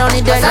 I don't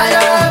need that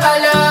liar. I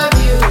love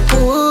you.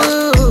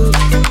 Ooh,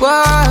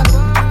 whoa.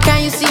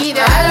 Can you see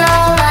that? I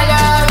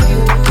love you.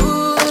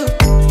 Ooh.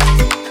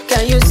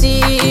 Can you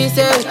see?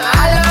 Say, I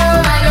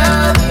love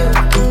you.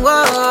 Whoa.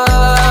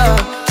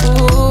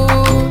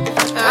 Ooh.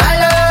 I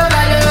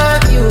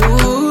love you.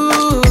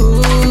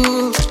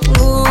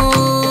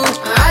 Ooh.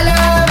 I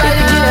love you. If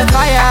you need a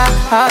fire,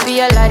 I'll be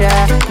a ladder.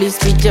 Please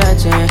be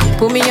judging,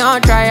 put me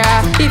on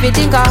trial. If you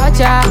think I hurt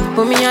ya,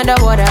 put me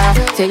underwater.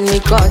 Take me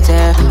caught,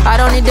 I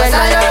don't need that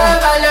liar.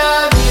 I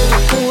love you.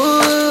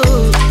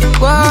 Ooh.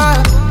 Whoa.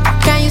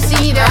 Can you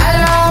see that? I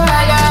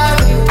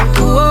love you.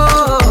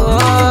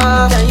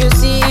 Whoa. Can you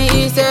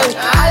see? Say,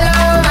 I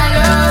love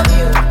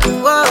you.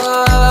 Whoa.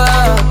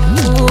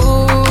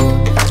 Ooh.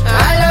 I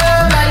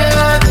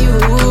love you.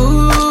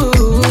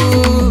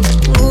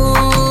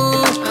 Ooh.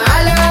 I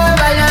love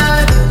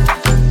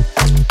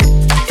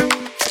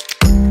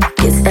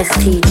you. It's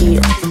STG.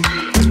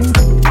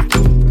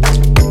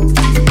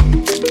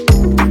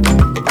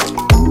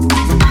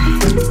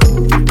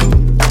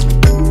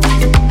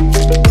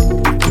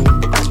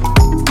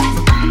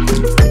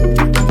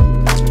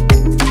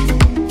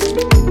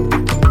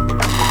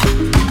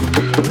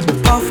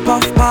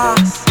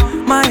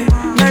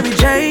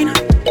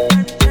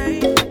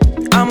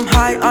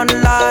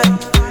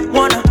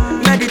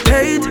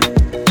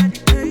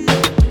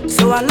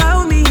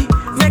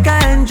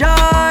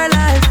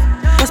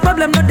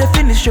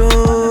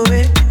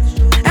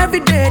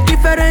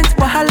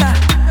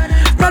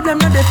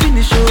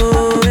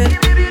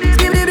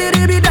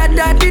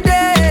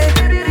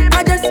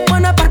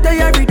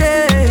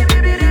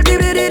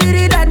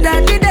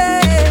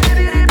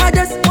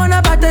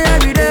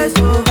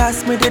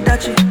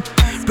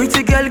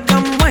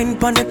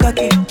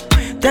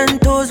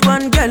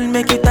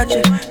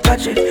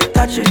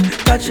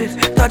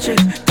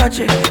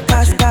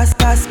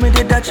 Pass me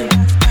the dachi.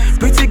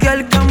 Pretty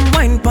girl, come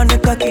wine pon the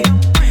cocky.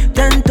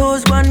 10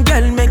 toes, one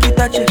girl, make it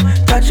touch it,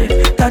 touch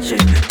it, touch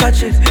it,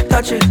 touch it,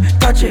 touch it,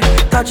 touch it,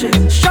 touch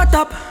it. Shut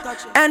up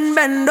and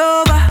bend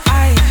over.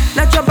 Aye.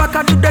 Let your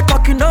back do the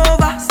talking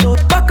over. So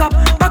back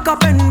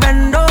up and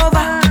bend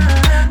over.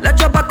 Let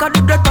your back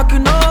do the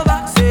talking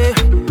over. Say,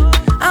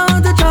 I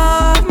want to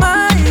chop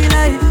my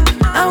life.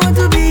 I want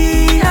to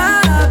be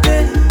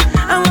happy.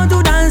 I want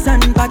to dance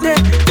and party.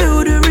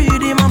 Feel the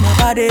rhythm of my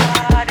body.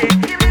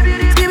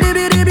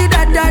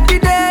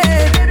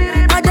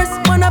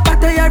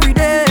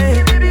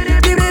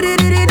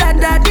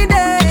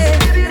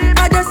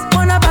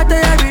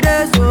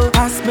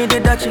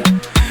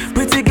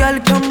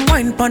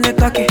 pon the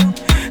cocky.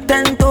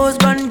 10 toes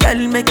gone, girl,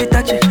 make it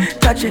touch it,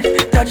 touch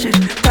it, touch it,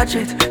 touch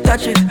it,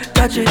 touch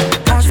it,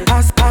 touch it.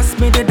 Pass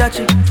me the touch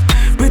it.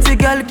 Pretty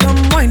girl,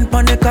 come wine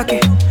pon the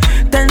cocky.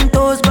 10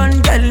 toes gone,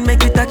 girl,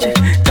 make it touch it,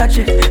 touch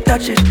it,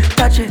 touch it,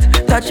 touch it,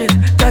 touch it,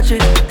 touch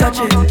it, touch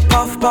it.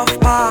 Puff, puff,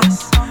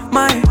 pass,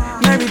 my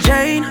Mary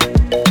Jane.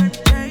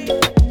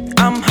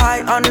 I'm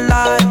high on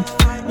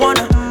life,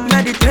 wanna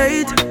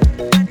meditate.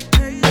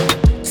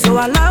 So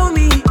allow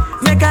me,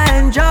 make I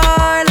enjoy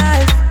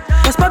life.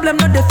 Cause problem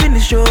not the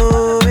finish,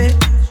 oh eh.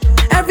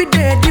 Every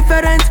day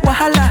different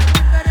wahala.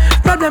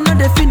 Problem not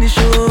the finish,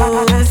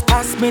 oh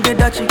pass me the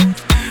dutchie.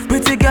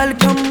 Pretty girl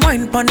come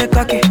wine pon the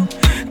cocky.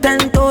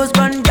 10 toes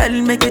gone,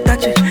 girl make it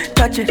touch it,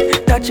 touch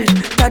it, touch it,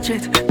 touch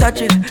it,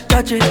 touch it,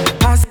 touch it.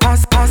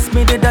 Pass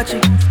me the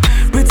dutchie.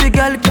 Pretty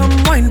girl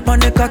come wine pon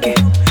the cocky.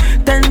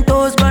 10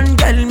 toes gone,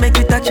 girl make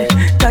it touch it,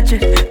 touch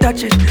it,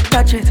 touch it,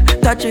 touch it,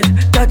 touch it,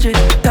 touch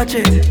it, touch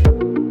it.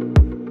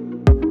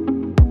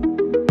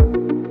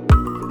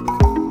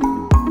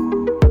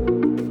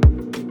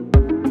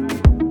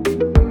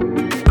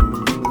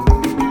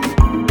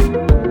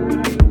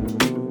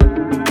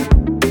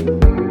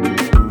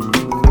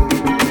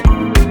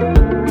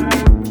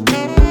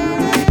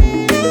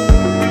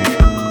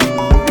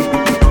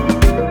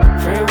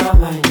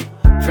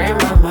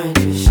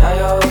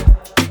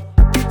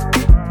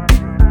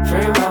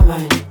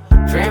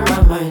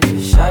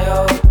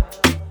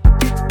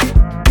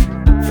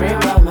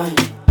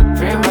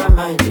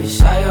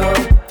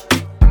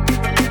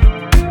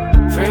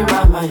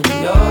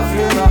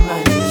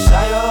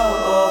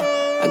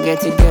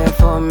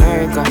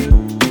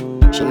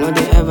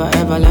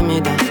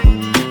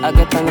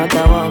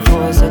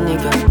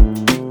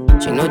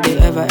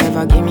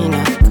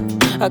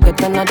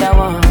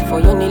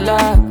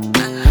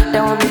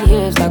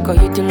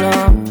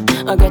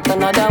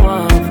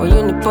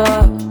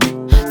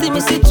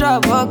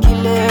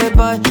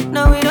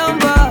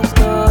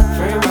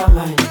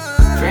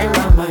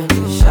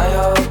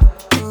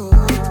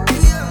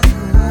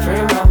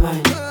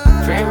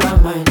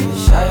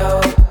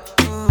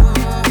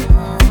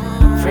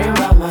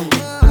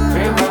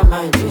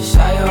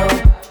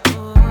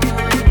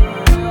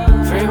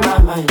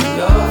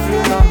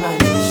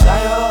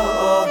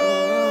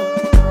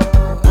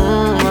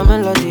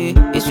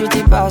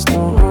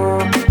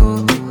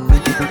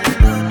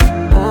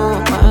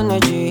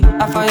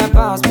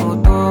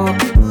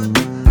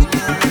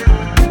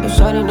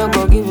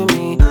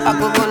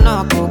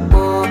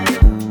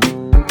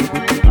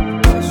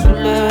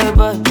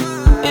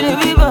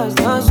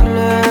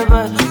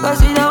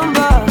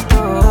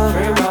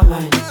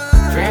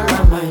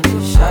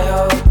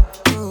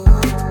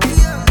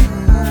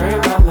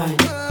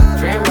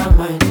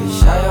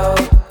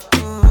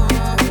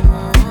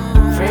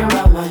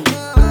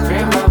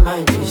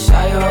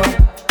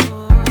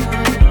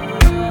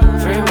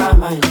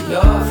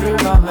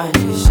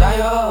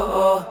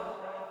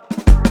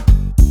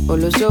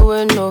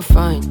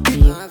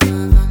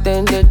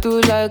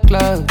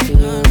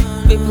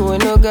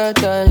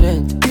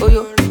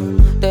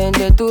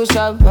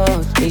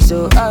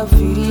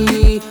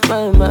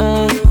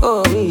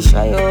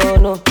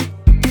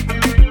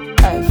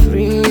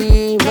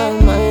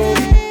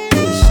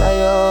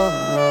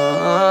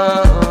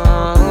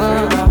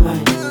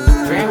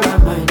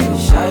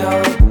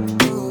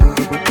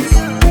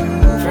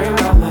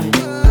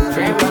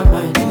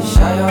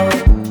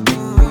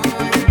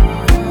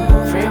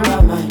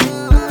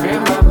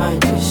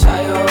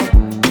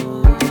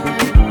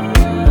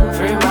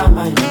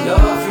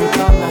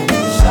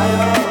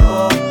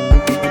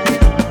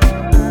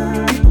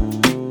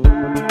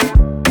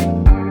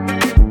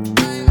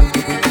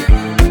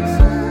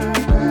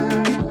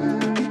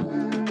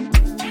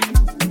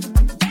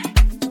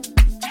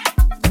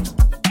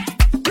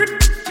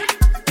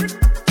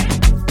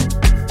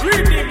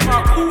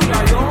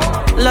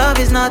 Love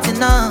is not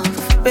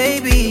enough,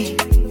 baby.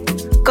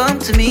 Come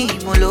to me,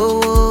 Molo.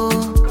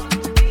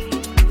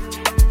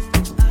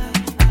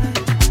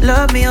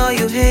 Love me or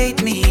you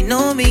hate me,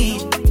 know me.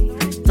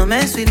 No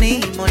mess with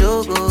me,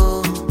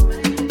 Mologo.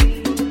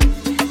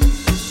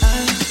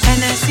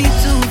 NSC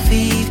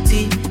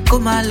 250,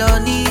 come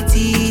along,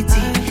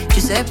 titi.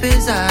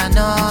 Giuseppe's are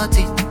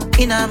naughty,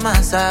 in a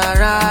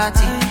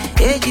Maserati.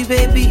 AG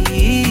baby,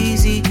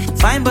 easy.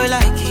 Fine boy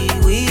like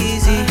you,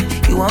 easy.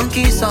 You won't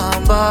kiss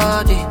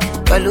somebody,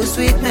 but lose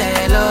sweet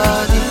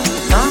melody.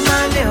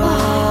 Normally,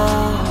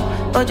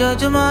 oh,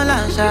 ojoojúmọ́ là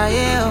ń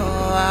ṣayé,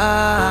 oh, ah.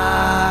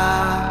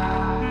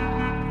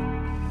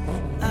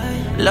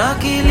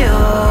 Luckily,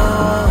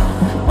 oh,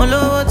 mo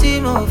lówó tí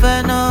mo fẹ́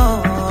ná,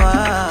 oh,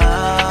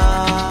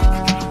 ah.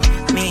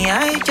 Me,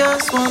 I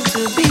just want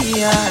to be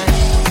high,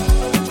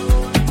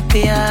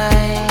 be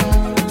high,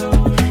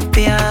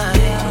 be high.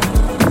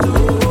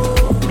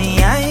 Me,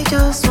 I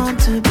just want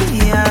to be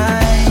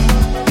high,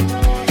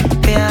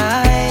 be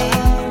high,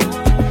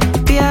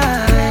 be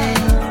high.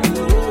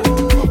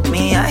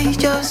 Me, I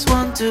just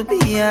want to be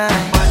high.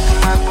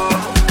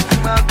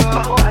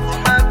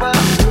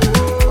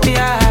 Be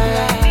high.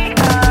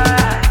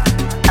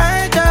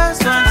 I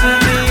just want to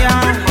be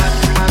high.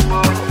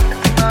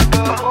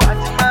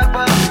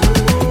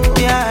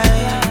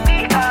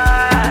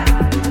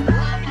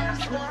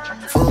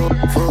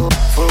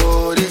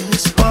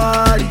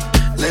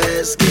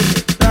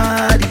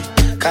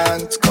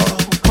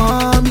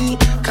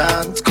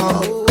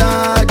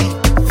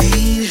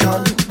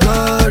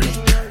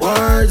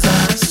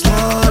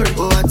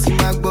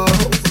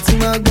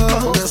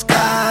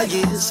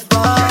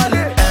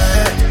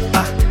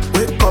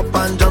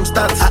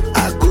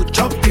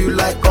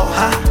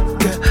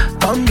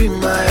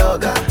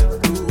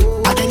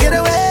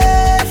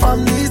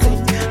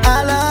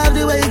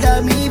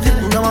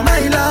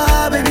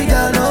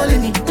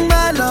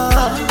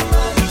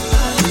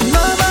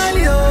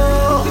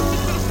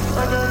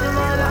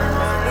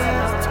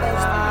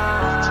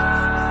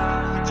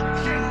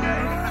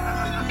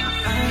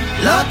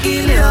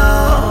 Luckily,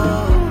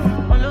 oh.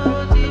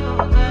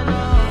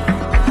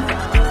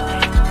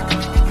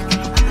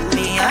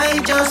 Me, I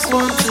just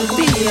want to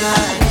be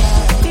high.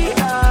 Be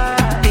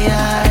high.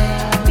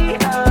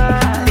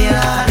 Be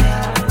high.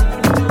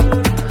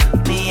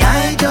 Me,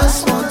 I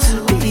just want to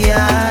be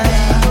high.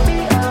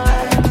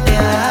 Be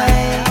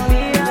high.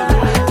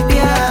 Be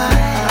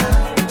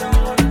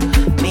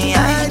high. Me,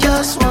 I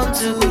just want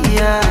to be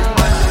high.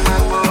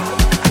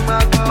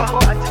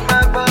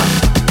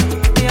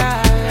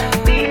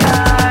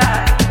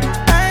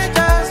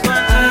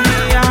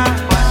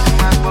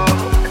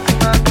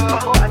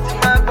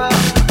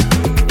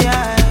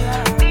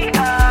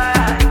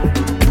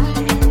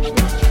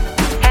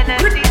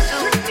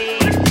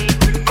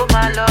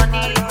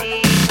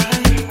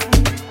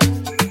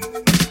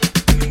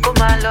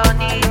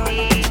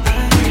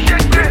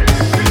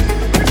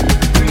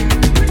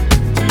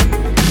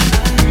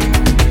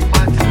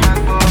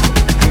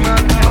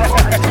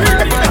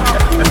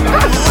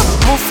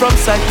 From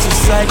side to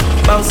side,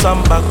 bounce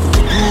and back, we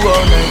do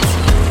all night.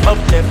 Up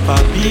never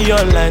be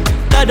online.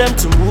 Tell them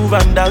to move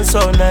and dance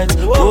all night.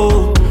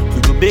 Oh,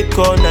 we go bake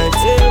all night.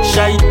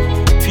 Shy,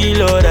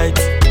 feel alright.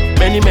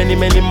 Many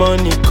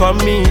money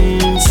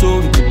coming,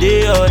 so we go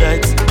day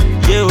alright.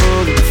 Yeah,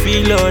 oh, we go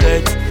feel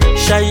alright.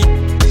 Shy,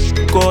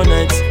 go all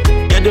night.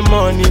 Get the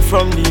money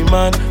from the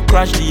man.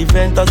 Crash the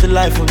event as the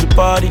life of the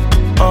party.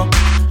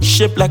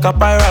 Shaped like a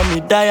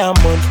pyramid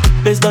diamond.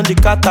 Based on the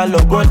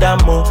catalog, what I'm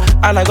on.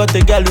 And I got a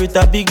girl with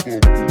a big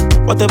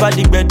whatever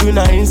the bed do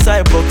now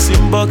inside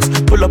boxing box.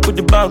 Pull up with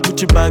the bank,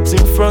 put your bags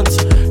in front.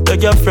 Your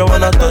girlfriend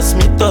wanna toss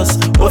me toss.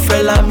 Oh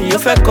fella me,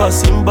 if I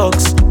cuss in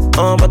box.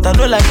 But I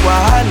know like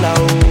wahala,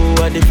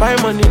 oh. I dey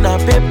find money in a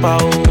paper,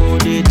 oh.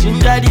 They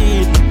ginger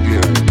this.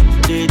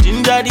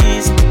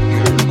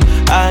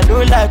 I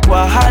know like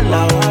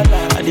wahala,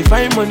 oh. I dey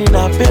find money in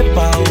a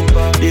paper,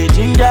 oh. They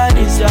ginger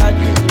this,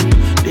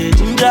 they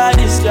ginger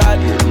this, oh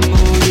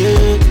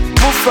yeah.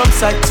 Move from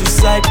side to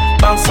side,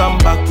 bounce and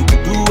back, we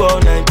could do all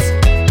night.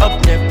 Up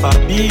never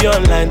be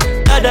online.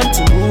 Tell them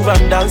to move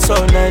and dance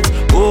all night.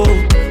 Oh,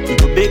 we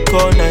go bake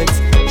all night.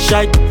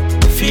 Shy,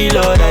 feel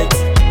alright.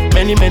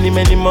 Many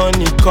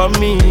money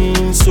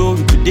coming, so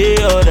we could day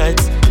alright.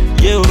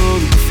 Yeah, oh,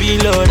 we could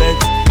feel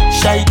alright.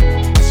 Shy,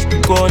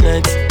 go all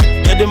night.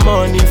 Get the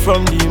money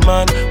from the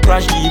man.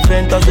 Crash the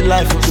event as the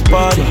life of the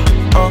party.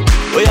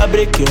 Oh yeah,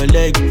 break your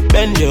leg,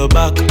 bend your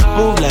back.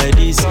 Move like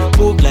this,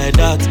 move like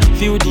that.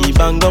 Feel the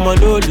bang, I'ma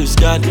no lose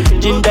God.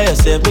 Ginger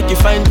yourself, make you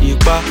find the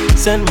bar.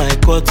 Send my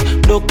cut,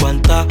 no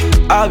quanta.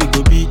 How we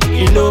go be,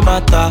 it no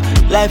matter.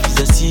 Life is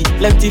a sea,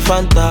 plenty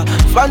Fanta.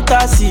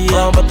 Fantasy,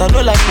 but I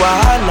know like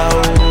wahala,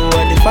 oh.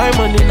 And they find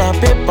money in a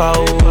paper,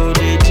 oh.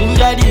 They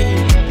ginger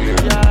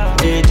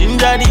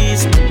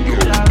this.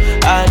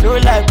 I know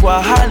like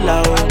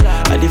wahala, oh.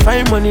 And they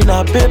find money in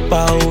a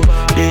paper, oh.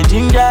 They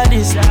ginger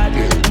this.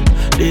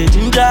 They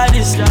ginger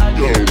this. Yeah.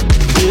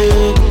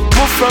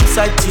 Move from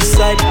side to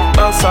side,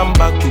 bounce and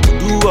back, we could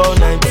do all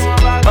night.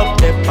 Up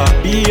never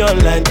be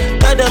online.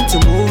 Tell them to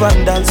move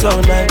and dance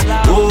all night.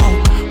 Oh,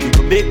 we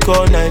could bake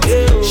all night.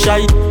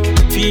 Shy,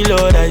 feel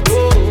alright.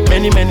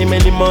 Many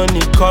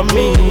money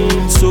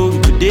coming, so we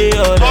could day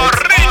alright.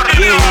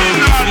 Yeah,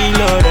 we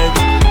feel alright.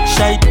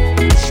 Shy,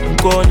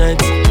 go all night.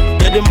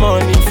 Get the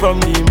money from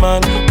the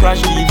man.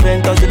 Crash the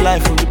event as the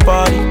life of the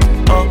party.